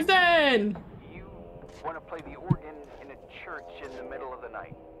 Arson! You want to play the organ in a church in the middle of the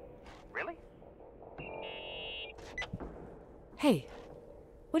night? Really? Hey,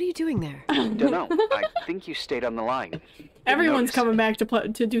 what are you doing there? Don't know. I think you stayed on the line. Everyone's Notice. coming back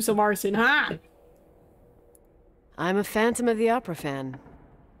to do some arson, huh? I'm a Phantom of the Opera fan.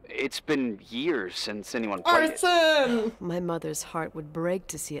 It's been years since anyone played it. Arson! My mother's heart would break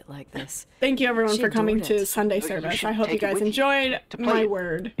to see it like this. Thank you everyone She for coming adored to it. Sunday You service. should I hope you take it guys with you enjoyed to play my it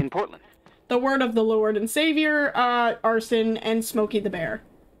word. in Portland. The word of the Lord and Savior, Arson, and Smokey the Bear.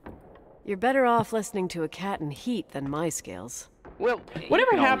 You're better off listening to a cat in heat than my scales. Well,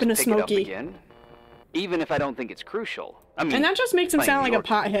 Whatever you can happened always to pick it up Smokey? again, even if I don't think it's crucial. I mean, And that just makes him playing sound like New a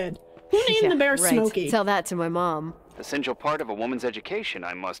pothead. Who named Yeah, the bear right. Smokey? Tell that to my mom. essential part of a woman's education,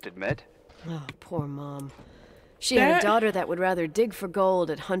 I must admit. Oh, poor mom. She had a daughter that would rather dig for gold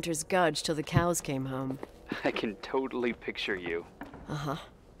at Hunter's Gulch till the cows came home. I can totally picture you. Uh-huh.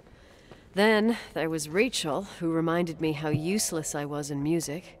 Then there was Rachel, who reminded me how useless I was in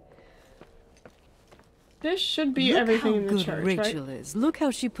music. This should be Look everything how in the good church, Rachel right? is. Look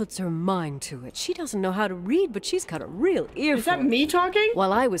how she puts her mind to it. She doesn't know how to read, but she's got a real ear Is for that it. me talking?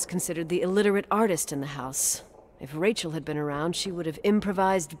 While I was considered the illiterate artist in the house. If Rachel had been around, she would have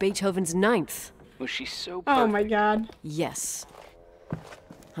improvised Beethoven's Ninth. Was she so Oh my god. Yes.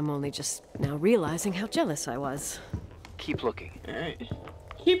 I'm only just now realizing how jealous I was. Keep looking. Alright.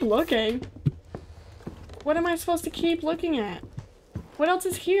 Keep looking? What am I supposed to keep looking at? What else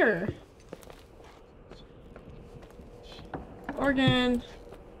is here? Organ.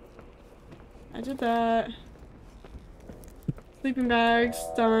 I did that. Sleeping bags,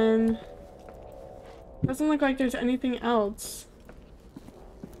 done. Doesn't look like there's anything else.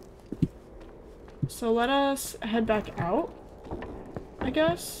 So let us head back out, I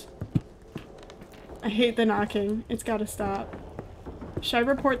guess. I hate the knocking. It's gotta stop. Should I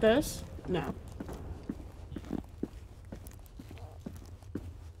report this? No.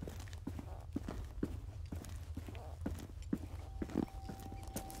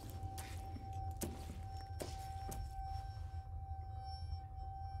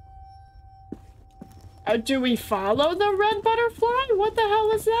 Do we follow the red butterfly? What the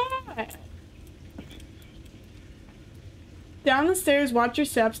hell is that? Down the stairs, watch your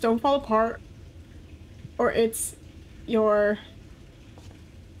steps, don't fall apart. Or it's your...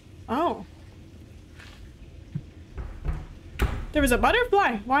 Oh. There was a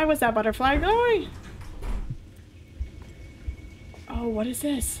butterfly. Why was that butterfly going? Oh, what is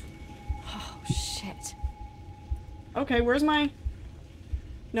this? Oh, shit. Okay, where's my...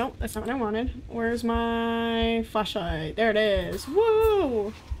 Nope, that's not what I wanted. Where's my flashlight? There it is.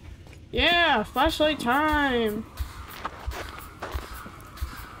 Woo! Yeah, flashlight time!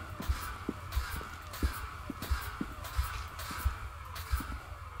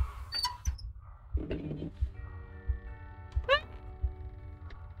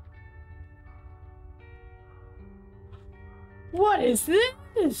 What is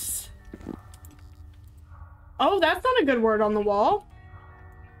this? Oh, that's not a good word on the wall.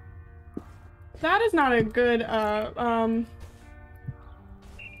 That is not a good, Oh,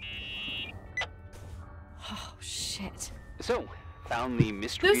 shit. So, found the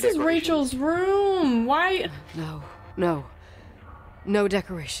mystery This is Rachel's room. Why? No, no. No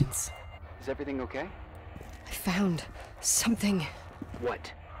decorations. Is everything okay? I found something.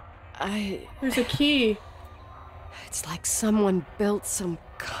 What? There's a key. It's like someone built some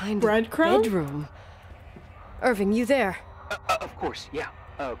kind Breadcrumb? of bedroom. Irving, you there? Of course, yeah.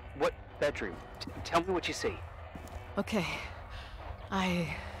 What bedroom? Tell me what you see. Okay.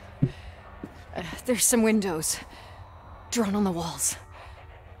 There's some windows. Drawn on the walls.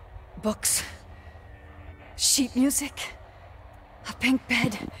 Books. Sheet music. A pink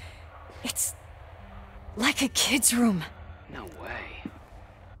bed. It's like a kid's room. No way.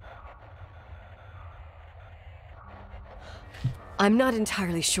 I'm not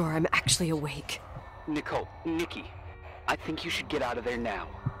entirely sure I'm actually awake. Nikki, I think you should get out of there now.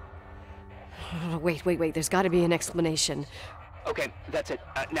 Wait. There's got to be an explanation. Okay, that's it.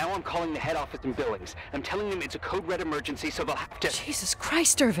 Now I'm calling the head office in Billings. I'm telling them it's a code red emergency, so they'll have to... Jesus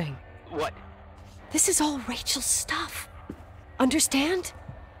Christ, Irving. What? This is all Rachel's stuff. Understand?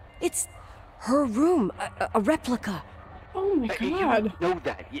 It's her room, a replica. Oh my You god. know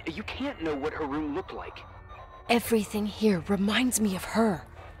that. You can't know what her room looked like. Everything here reminds me of her.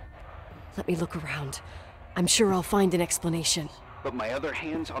 Let me look around. I'm sure I'll find an explanation. But my other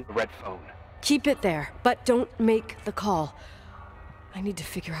hand's on the red phone. Keep it there, but don't make the call. I need to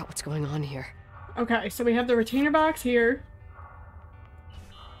figure out what's going on here. Okay, so we have the retainer box here.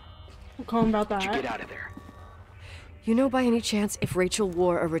 We'll call him about that. Get out of there. You know by any chance if Rachel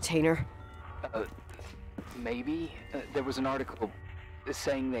wore a retainer? Maybe. There was an article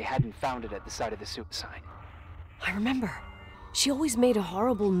saying they hadn't found it at the site of the suicide. I remember. She always made a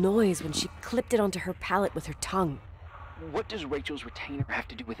horrible noise when she clipped it onto her palate with her tongue. What does Rachel's retainer have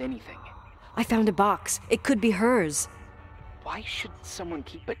to do with anything? I found a box. It could be hers. Why should someone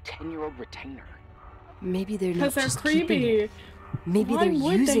keep a 10-year-old retainer? Maybe they're not Because they're just keeping creepy. it. Maybe Why they're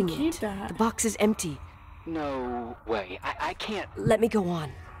would using they keep it. that? The box is empty. No way. I can't. Let me go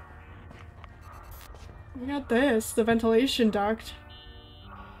on. We got this. The ventilation duct.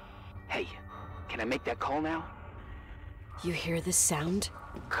 Hey, can I make that call now? You hear this sound?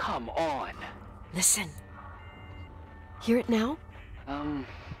 Come on. Listen. Hear it now? What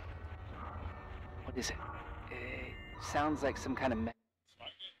is it? It sounds like some kind of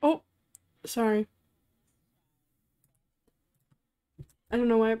Oh, sorry. I don't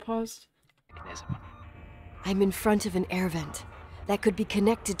know why I paused. mechanism. I'm in front of an air vent that could be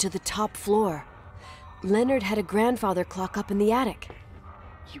connected to the top floor. Leonard had a grandfather clock up in the attic.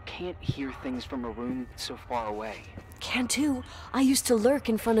 You can't hear things from a room so far away. Can too. I used to lurk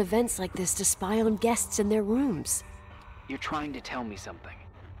in front of vents like this to spy on guests in their rooms. You're trying to tell me something.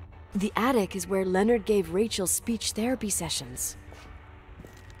 The attic is where Leonard gave Rachel speech therapy sessions.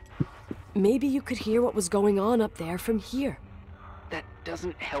 Maybe you could hear what was going on up there from here. That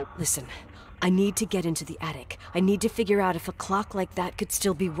doesn't help. Listen, I need to get into the attic. I need to figure out if a clock like that could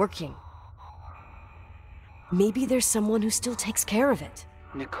still be working. Maybe there's someone who still takes care of it.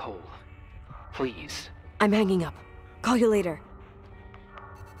 Nicole, please. I'm hanging up. Call you later.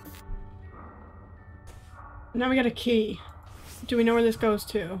 Now we got a key. Do we know where this goes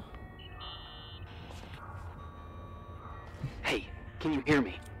to? Hey, can you hear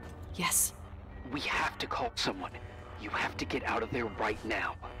me? Yes. We have to call someone. You have to get out of there right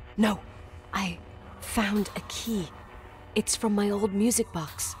now. No, I found a key. It's from my old music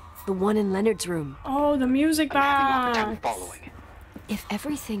box, the one in Leonard's room. Oh, the music box. I'm having a hard time following. If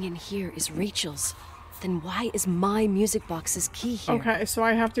everything in here is Rachel's, then why is my music box's key here? Okay, so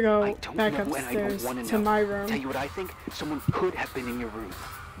I have to go back know, and I don't upstairs wanna to know. my room. Tell you what I think. Someone could have been in your room.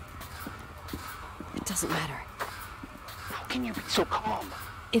 It doesn't matter. How can you be so calm?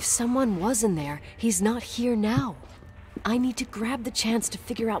 If someone was in there, he's not here now. I need to grab the chance to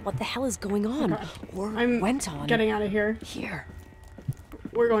figure out what the hell is going on. Okay. Or I'm went on. getting out of here. Here.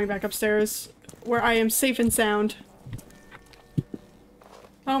 We're going back upstairs, where I am safe and sound.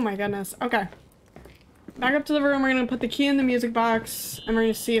 Oh my goodness. Okay. Back up to the room. We're gonna put the key in the music box, and we're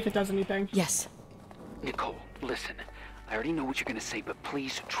gonna see if it does anything. Yes. Nicole, listen. I already know what you're gonna say, but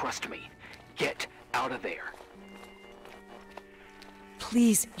please trust me. Get out of there.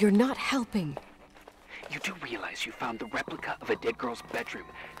 Please, you're not helping. You do realize you found the replica of a dead girl's bedroom.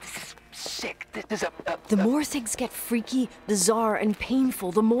 This is sick. This is The more things get freaky, bizarre, and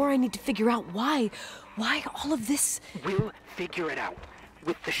painful, the more I need to figure out why. Why all of this? We'll figure it out.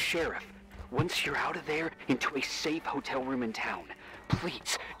 With the sheriff. Once you're out of there, into a safe hotel room in town.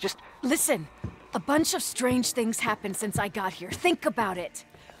 Please, just... Listen, a bunch of strange things happened since I got here. Think about it.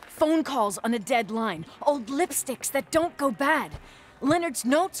 Phone calls on a dead line. Old lipsticks that don't go bad. Leonard's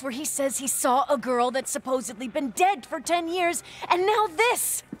notes where he says he saw a girl that's supposedly been dead for 10 years, and now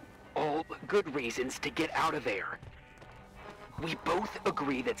this! All good reasons to get out of there. We both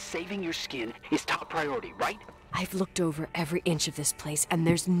agree that saving your skin is top priority, right? I've looked over every inch of this place, and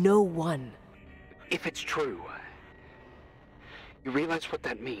there's no one. If it's true, you realize what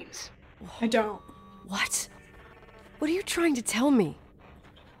that means? I don't. What? What are you trying to tell me?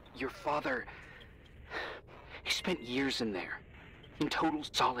 Your father... he spent years in there. In total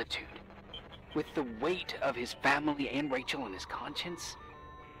solitude. With the weight of his family and Rachel on his conscience,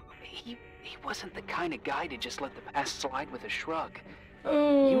 he wasn't the kind of guy to just let the past slide with a shrug.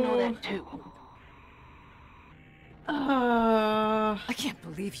 Oh. You know that too. I can't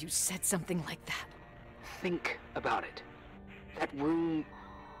believe you said something like that. Think about it. That room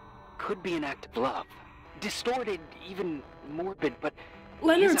could be an act of love. Distorted, even morbid, but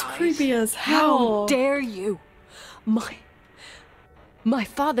Leonard's creepy as How hell. dare you? My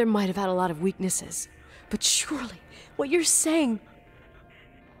father might have had a lot of weaknesses, but surely what you're saying...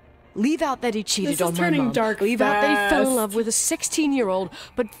 Leave out that he cheated This is on my turning mom. dark Leave out that he fell in fast. love with a 16-year-old,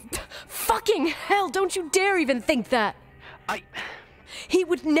 but fucking hell, don't you dare even think that. He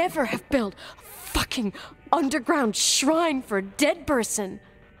would never have built a fucking underground shrine for a dead person.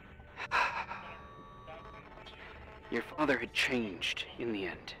 Your father had changed in the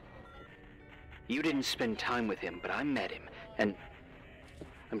end. You didn't spend time with him, but I met him, and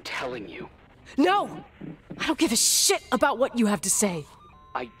I'm telling you. No! I don't give a shit about what you have to say.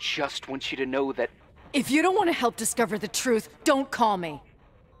 I just want you to know that... If you don't want to help discover the truth, don't call me.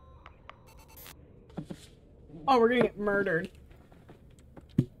 Oh, we're gonna get murdered.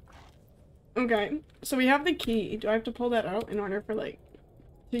 Okay, so we have the key. Do I have to pull that out in order for, like,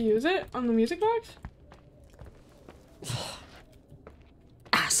 to use it on the music box?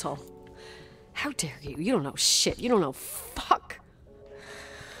 Asshole. How dare you? You don't know shit. You don't know fuck.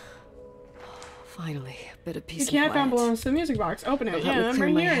 Finally, a bit of peace The and key I quiet. found belongs to the music box. Open it. Let Yeah, me I'm clear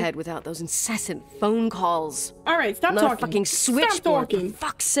right my here. head without those incessant phone calls. All right, stop Not talking. a fucking Stop switchboard, for talking.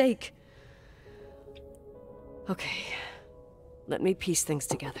 fuck's sake. Okay, let me piece things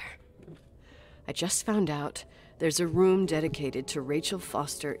together. I just found out there's a room dedicated to Rachel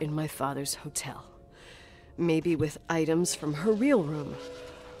Foster in my father's hotel. Maybe with items from her real room.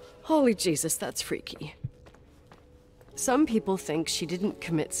 Holy Jesus, that's freaky. Some people think she didn't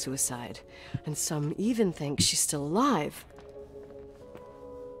commit suicide, and some even think she's still alive.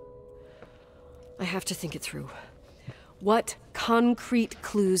 I have to think it through. What concrete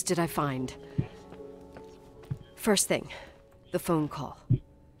clues did I find? First thing, the phone call.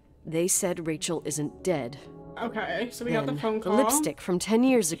 They said Rachel isn't dead. Okay, so we got the phone call. The lipstick from 10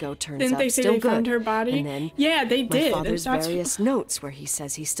 years ago turns Didn't out they say still they good. found her body? And then Yeah, they did. My father's That's- various notes where he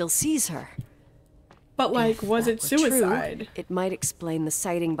says he still sees her. But like, was it Were true, suicide? it might explain the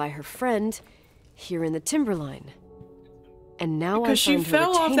sighting by her friend here in the timberline. And now Because I she find her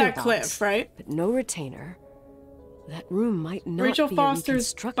fell off retainer that box, cliff, right? But no retainer. That room might not Rachel be a Foster's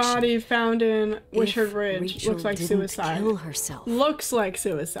reconstruction. body found in Wishart If Ridge. Rachel Looks like didn't suicide. kill herself. Looks like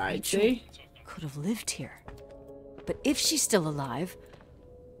suicide, Rachel see? could have lived here. But if she's still alive,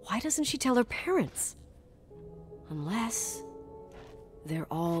 why doesn't she tell her parents? Unless they're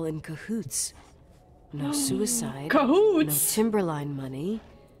all in cahoots. No suicide. Cahoots? No timberline money.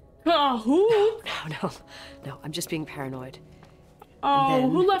 Cahoots? No, I'm just being paranoid. Oh,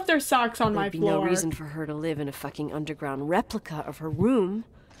 who left their socks on my There'd be floor? no reason for her to live in a fucking underground replica of her room.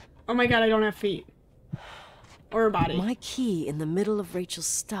 Oh my god, I don't have feet. Or a body. My key in the middle of Rachel's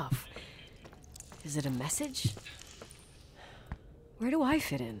stuff. Is it a message? Where do I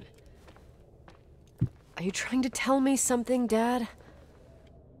fit in? Are you trying to tell me something, Dad?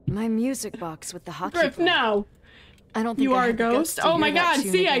 My music box with the hockey Griff, ball. no! I don't think You I are a have the guts ghost? to Oh hear my that god,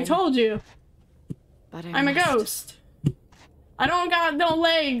 tune see, I again. told you! But I'm a ghost. I don't got no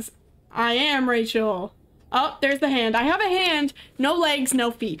legs. I am Rachel. Oh, there's the hand. I have a hand, no legs,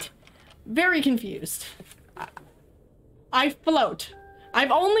 no feet. Very confused. I float.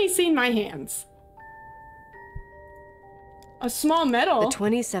 I've only seen my hands. A small medal? The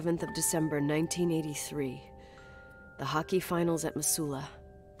 27th of December, 1983. The hockey finals at Missoula.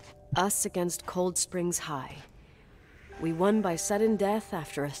 Us against Cold Springs High. We won by sudden death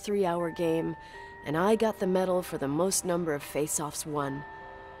after a 3-hour game, and I got the medal for the most number of face-offs won.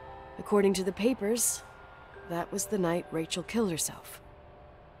 According to the papers, that was the night Rachel killed herself.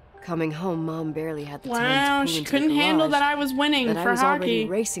 Coming home, Mom barely had the time to Wow, pull she into couldn't the handle garage, that I was winning that for I was already hockey.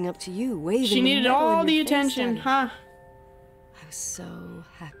 racing up to you, waving She the needed medal all in the your face, attention, Daddy. huh? I was so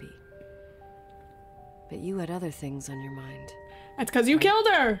happy. But you had other things on your mind. That's because you killed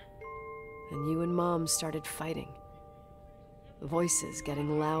her! And you and Mom started fighting. Voices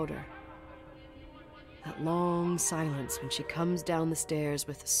getting louder. That long silence when she comes down the stairs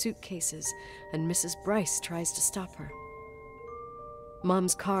with the suitcases and Mrs. Bryce tries to stop her.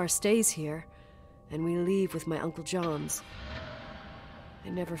 Mom's car stays here, and we leave with my Uncle John's. I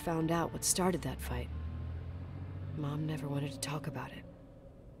never found out what started that fight. Mom never wanted to talk about it.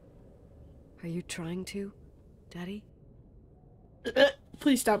 Are you trying to, Daddy?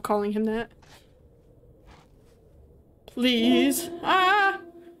 Please stop calling him that. Please. Ah!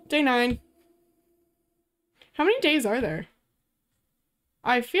 Day 9. How many days are there?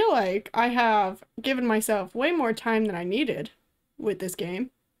 I feel like I have given myself way more time than I needed with this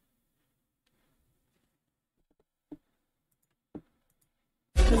game.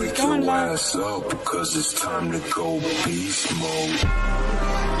 Wake your ass up, because it's time to go beast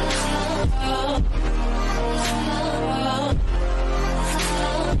mode.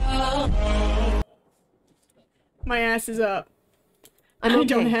 My ass is up. I'm I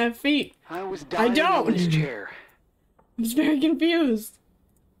don't okay. have feet. I was I dying don't. in this chair. I'm just very confused.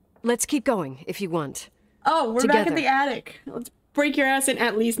 Let's keep going, if you want. Oh, we're back at Together. the attic. Let's break your ass in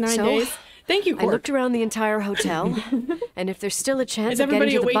at least 9 So, days. Thank you, I Cork. looked around the entire hotel, and if there's still a chance Is of getting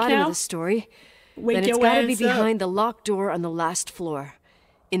everybody to the awake bottom now? of the story, Wake then it's your gotta be ass up. behind the locked door on the last floor,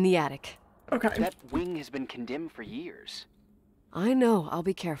 in the attic. Okay. That wing has been condemned for years. I know, I'll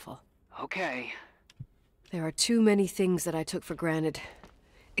be careful. Okay. There are too many things that I took for granted.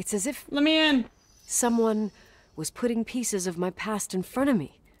 It's as if... Let me in. Someone was putting pieces of my past in front of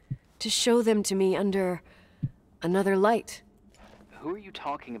me, to show them to me under another light. Who are you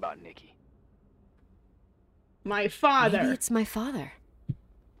talking about, Nikki? My father. Maybe it's my father.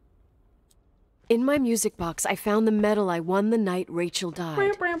 In my music box, I found the medal I won the night Rachel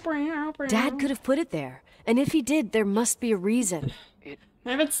died. Dad could have put it there, and if he did, there must be a reason.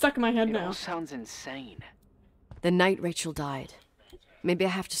 I have it stuck in my head It now. all sounds insane. The night Rachel died. Maybe I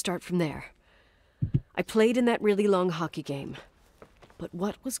have to start from there. I played in that really long hockey game. But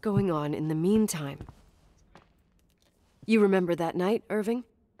what was going on in the meantime? You remember that night, Irving?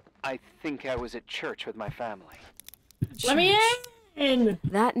 I think I was at church with my family. Let me in!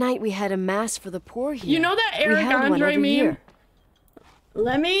 That night we had a mass for the poor here. You know that Eric we held one Andre every meme? year.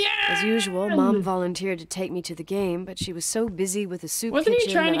 Let me in! As usual, Mom volunteered to take me to the game, but she was so busy with the soup Wasn't kitchen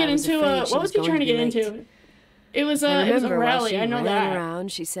he trying to that get I was into afraid she what was was he going trying to be get late. into? It was I a remember while rally, she I know ran that.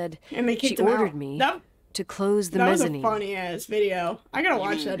 around, she said And they she kicked him ordered out. me That, to close the that was a mezzanine. funny ass video. I gotta You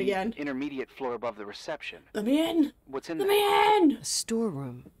watch mean that the again. Intermediate floor above the reception. Let me in! What's in Let there? me in! A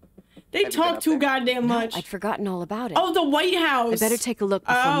storeroom. They Have you been talk up too there? goddamn No, much. I'd forgotten all about it. Oh, the White House! I better take a look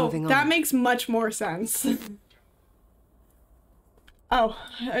before moving on. That makes much more sense. Oh,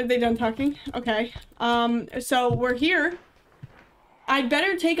 are they done talking? Okay. So we're here. I'd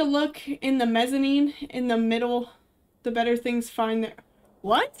better take a look in the mezzanine in the middle. The better things find their...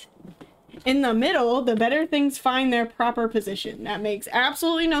 What? In the middle, the better things find their proper position. That makes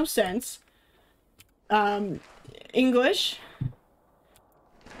absolutely no sense. English.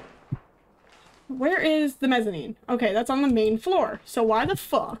 Where is the mezzanine? Okay, that's on the main floor. So why the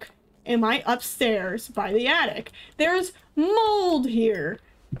fuck am I upstairs by the attic? There's mold here.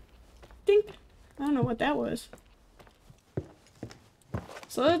 Dink. I don't know what that was.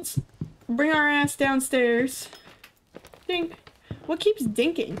 So let's bring our ass downstairs. Dink. What keeps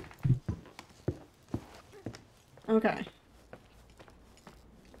dinking? Okay.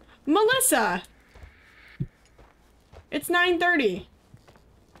 Melissa! It's 9:30.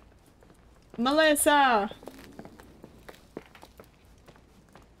 Melissa!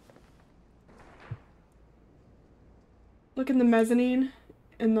 Look in the mezzanine.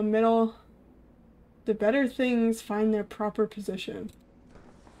 In the middle. The better things find their proper position.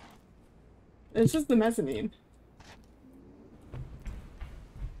 This is the mezzanine.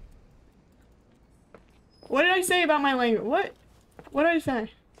 What did I say about my language? What did I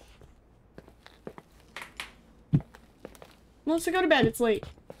say? Melissa, go to bed. It's late.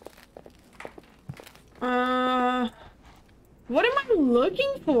 What am I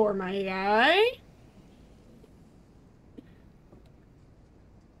looking for, my guy?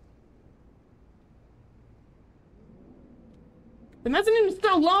 The mezzanine is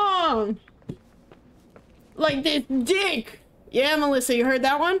so long! Like this dick! Yeah, Melissa, you heard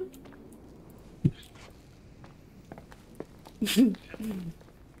that one?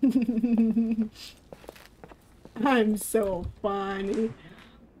 I'm so funny.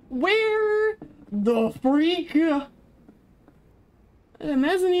 Where the freak? The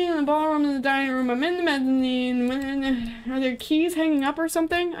mezzanine, the ballroom, and the dining room. I'm in the mezzanine. Are there keys hanging up or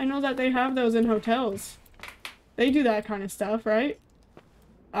something? I know that they have those in hotels. They do that kind of stuff, right?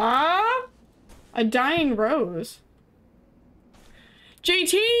 Ah! A dying rose.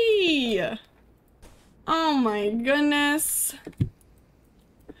 JT! Oh my goodness.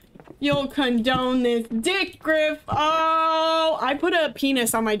 You'll condone this dick, Griff. Oh, I put a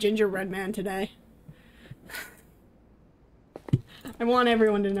penis on my gingerbread man today. I want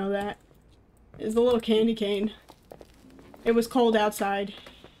everyone to know that. It's a little candy cane. It was cold outside.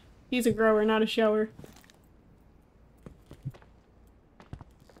 He's a grower, not a shower.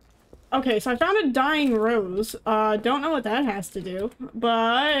 Okay, so I found a dying rose. Don't know what that has to do,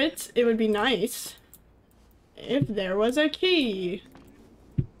 but it would be nice if there was a key.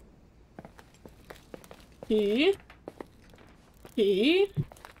 Key. Key.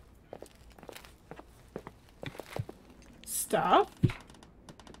 Stuff.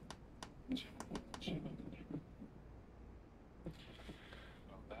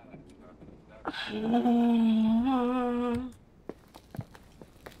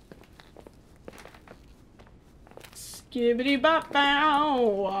 Skibbity bop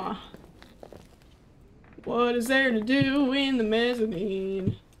bow. What is there to do in the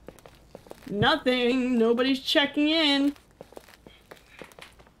mezzanine? Nothing. Nobody's checking in.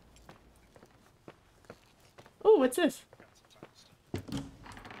 Oh, what's this?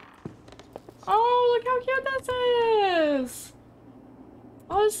 Oh, look how cute this is.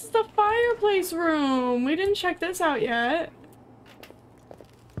 Oh, this is the fireplace room. We didn't check this out yet.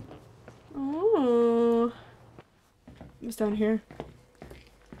 Oh. What's down here?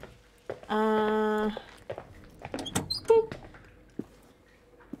 Boop.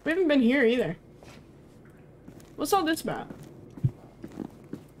 We haven't been here either. What's all this about?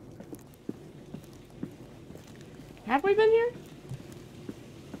 Have we been here?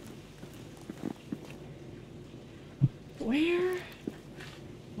 Where?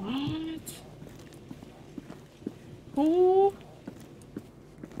 What? Who?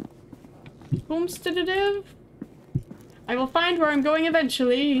 Homesteadative? I will find where I'm going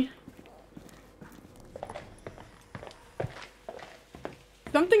eventually.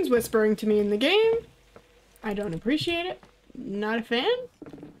 Something's whispering to me in the game. I don't appreciate it. Not a fan.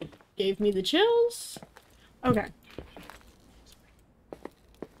 Gave me the chills. Okay.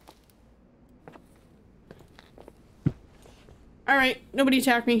 Alright, nobody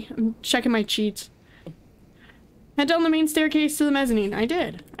attack me. I'm checking my cheats. Head down the main staircase to the mezzanine. I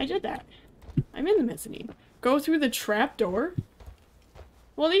did. I did that. I'm in the mezzanine. Go through the trap door.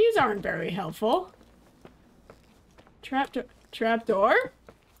 Well, these aren't very helpful. Trap door?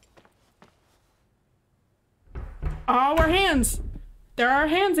 Oh, we're hands. There are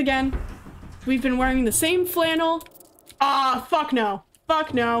hands again. We've been wearing the same flannel. Ah, fuck no.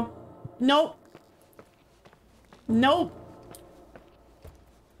 Fuck no. Nope. Nope.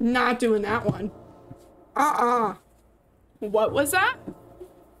 Not doing that one. What was that?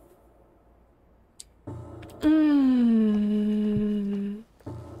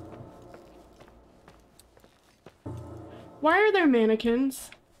 Why are there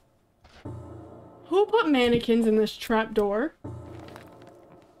mannequins? Who put mannequins in this trap door?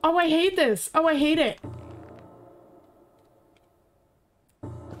 Oh, I hate this. Oh, I hate it.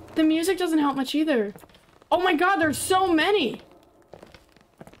 The music doesn't help much either. Oh my god, there's so many.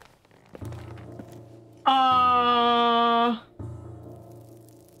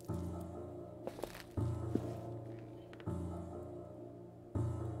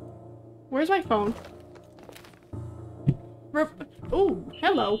 Where's my phone? Oh,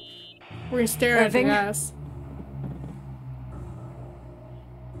 hello. We're gonna stare at the ass.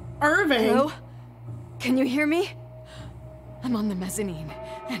 Irving! Hello? Can you hear me? I'm on the mezzanine,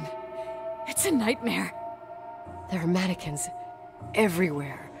 and it's a nightmare. There are mannequins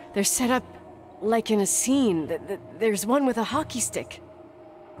everywhere. They're set up like in a scene. There's one with a hockey stick.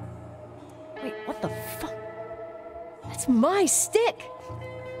 Wait, what the fuck? That's my stick!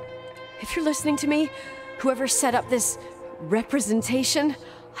 If you're listening to me, whoever set up this representation,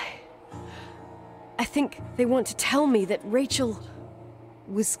 I think they want to tell me that Rachel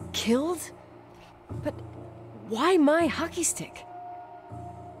was killed? But why my hockey stick?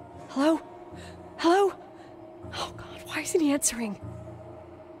 Hello? Hello? Oh god, why isn't he answering?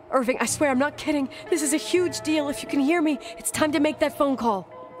 Irving, I swear I'm not kidding. This is a huge deal. If you can hear me, it's time to make that phone call.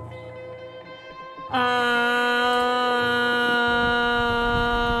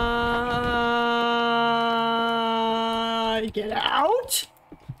 Get out?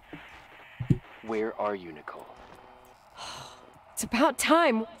 Where are you, Nicole? It's about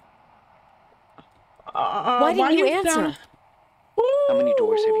time. Why didn't you answer? How many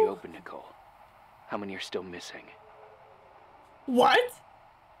doors have you opened, Nicole? How many are still missing? What?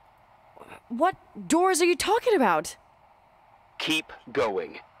 What doors are you talking about? Keep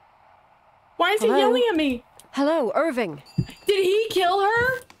going. Why is he yelling at me? Hello, Irving. Did he kill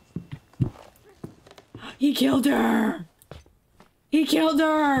her? He killed her. He killed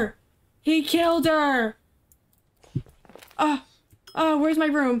her. He killed her. Where's my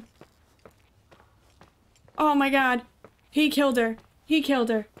room? Oh my god. He killed her. He killed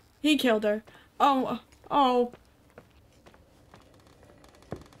her. He killed her. Oh.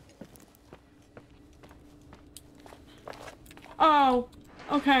 Oh,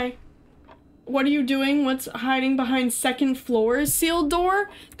 okay. What are you doing? What's hiding behind second floor? Sealed door?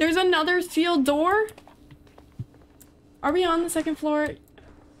 There's another sealed door? Are we on the second floor?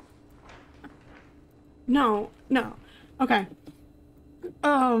 No. Okay.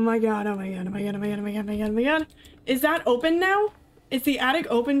 Oh my god, oh my god, oh my god, oh my god, oh my god, oh my god, oh my god. Is that open now? Is the attic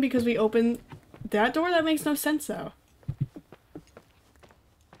open because we opened that door? That makes no sense though.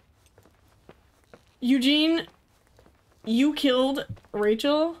 Eugene, you killed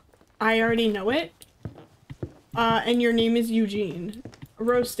Rachel. I already know it. And your name is Eugene.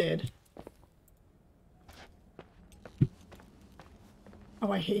 Roasted.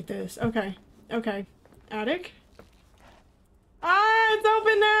 Oh, I hate this. Okay. Attic? Ah, it's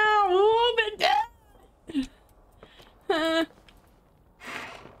open now! Open it!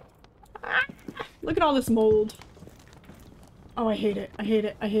 Look at all this mold. Oh, I hate it. I hate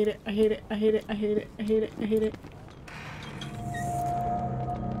it. I hate it. I hate it. I hate it. I hate it. I hate it. I hate it.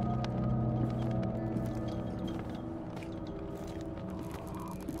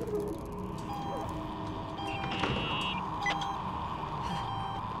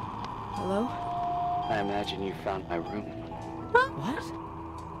 Hello? I imagine you found my room. What?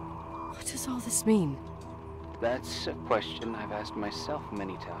 What does all this mean? That's a question I've asked myself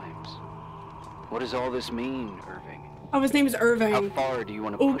many times. What does all this mean, Irving? Oh, his name is Irving. How far do you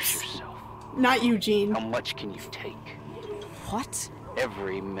want to push yourself? Not Eugene. How much can you take? What?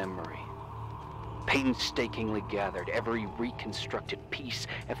 Every memory. Painstakingly gathered, every reconstructed piece,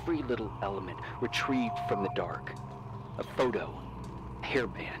 every little element retrieved from the dark. A photo,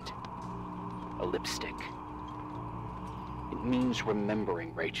 hairband. A lipstick. It means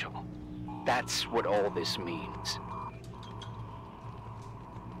remembering, Rachel. That's what all this means.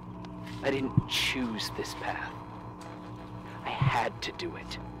 I didn't choose this path. I had to do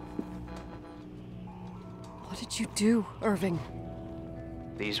it. What did you do, Irving?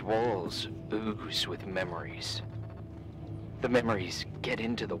 These walls ooze with memories. The memories get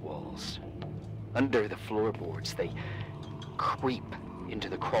into the walls. Under the floorboards, they creep into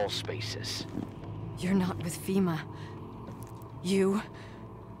the crawl spaces. You're not with FEMA. You...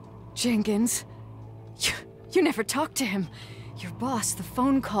 Jenkins... You never talked to him. Your boss, the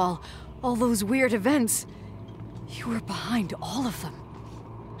phone call, all those weird events. You were behind all of them.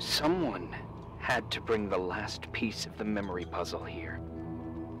 Someone had to bring the last piece of the memory puzzle here.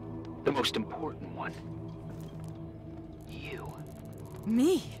 The most important one. You.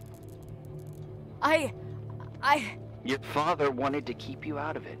 Me? Your father wanted to keep you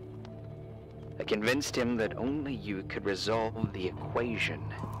out of it. I convinced him that only you could resolve the equation,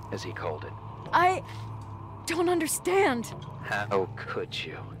 as he called it. I don't understand. How could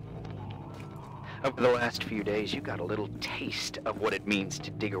you? Over the last few days, you got a little taste of what it means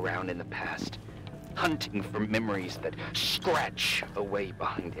to dig around in the past, hunting for memories that scratch away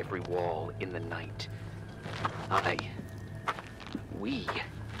behind every wall in the night. We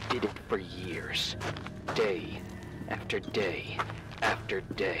did it for years, day after day after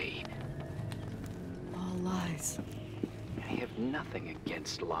day. All lies. I have nothing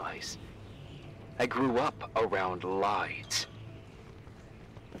against lies. I grew up around lies.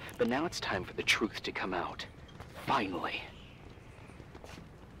 But now it's time for the truth to come out. Finally.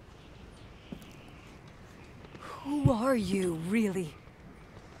 Who are you, really?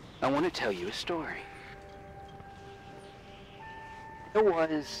 I want to tell you a story. There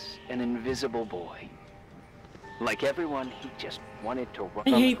was an invisible boy. Like everyone, he just wanted to run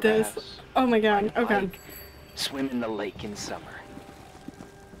I on hate the grass, this. Oh my god, ride a okay. bike, swim in the lake in summer.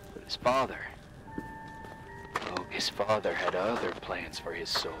 But his father... Oh, his father had other plans for his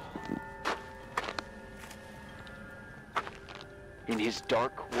soul. In his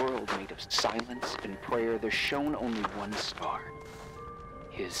dark world made of silence and prayer, there shone only one star.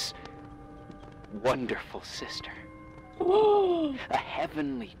 His wonderful sister. A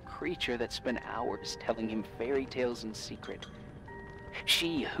heavenly creature that spent hours telling him fairy tales in secret.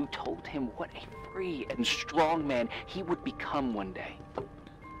 She who told him what a free and strong man he would become one day.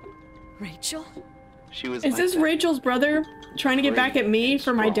 Rachel? She was Is like this that. Rachel's brother trying to get back at me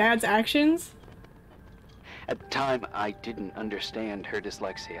for my dad's actions? At the time, I didn't understand her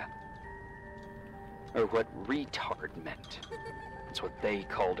dyslexia. Or what retard meant. That's what they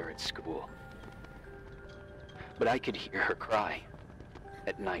called her at school. But I could hear her cry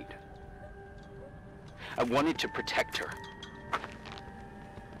at night. I wanted to protect her.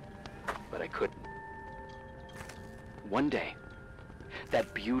 But I couldn't. One day,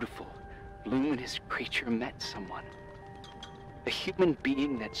 that beautiful, luminous creature met someone. A human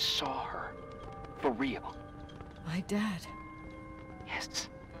being that saw her for real. My dad. Yes.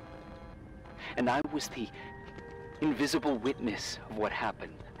 And I was the invisible witness of what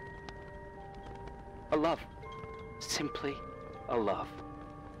happened. A love. Simply a love.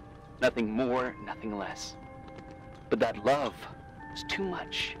 Nothing more, nothing less. But that love was too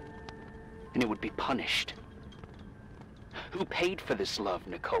much, and it would be punished. Who paid for this love,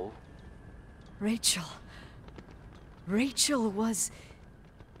 Nicole? Rachel. Rachel was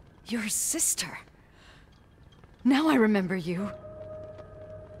your sister. Now I remember you.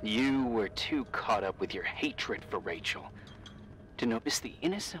 You were too caught up with your hatred for Rachel to notice the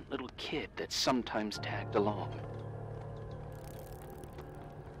innocent little kid that sometimes tagged along.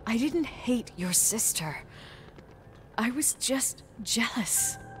 I didn't hate your sister. I was just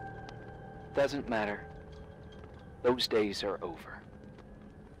jealous. Doesn't matter. Those days are over.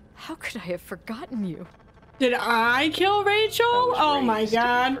 How could I have forgotten you? Did I kill Rachel? Oh my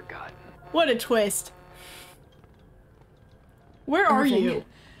god. What a twist. Where are Irving, you?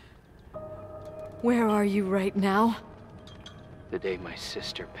 Where are you right now? The day my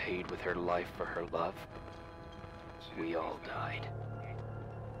sister paid with her life for her love, we all died.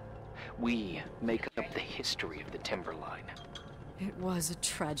 We make up the history of the Timberline. It was a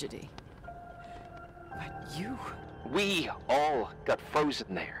tragedy. But you... We all got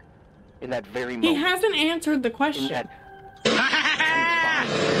frozen there, in that very He moment. hasn't answered the question.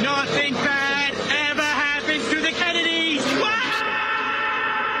 Nothing bad ever happens to the Kennedys!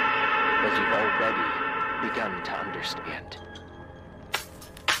 But you've already begun to understand.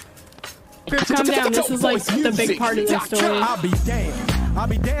 Chris, calm down. This is like the big part of the story. I'll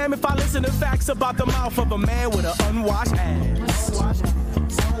be damned if I listen to facts about the mouth of a man with an unwashed ass.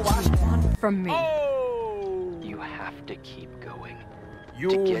 want from me? You have to keep going.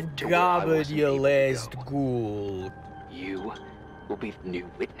 You've gobbled your last ghoul. You will be the new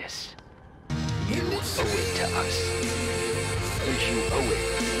witness. You owe it to us. And you owe it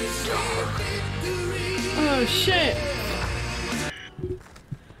to her. Oh shit.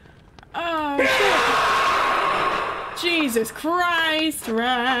 Oh shit. Jesus Christ,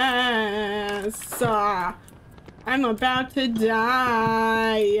 Raz. I'm about to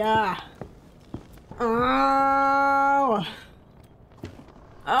die. Oh.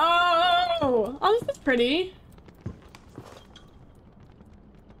 Oh. Oh, this is pretty.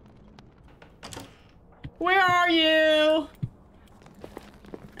 Where are you?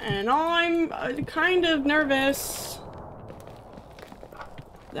 And I'm kind of nervous.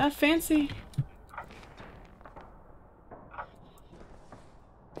 That fancy.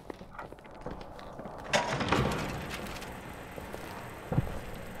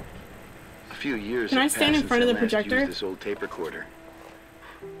 A few years. Can I stand in front of the projector? Used this old tape recorder.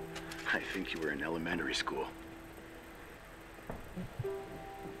 I think you were in elementary school.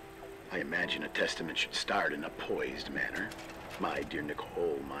 I imagine a testament should start in a poised manner. My dear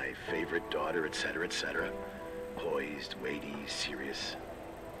Nicole, my favorite daughter, etc., etc. Poised, weighty, serious,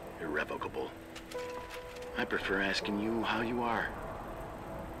 irrevocable. I prefer asking you how you are.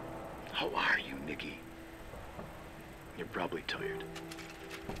 How are you, Nikki? You're probably tired.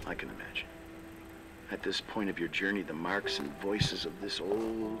 I can imagine. At this point of your journey, the marks and voices of this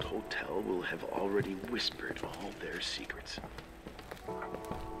old hotel will have already whispered all their secrets.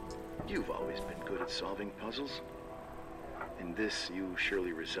 You've always been good at solving puzzles. In this, you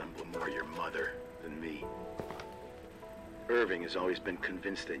surely resemble more your mother than me. Irving has always been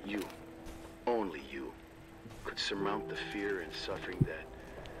convinced that you, only you, could surmount the fear and suffering that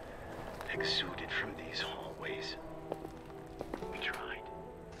exuded from these hallways. We tried.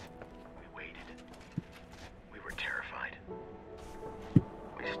 We waited. We were terrified.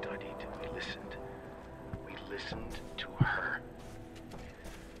 We studied. We listened. We listened to her.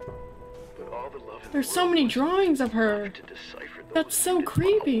 But all the love in There's the so world many was drawings of her. to decipher those That's so vivid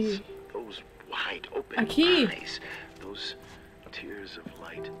creepy. bubbles, those wide open A key. eyes, those tears of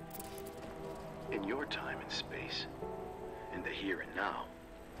light. In your time and space, in the here and now,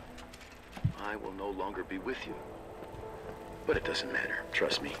 I will no longer be with you. But it doesn't matter.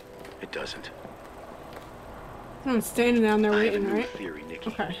 Trust me, it doesn't. I'm standing down there I have a waiting, new right? theory,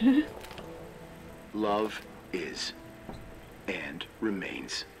 Nikki. Okay. Love is and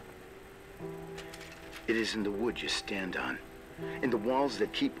remains. It is in the wood you stand on, in the walls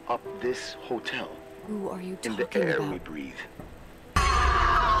that keep up this hotel, Who are you in talking the air about? we breathe.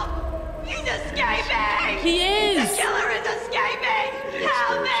 He's escaping! He is! The killer is escaping! It hits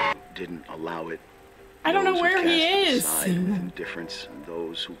those who didn't allow it. I don't know those who where he cast it is. aside with indifference, and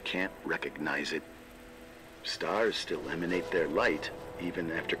those who can't recognize it. Stars still emanate their light,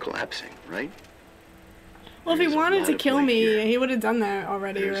 even after collapsing, right? Well, if he There's a wanted lot to of kill light me, here. he would have done that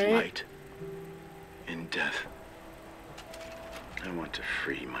already, There's right? light in death. I want to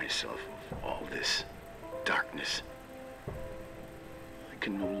free myself of all this darkness. I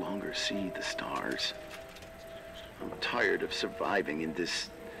can no longer see the stars. I'm tired of surviving in this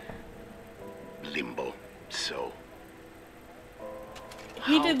limbo. So,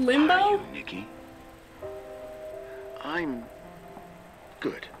 He did limbo? how are you, Nikki? I'm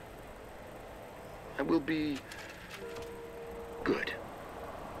good. I will be good.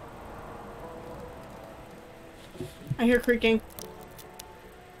 I hear creaking.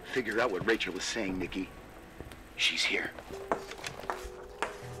 Figure out what Rachel was saying, Nikki. She's here.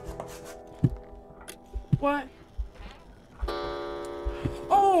 What?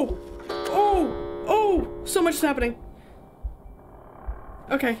 Oh! Oh! Oh! So much is happening.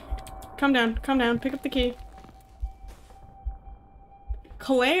 Okay. Calm down. Calm down. Pick up the key.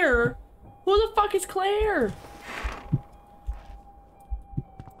 Claire? Who the fuck is Claire?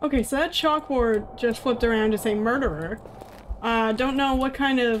 Okay, so that chalkboard just flipped around to say murderer. Don't know what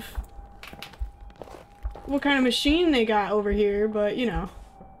kind of machine they got over here, but you know.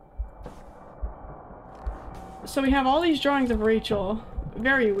 So we have all these drawings of Rachel.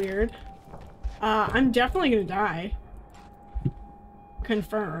 Very weird. I'm definitely gonna die.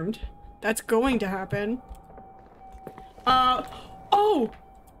 Confirmed. That's going to happen. Oh!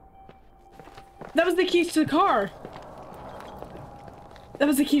 That was the keys to the car! That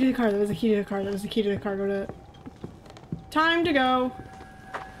was the key to the car, that was the key to the car, that was the key to the car. Go to... Time to go.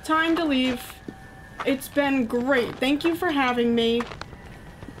 Time to leave. It's been great. Thank you for having me.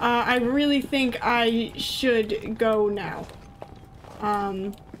 I really think I should go now.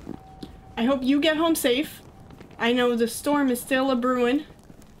 I hope you get home safe. I know the storm is still a-brewing.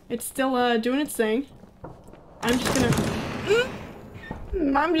 It's still doing its thing. I'm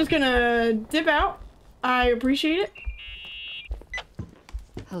just gonna dip out. I appreciate it.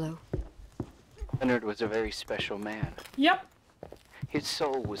 Hello. Leonard was a very special man. Yep. His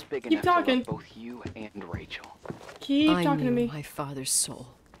soul was big Keep enough talking. to love both you and Rachel. Keep I talking to knew me. my father's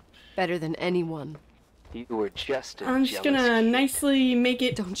soul better than anyone. You were just a I'm just jealous gonna kid. nicely make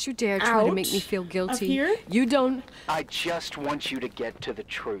it. Don't you dare try to make me feel guilty. Here. You don't. I just want you to get to the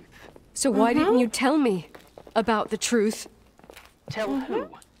truth. So why didn't you tell me about the truth? Tell who?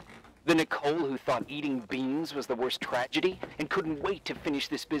 The Nicole who thought eating beans was the worst tragedy and couldn't wait to finish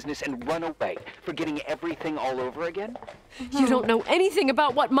this business and run away, forgetting everything all over again? You don't know anything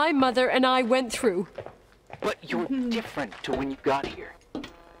about what my mother and I went through. But you're different to when you got here.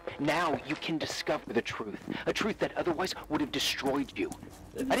 Now you can discover the truth, a truth that otherwise would have destroyed you.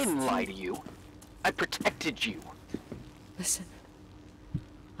 I didn't lie to you. I protected you. Listen,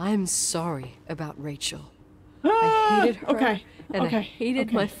 I'm sorry about Rachel. I hated her, and I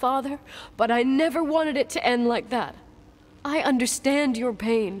hated my father, but I never wanted it to end like that. I understand your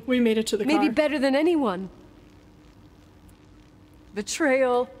pain. We made it to the car. Maybe better than anyone.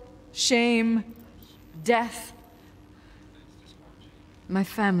 Betrayal, shame, death. My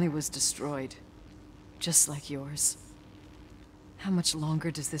family was destroyed, just like yours. How much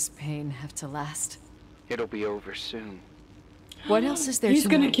longer does this pain have to last? It'll be over soon. What else is there He's to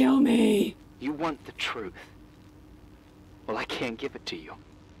gonna know? kill me. You want the truth. Well, I can't give it to you.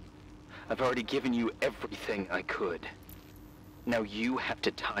 I've already given you everything I could. Now you have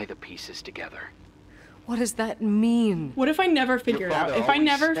to tie the pieces together. What does that mean? What if I never figure it out? If I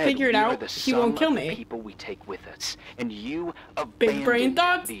never figure it out, he won't kill me. People we take with us, and you Big brain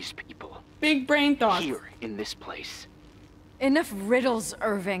thoughts. These people. Big brain thoughts. Here in this place. Enough riddles,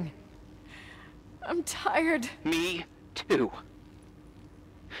 Irving. I'm tired. Me too.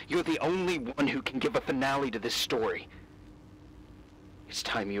 You're the only one who can give a finale to this story. It's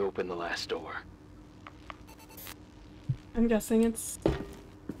time you open the last door. I'm guessing it's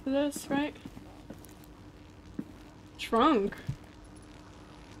this, right? Trunk.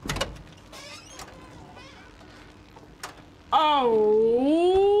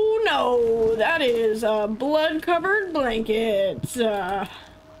 Oh no, that is a blood-covered blanket.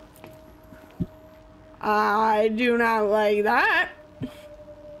 I do not like that.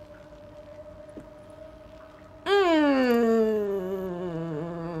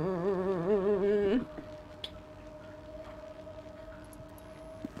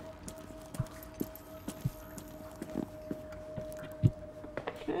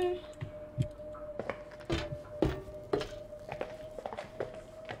 Okay.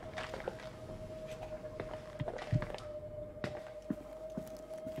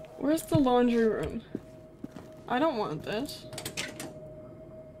 Where's the laundry room? I don't want this.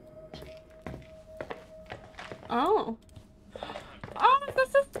 Oh. Oh, is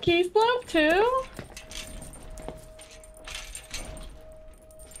this a key slope too?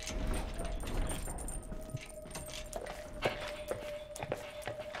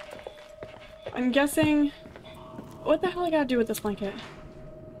 I'm guessing... What the hell I gotta do with this blanket?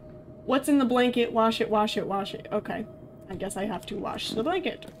 What's in the blanket? Wash it, wash it, wash it. Okay. I guess I have to wash the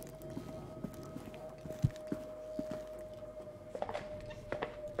blanket.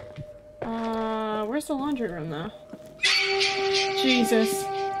 Where's the laundry room though? Jesus.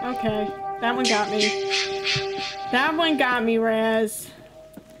 Okay. That one got me. That one got me, Raz.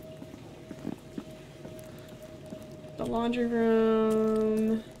 The laundry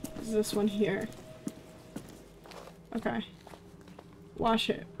room is this one here. Okay. Wash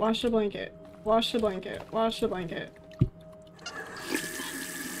it. Wash the blanket. Wash the blanket. Wash the blanket.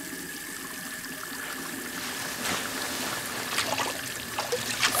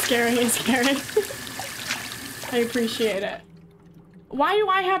 Scary, scary. I appreciate it. Why do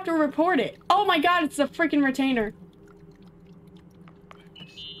I have to report it? Oh my god, it's a freaking retainer.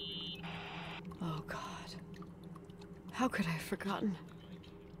 Oh god. How could I have forgotten?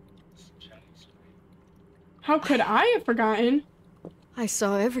 How could I have forgotten? I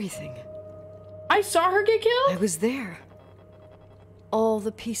saw everything. I saw her get killed? I was there. All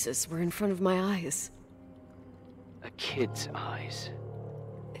the pieces were in front of my eyes. A kid's eyes.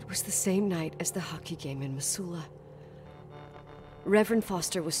 It was the same night as the hockey game in Missoula. Reverend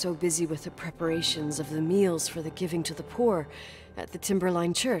Foster was so busy with the preparations of the meals for the giving to the poor at the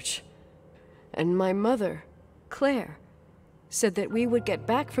Timberline Church. And my mother, Claire, said that we would get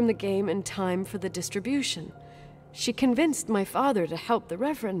back from the game in time for the distribution. She convinced my father to help the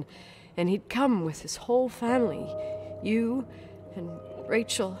Reverend, and he'd come with his whole family. You and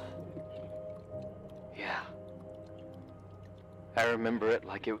Rachel. Yeah. I remember it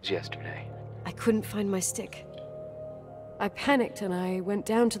like it was yesterday. I couldn't find my stick. I panicked and I went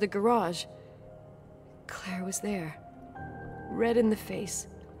down to the garage. Claire was there, red in the face.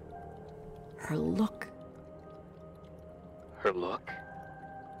 Her look. Her look?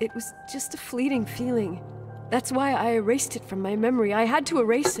 It was just a fleeting feeling. That's why I erased it from my memory. I had to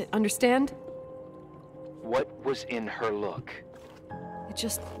erase it, understand? What was in her look? It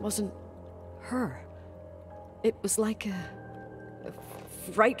just wasn't her. It was like a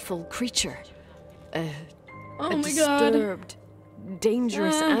frightful creature. A disturbed,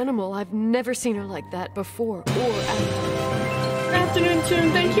 dangerous animal. I've never seen her like that before or after. Good afternoon,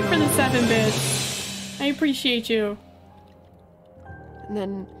 Toon. Thank you for the 7 bits. I appreciate you. And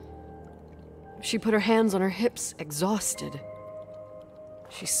then she put her hands on her hips, exhausted.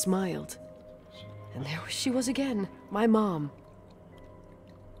 She smiled. And there she was again, my mom.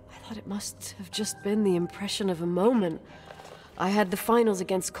 I thought it must have just been the impression of a moment. I had the finals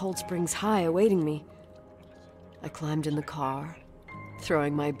against Cold Springs High awaiting me. I climbed in the car,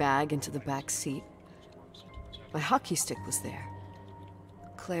 throwing my bag into the back seat. My hockey stick was there.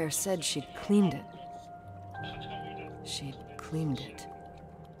 Claire said she'd cleaned it. She'd cleaned it.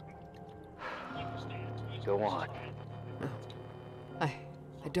 Go on. No. I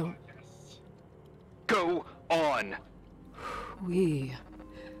don't. Go on! We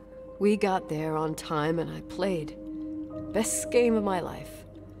got there on time and I played. Best game of my life.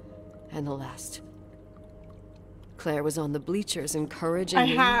 And the last. Claire was on the bleachers encouraging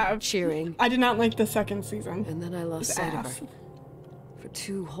me, cheering. I did not like the second season. And then I lost sight of her. For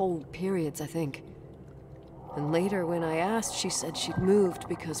 2 whole periods, I think. And later, when I asked, she said she'd moved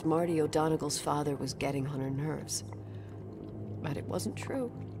because Marty O'Donegal's father was getting on her nerves. But it wasn't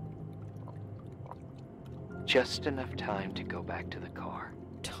true. Just enough time to go back to the car.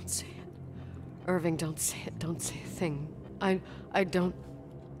 Don't say it. Irving, don't say it. Don't say a thing. I don't...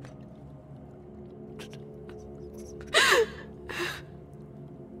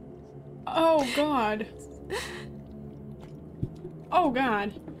 Oh, God. Oh,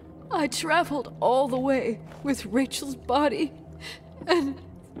 God. I traveled all the way with Rachel's body and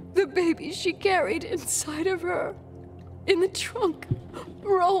the baby she carried inside of her in the trunk,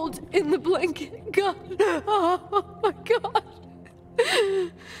 rolled in the blanket. God, oh my God.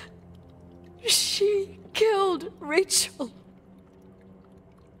 She killed Rachel.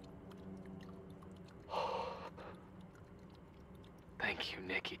 Thank you,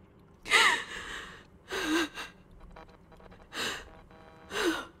 Nikki.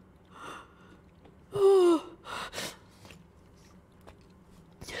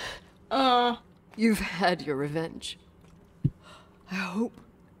 You've had your revenge. I hope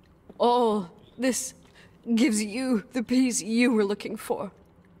all this gives you the peace you were looking for.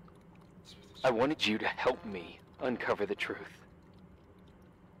 I wanted you to help me uncover the truth.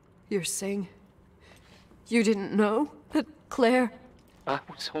 You're saying you didn't know that Claire... I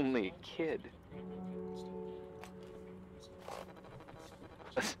was only a kid.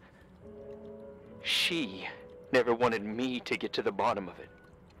 She never wanted me to get to the bottom of it.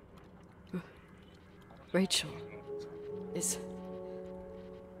 Rachel is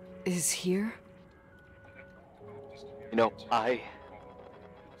here? You know, I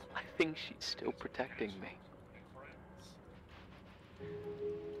think she's still protecting me.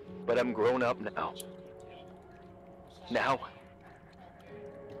 But I'm grown up now. Now,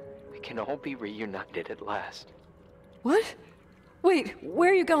 we can all be reunited at last. What? Wait,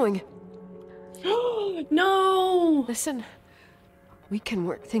 where are you going? No! Listen, we can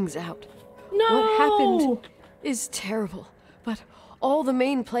work things out. No! What happened is terrible, but all the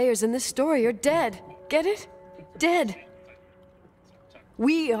main players in this story are dead. Get it? Dead.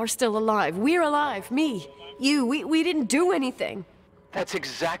 We are still alive. We're alive. Me, you, we didn't do anything. That's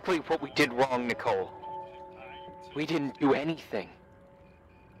exactly what we did wrong, Nicole. We didn't do anything.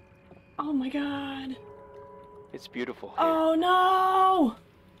 Oh my God. It's beautiful here. Oh no!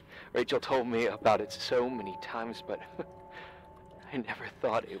 Rachel told me about it so many times, but I never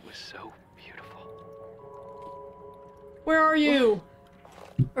thought it was so beautiful. Where are you?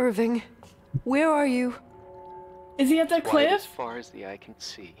 Irving, where are you? Is he at the cliff? As far as the eye can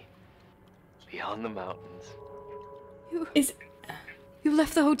see, beyond the mountains. You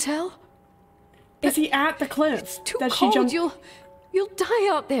left the hotel? Is he at the cliff? It's too cold. You'll die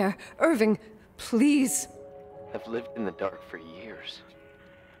out there. Irving, please. I've lived in the dark for years.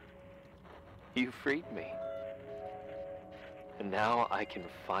 You freed me. And now I can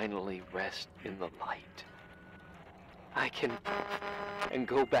finally rest in the light. I can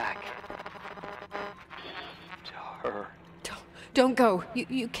go back to her. Don't go.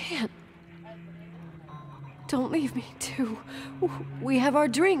 You can't. Don't leave me, too. We have our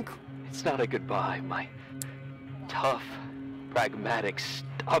drink. It's not a goodbye, my tough, pragmatic,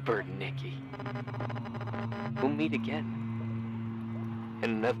 stubborn Nikki. We'll meet again. In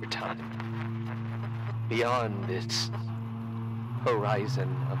another time. Beyond this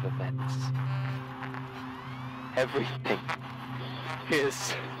horizon of events. Everything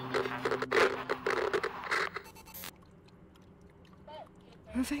is...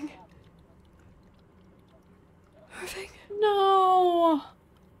 Irving? Irving? No!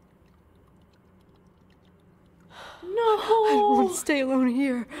 No! I don't want to stay alone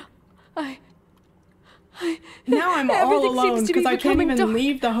here. Now I'm all alone because I can't even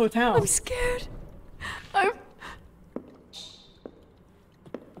leave the hotel. I'm scared.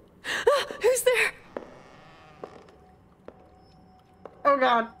 Who's there? Oh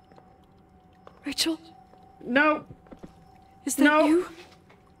god. Rachel? No. Is that you?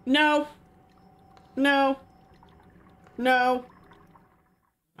 No. No. No.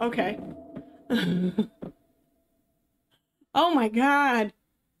 Okay. Oh my god.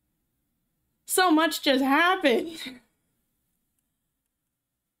 So much just happened.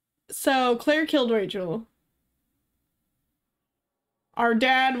 So Claire killed Rachel. Our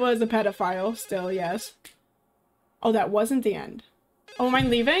dad was a pedophile still, yes. Oh, that wasn't the end. Oh, am I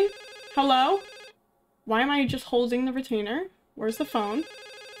leaving? Hello? Why am I just holding the retainer? Where's the phone?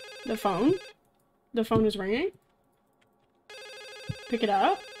 The phone? The phone is ringing. Pick it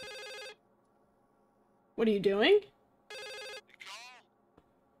up. What are you doing?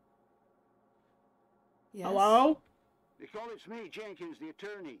 Yes. Hello? Nicole, it's me, Jenkins, the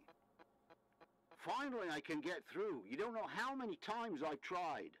attorney. Finally, I can get through. You don't know how many times I've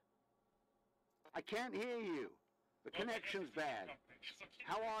tried. I can't hear you. The connection's bad.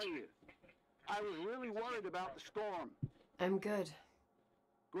 How are you? I was really worried about the storm. I'm good.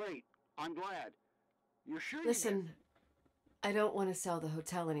 Great. I'm glad. You're sure Listen, I don't want to sell the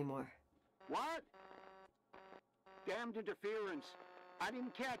hotel anymore. What? Damned interference. I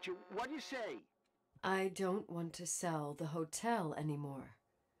didn't catch you. What'd you say? I don't want to sell the hotel anymore.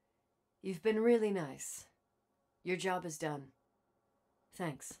 You've been really nice. Your job is done.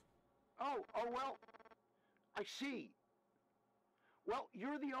 Thanks. Oh, well, I see. Well,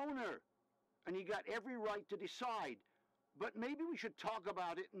 you're the owner, and you got every right to decide. But maybe we should talk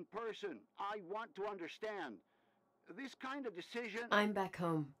about it in person. I want to understand. This kind of decision... I'm back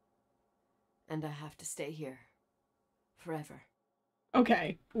home. And I have to stay here. Forever.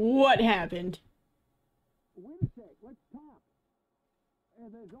 Okay, what happened? Wait a sec, let's talk.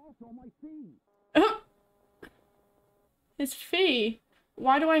 And there's also my fee. His fee?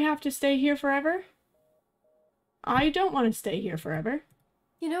 Why do I have to stay here forever? I don't want to stay here forever.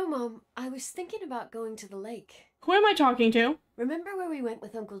 You know, Mom, I was thinking about going to the lake. Who am I talking to? Remember where we went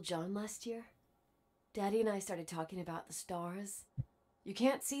with Uncle John last year? Daddy and I started talking about the stars. You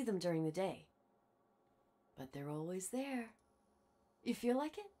can't see them during the day. But they're always there. You feel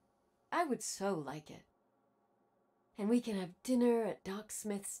like it? I would so like it. And we can have dinner at Doc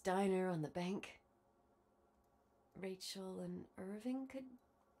Smith's diner on the bank. Rachel and Irving could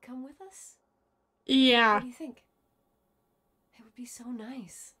come with us? Yeah. What do you think? It would be so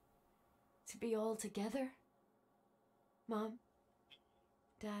nice to be all together. Mom,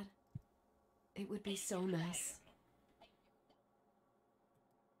 Dad, it would be so nice.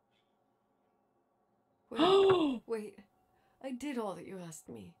 Wait, I did all that you asked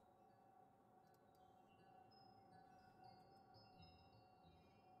me.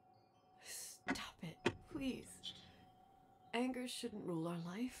 Stop it, please. Anger shouldn't rule our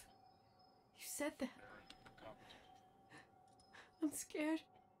life. You said that. I'm scared.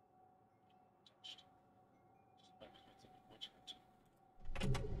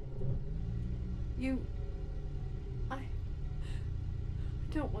 I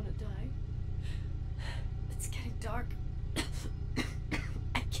don't want to die. It's getting dark.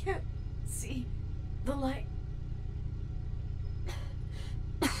 I can't see the light.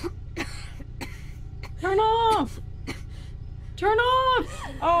 Turn off! Turn off!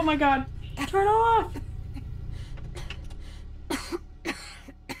 Oh my god. Turn off!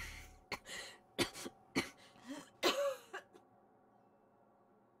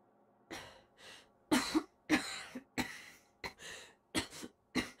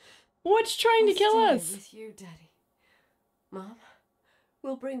 What's trying to kill us? With you, Daddy. Mom,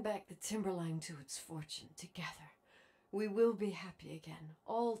 we'll bring back the Timberline to its fortune together. We will be happy again,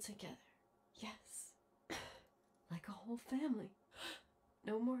 all together. Yes. Like a whole family.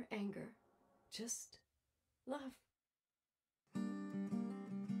 No more anger. Just love.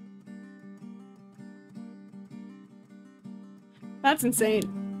 That's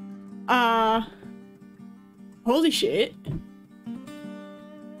insane. Holy shit.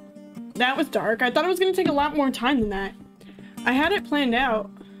 That was dark. I thought it was gonna take a lot more time than that. I had it planned out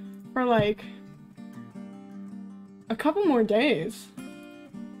for like a couple more days.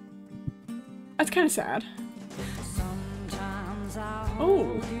 That's kind of sad.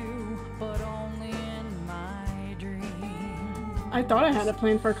 Oh. I thought I had it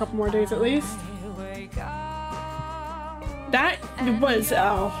planned for a couple more days at least. That was,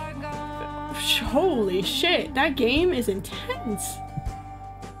 holy shit, that game is intense.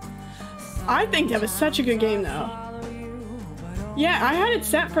 I think that was such a good game though. Yeah, I had it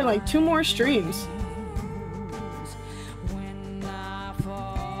set for like 2 more streams.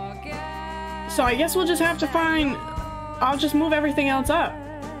 So I guess we'll just have to find, I'll just move everything else up.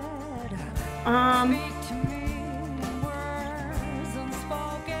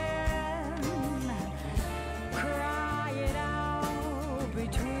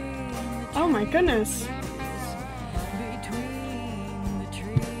 Oh my goodness.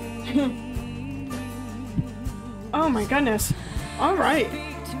 Oh my goodness. All right.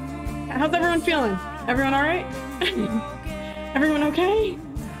 How's everyone feeling? Everyone all right? Everyone okay?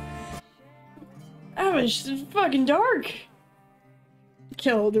 That was fucking dark.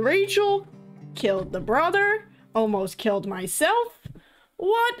 Killed Rachel. Killed the brother. Almost killed myself.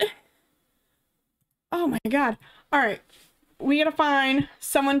 What? Oh my god. All right. We gotta find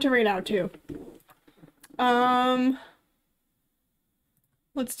someone to raid out to.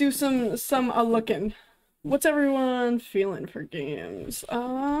 Let's do some looking. What's everyone feeling for games?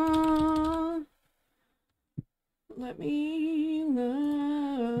 Let me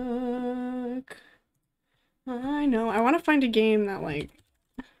look. I know. I want to find a game that like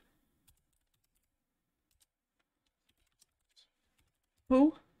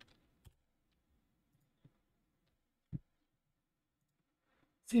who?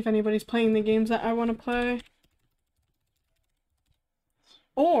 See if anybody's playing the games that I want to play.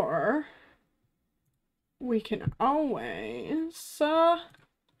 Or we can always that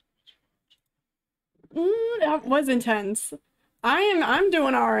was intense. I'm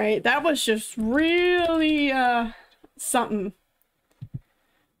doing all right. That was just really something.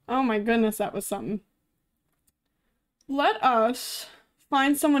 Oh my goodness, that was something. Let us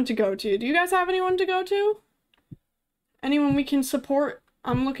find someone to go to. Do you guys have anyone to go to? Anyone we can support?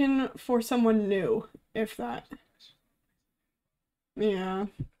 I'm looking for someone new, if that. Yeah.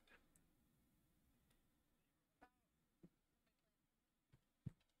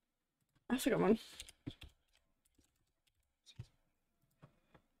 That's a good one.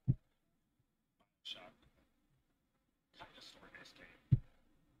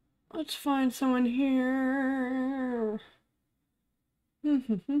 Let's find someone here.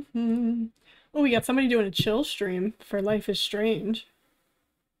 Oh, we got somebody doing a chill stream for Life is Strange.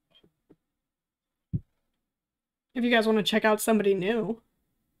 If you guys want to check out somebody new.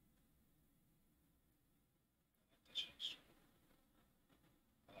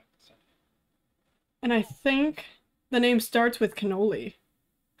 And I think the name starts with cannoli.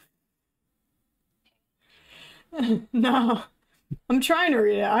 No, I'm trying to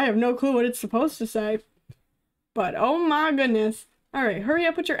read it. I have no clue what it's supposed to say. But oh my goodness. All right, hurry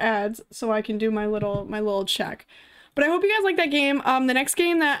up with your ads so I can do my little check. But I hope you guys like that game. The next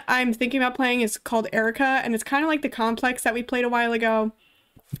game that I'm thinking about playing is called Erica, and it's kind of like the Complex that we played a while ago,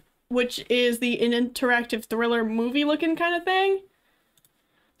 which is the interactive thriller movie looking kind of thing.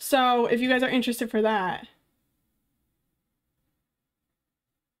 So if you guys are interested for that.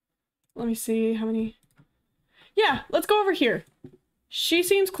 Let me see how many. Yeah, let's go over here. She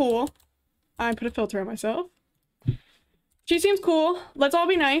seems cool. I put a filter on myself. She seems cool. Let's all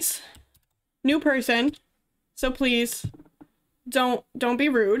be nice. New person. So please don't be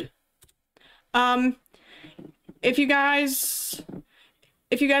rude. If you guys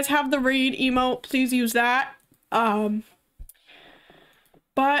have the raid emote, please use that.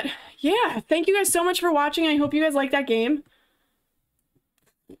 But yeah, thank you guys so much for watching. I hope you guys like that game.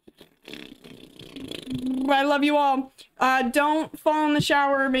 I love you all. Don't fall in the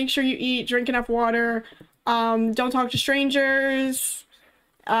shower. Make sure you eat, drink enough water. Don't talk to strangers.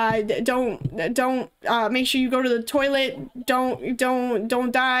 Don't make sure you go to the toilet.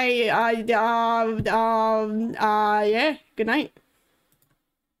 Don't die. Yeah, good night.